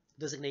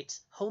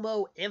designates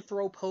Homo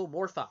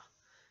anthropomorpha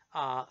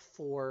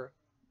for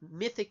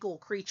mythical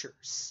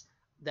creatures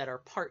that are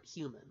part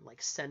human,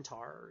 like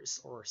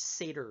centaurs or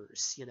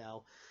satyrs,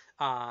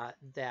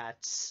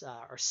 that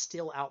are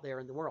still out there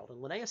in the world.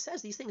 And Linnaeus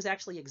says these things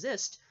actually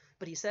exist,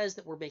 but he says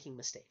that we're making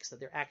mistakes, that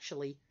they're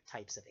actually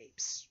types of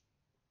apes.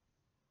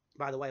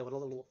 By the way, one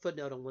little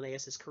footnote on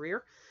Linnaeus's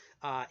career,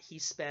 he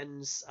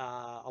spends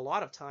a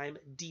lot of time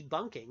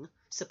debunking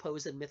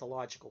supposed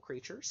mythological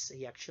creatures.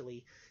 He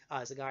actually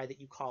is a guy that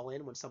you call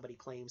in when somebody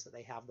claims that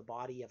they have the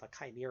body of a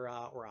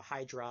chimera or a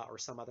hydra or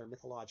some other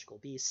mythological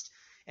beast,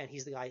 and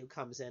he's the guy who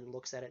comes in,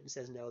 looks at it, and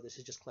says, no, this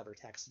is just clever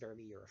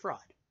taxidermy, you're a fraud.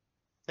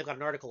 I've got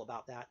an article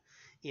about that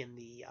in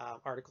the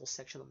articles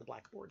section on the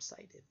Blackboard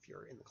site if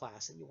you're in the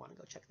class and you want to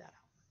go check that out.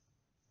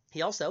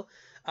 He also,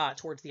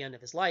 towards the end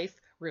of his life,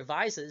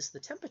 revises the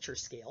temperature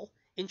scale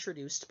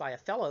introduced by a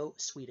fellow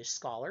Swedish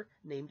scholar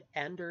named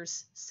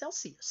Anders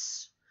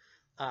Celsius.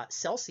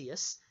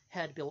 Celsius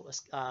had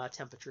built a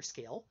temperature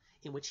scale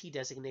in which he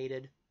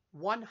designated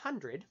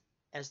 100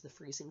 as the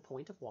freezing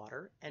point of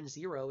water and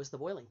 0 as the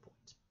boiling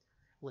point.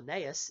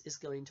 Linnaeus is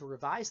going to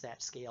revise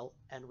that scale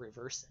and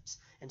reverse it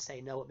and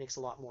say, no, it makes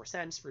a lot more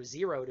sense for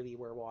 0 to be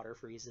where water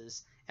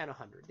freezes and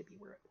 100 to be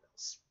where it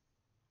boils.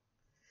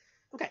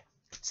 Okay,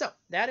 so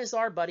that is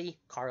our buddy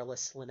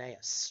Carolus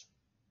Linnaeus.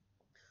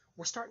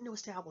 We're starting to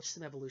establish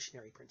some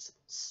evolutionary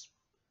principles.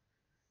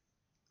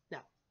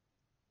 Now,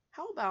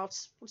 how about,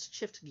 let's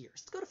shift gears.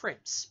 Let's go to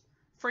France.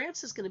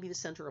 France is going to be the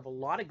center of a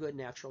lot of good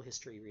natural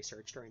history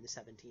research during the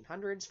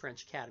 1700s.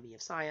 French Academy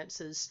of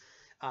Sciences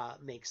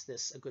makes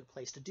this a good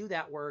place to do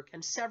that work,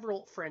 and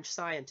several French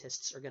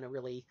scientists are going to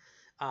really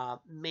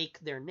make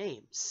their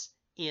names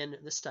in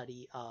the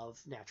study of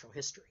natural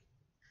history.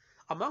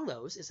 Among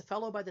those is a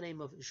fellow by the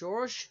name of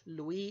Georges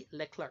Louis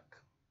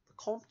Leclerc, the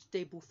Comte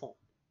de Buffon.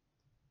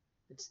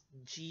 It's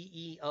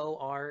Georges-Louis,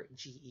 Leclerc,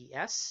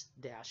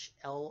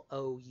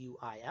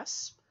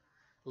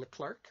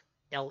 Leclerc.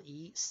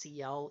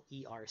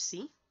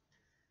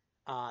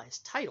 His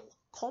title,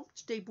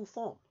 Comte de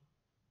Buffon,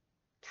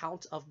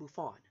 Count of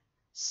Buffon,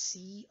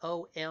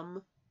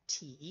 C-O-M-T-E,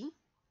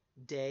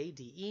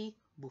 D-E,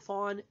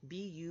 Buffon,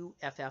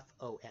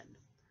 B-U-F-F-O-N.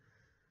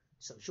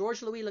 So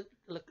Georges Louis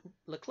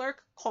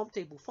Leclerc, Comte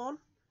de Buffon.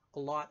 A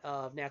lot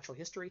of natural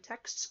history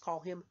texts call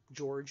him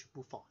George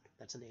Buffon.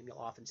 That's a name you'll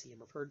often see him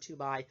referred to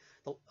by.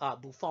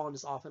 Buffon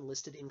is often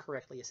listed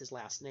incorrectly as his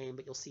last name,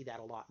 but you'll see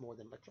that a lot more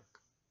than Leclerc.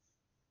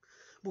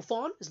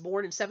 Buffon is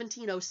born in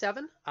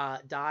 1707,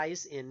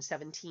 dies in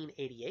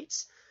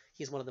 1788.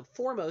 He's one of the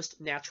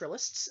foremost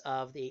naturalists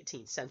of the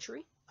 18th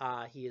century.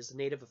 He is a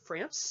native of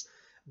France,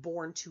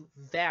 born to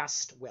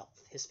vast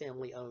wealth. His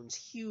family owns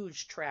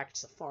huge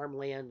tracts of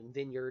farmland and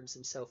vineyards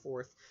and so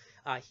forth.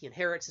 He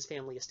inherits his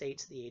family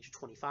estates at the age of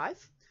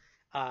 25,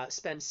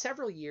 spends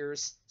several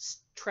years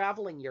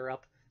traveling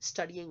Europe,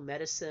 studying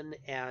medicine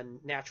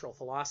and natural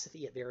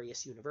philosophy at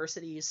various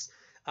universities,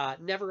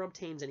 never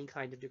obtains any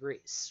kind of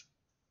degrees.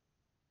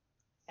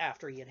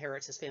 After he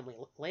inherits his family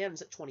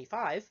lands at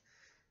 25,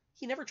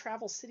 he never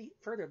travels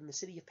further than the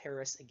city of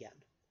Paris again,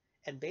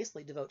 and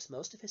basically devotes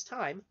most of his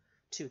time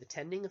to the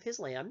tending of his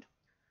land,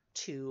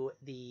 to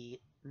the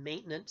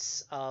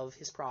maintenance of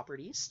his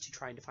properties, to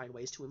trying to find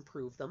ways to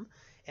improve them,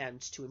 and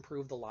to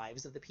improve the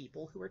lives of the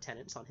people who are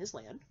tenants on his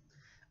land,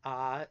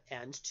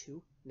 and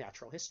to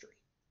natural history.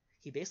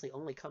 He basically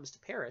only comes to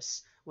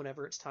Paris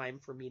whenever it's time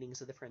for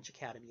meetings of the French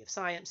Academy of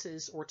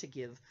Sciences or to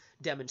give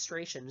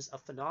demonstrations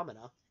of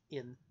phenomena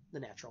in the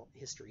natural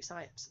history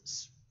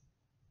sciences.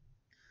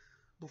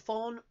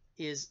 Buffon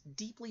is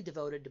deeply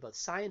devoted to both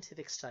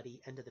scientific study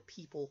and to the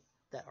people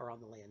that are on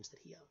the lands that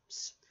he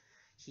owns.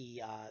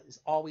 He is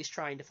always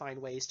trying to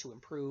find ways to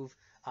improve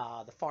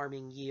the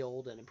farming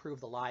yield and improve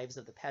the lives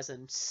of the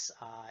peasants.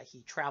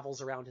 He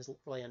travels around his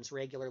lands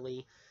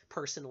regularly,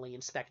 personally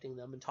inspecting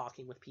them and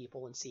talking with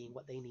people and seeing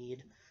what they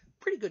need.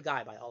 Pretty good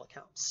guy by all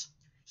accounts.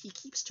 He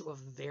keeps to a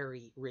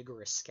very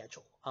rigorous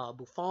schedule.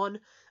 Buffon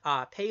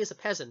pays a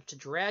peasant to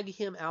drag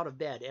him out of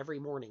bed every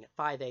morning at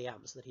 5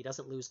 a.m. so that he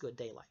doesn't lose good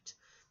daylight.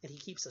 And he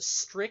keeps a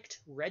strict,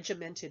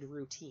 regimented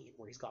routine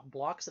where he's got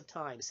blocks of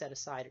time set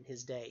aside in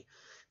his day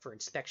for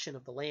inspection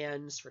of the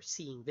lands, for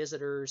seeing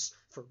visitors,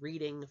 for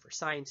reading, for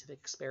scientific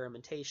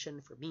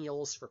experimentation, for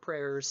meals, for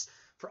prayers,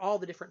 for all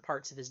the different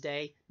parts of his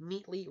day,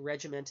 neatly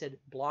regimented,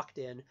 blocked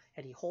in,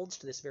 and he holds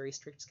to this very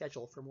strict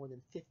schedule for more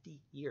than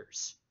 50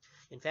 years.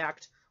 In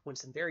fact, when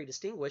some very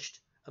distinguished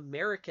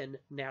American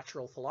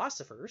natural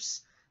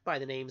philosophers by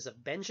the names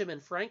of Benjamin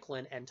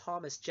Franklin and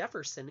Thomas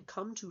Jefferson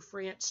come to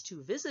France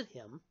to visit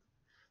him,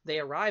 they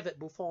arrive at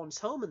Buffon's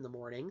home in the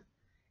morning,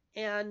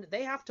 and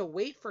they have to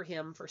wait for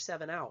him for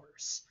 7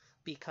 hours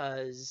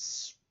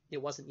because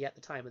it wasn't yet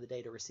the time of the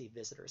day to receive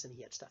visitors, and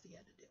he had stuff he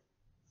had to do.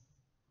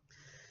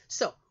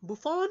 So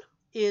Buffon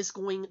is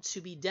going to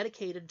be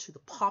dedicated to the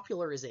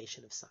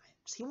popularization of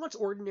science. He wants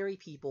ordinary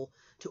people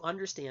to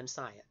understand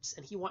science,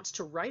 and he wants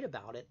to write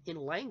about it in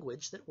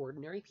language that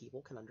ordinary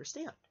people can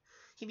understand.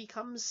 He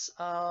becomes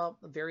a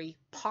very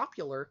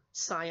popular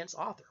science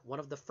author, one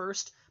of the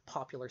first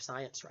popular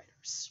science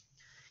writers.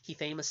 He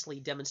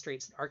famously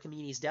demonstrates that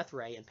Archimedes' death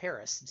ray in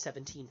Paris in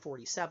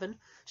 1747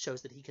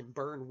 shows that he can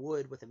burn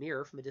wood with a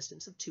mirror from a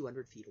distance of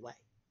 200 feet away.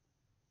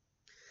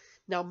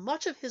 Now,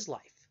 much of his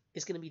life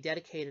is going to be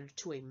dedicated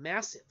to a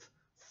massive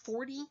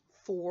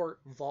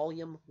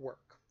 44-volume work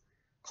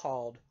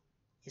called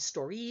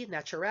Histoire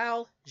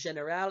naturelle,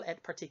 générale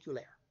et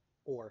particulière,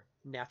 or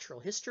Natural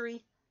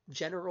History,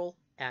 General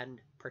and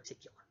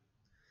Particular,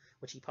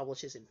 which he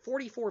publishes in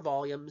 44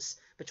 volumes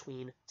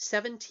between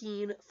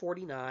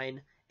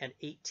 1749 and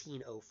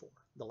 1804,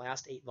 the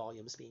last 8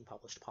 volumes being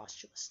published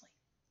posthumously.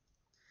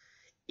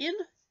 In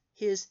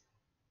his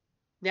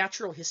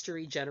Natural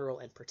History, General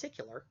and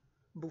Particular,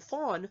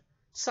 Buffon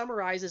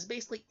summarizes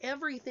basically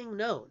everything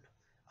known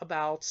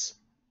about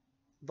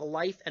the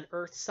life and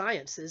earth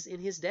sciences in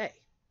his day.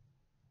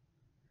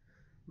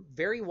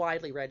 Very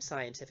widely read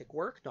scientific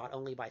work, not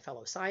only by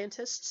fellow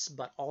scientists,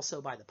 but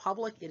also by the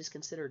public. It is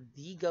considered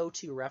the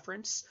go-to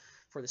reference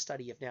for the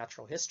study of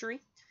natural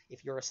history.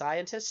 If you're a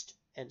scientist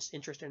and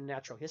interested in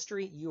natural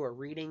history, you are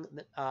reading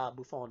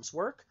Buffon's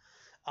work.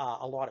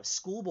 A lot of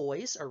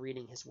schoolboys are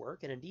reading his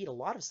work, and indeed a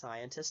lot of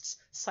scientists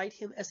cite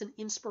him as an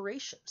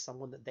inspiration,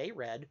 someone that they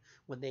read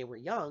when they were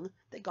young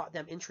that got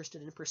them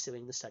interested in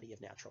pursuing the study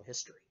of natural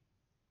history.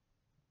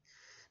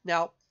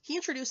 Now, he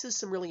introduces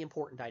some really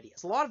important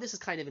ideas. A lot of this is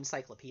kind of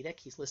encyclopedic.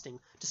 He's listing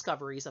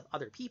discoveries of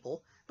other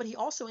people, but he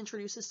also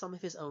introduces some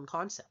of his own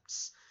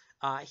concepts.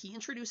 He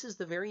introduces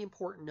the very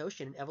important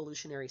notion in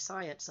evolutionary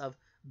science of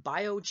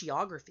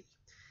biogeography,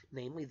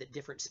 namely that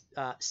different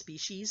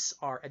species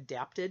are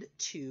adapted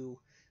to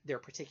their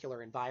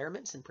particular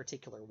environments in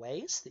particular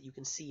ways, that you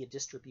can see a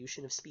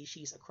distribution of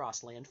species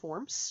across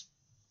landforms,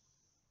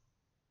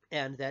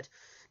 and that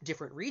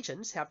different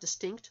regions have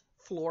distinct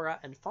flora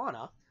and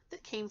fauna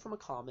that came from a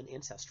common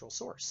ancestral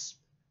source.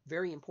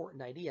 Very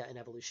important idea in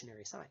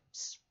evolutionary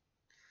science.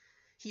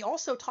 He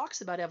also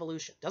talks about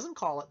evolution. Doesn't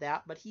call it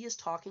that, but he is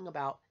talking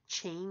about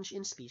change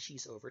in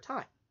species over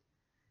time.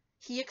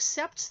 He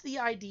accepts the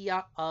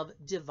idea of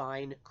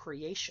divine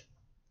creation,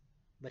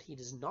 but he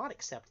does not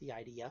accept the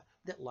idea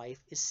that life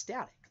is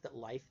static, that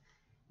life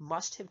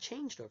must have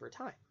changed over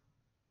time.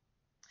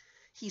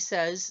 He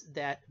says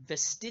that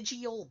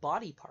vestigial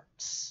body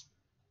parts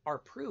are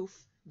proof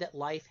that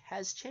life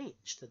has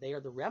changed, that they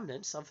are the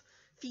remnants of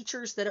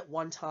features that at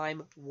one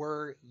time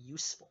were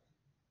useful.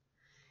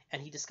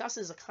 And he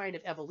discusses a kind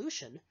of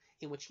evolution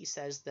in which he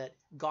says that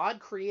God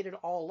created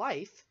all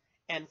life,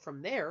 and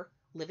from there,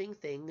 living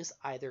things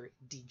either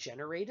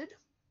degenerated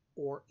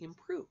or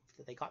improved,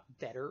 that they got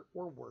better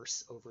or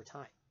worse over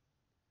time.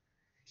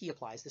 He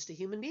applies this to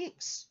human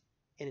beings.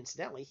 And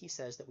incidentally, he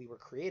says that we were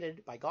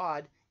created by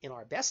God in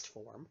our best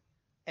form,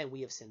 and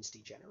we have since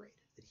degenerated,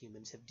 that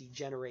humans have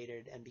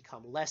degenerated and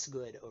become less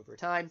good over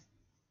time.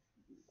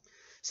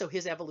 So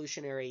his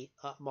evolutionary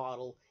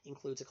model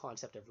includes a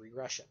concept of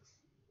regression.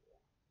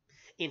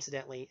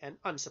 Incidentally,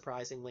 and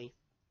unsurprisingly,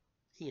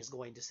 he is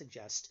going to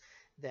suggest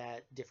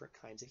that different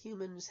kinds of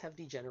humans have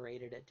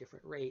degenerated at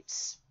different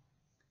rates,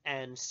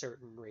 and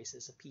certain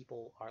races of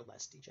people are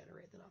less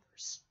degenerate than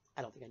others.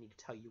 I don't think I need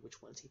to tell you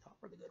which ones he thought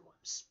were the good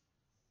ones.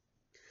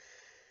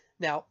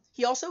 Now,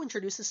 he also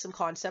introduces some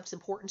concepts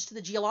important to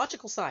the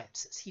geological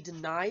sciences. He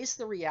denies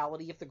the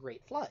reality of the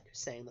Great Flood,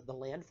 saying that the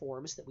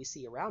landforms that we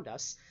see around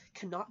us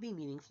cannot be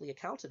meaningfully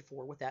accounted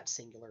for with that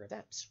singular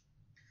event.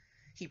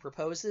 He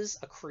proposes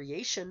a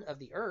creation of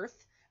the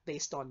Earth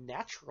based on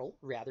natural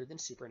rather than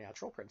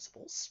supernatural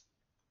principles,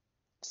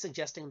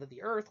 suggesting that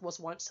the Earth was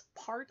once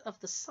part of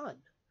the Sun.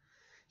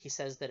 He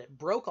says that it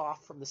broke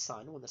off from the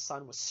Sun when the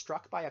Sun was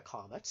struck by a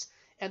comet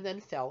and then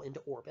fell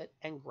into orbit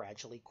and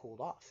gradually cooled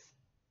off.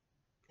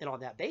 And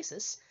on that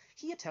basis,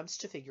 he attempts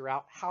to figure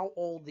out how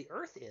old the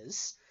Earth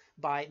is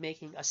by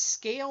making a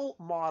scale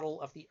model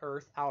of the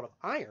Earth out of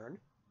iron,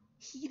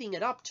 heating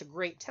it up to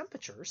great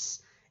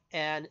temperatures,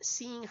 and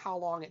seeing how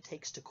long it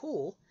takes to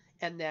cool,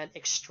 and then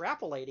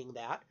extrapolating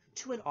that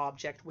to an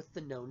object with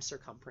the known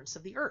circumference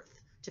of the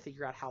Earth to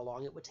figure out how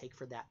long it would take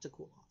for that to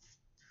cool off.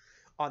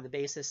 On the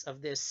basis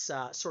of this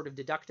sort of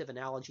deductive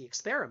analogy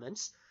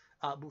experiment,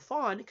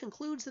 Buffon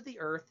concludes that the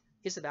Earth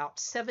is about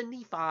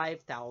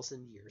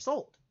 75,000 years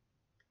old.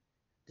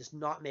 Does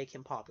not make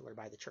him popular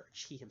by the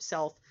church. He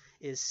himself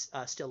is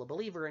still a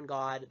believer in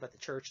God, but the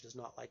church does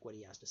not like what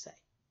he has to say.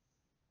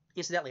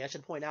 Incidentally, I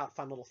should point out a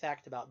fun little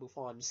fact about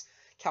Buffon's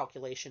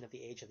calculation of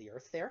the age of the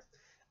Earth there,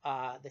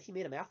 that he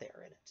made a math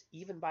error in it,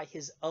 even by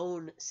his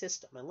own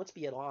system. And let's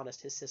be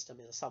honest, his system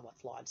is a somewhat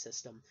flawed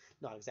system,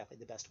 not exactly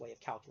the best way of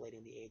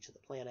calculating the age of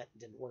the planet. It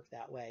didn't work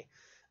that way.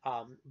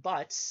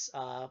 But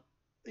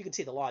you can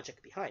see the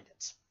logic behind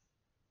it.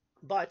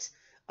 But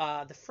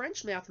the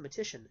French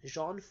mathematician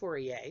Jean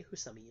Fourier, who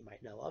some of you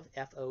might know of,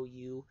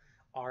 F-O-U-R-I-E-R,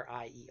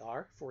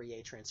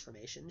 Fourier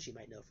transformations, you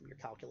might know from your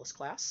calculus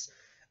class.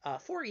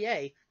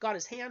 Fourier got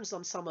his hands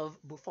on some of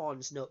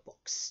Buffon's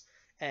notebooks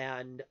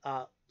and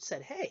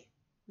said, hey,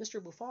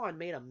 Mr. Buffon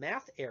made a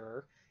math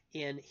error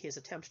in his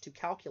attempt to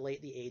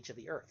calculate the age of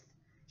the Earth.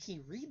 He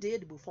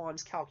redid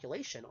Buffon's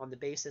calculation on the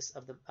basis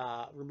of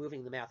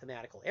removing the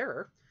mathematical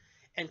error,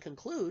 and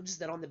concludes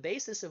that on the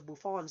basis of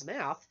Buffon's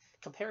math,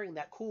 comparing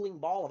that cooling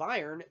ball of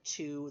iron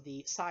to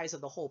the size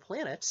of the whole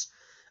planet,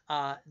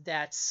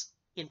 that's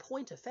in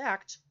point of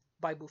fact,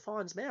 by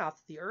Buffon's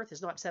math, the Earth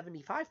is not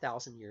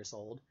 75,000 years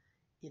old.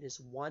 It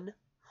is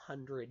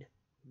 100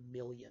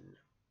 million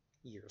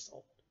years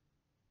old.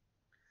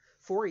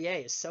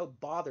 Fourier is so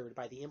bothered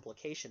by the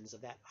implications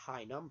of that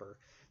high number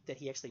that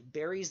he actually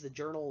buries the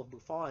journal of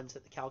Buffon's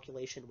that the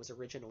calculation was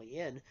originally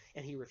in,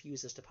 and he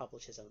refuses to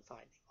publish his own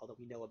finding, although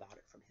we know about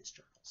it from his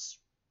journals.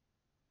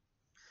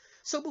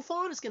 So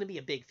Buffon is going to be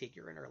a big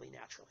figure in early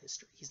natural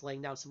history. He's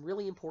laying down some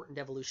really important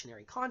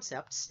evolutionary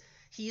concepts.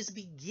 He is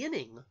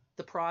beginning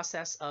the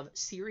process of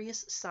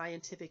serious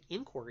scientific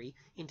inquiry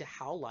into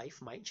how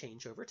life might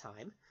change over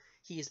time.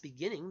 He is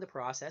beginning the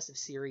process of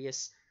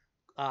serious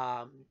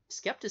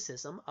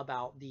skepticism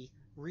about the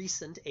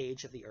recent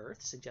age of the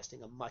Earth,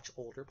 suggesting a much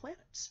older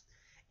planet.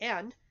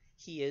 And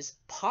he is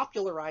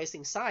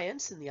popularizing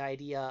science and the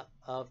idea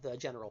of the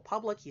general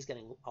public. He's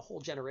getting a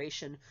whole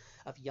generation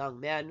of young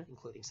men,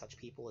 including such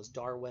people as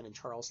Darwin and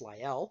Charles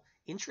Lyell,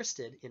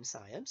 interested in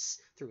science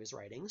through his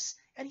writings,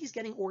 and he's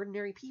getting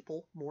ordinary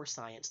people more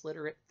science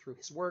literate through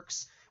his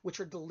works, which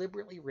are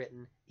deliberately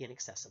written in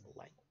accessible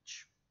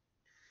language.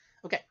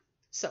 Okay,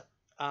 so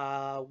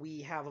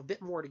we have a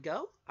bit more to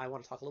go. I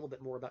want to talk a little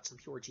bit more about some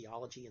pure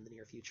geology in the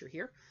near future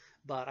here,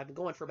 but I've been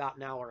going for about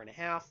an hour and a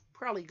half.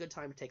 Probably a good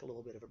time to take a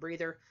little bit of a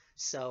breather.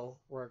 So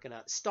we're going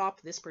to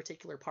stop this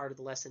particular part of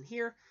the lesson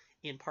here.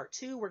 In part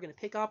 2, we're going to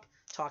pick up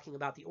talking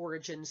about the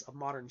origins of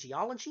modern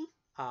geology.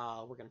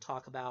 We're going to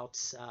talk about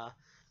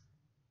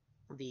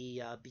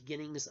the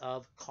beginnings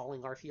of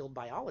calling our field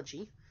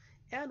biology,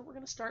 and we're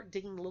going to start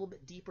digging a little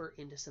bit deeper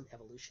into some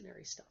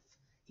evolutionary stuff,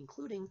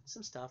 including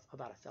some stuff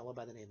about a fellow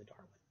by the name of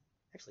Darwin.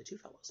 Actually, two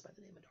fellows by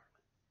the name of Darwin.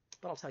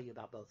 But I'll tell you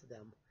about both of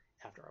them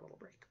after our little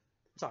break.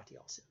 Talk to you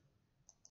all soon.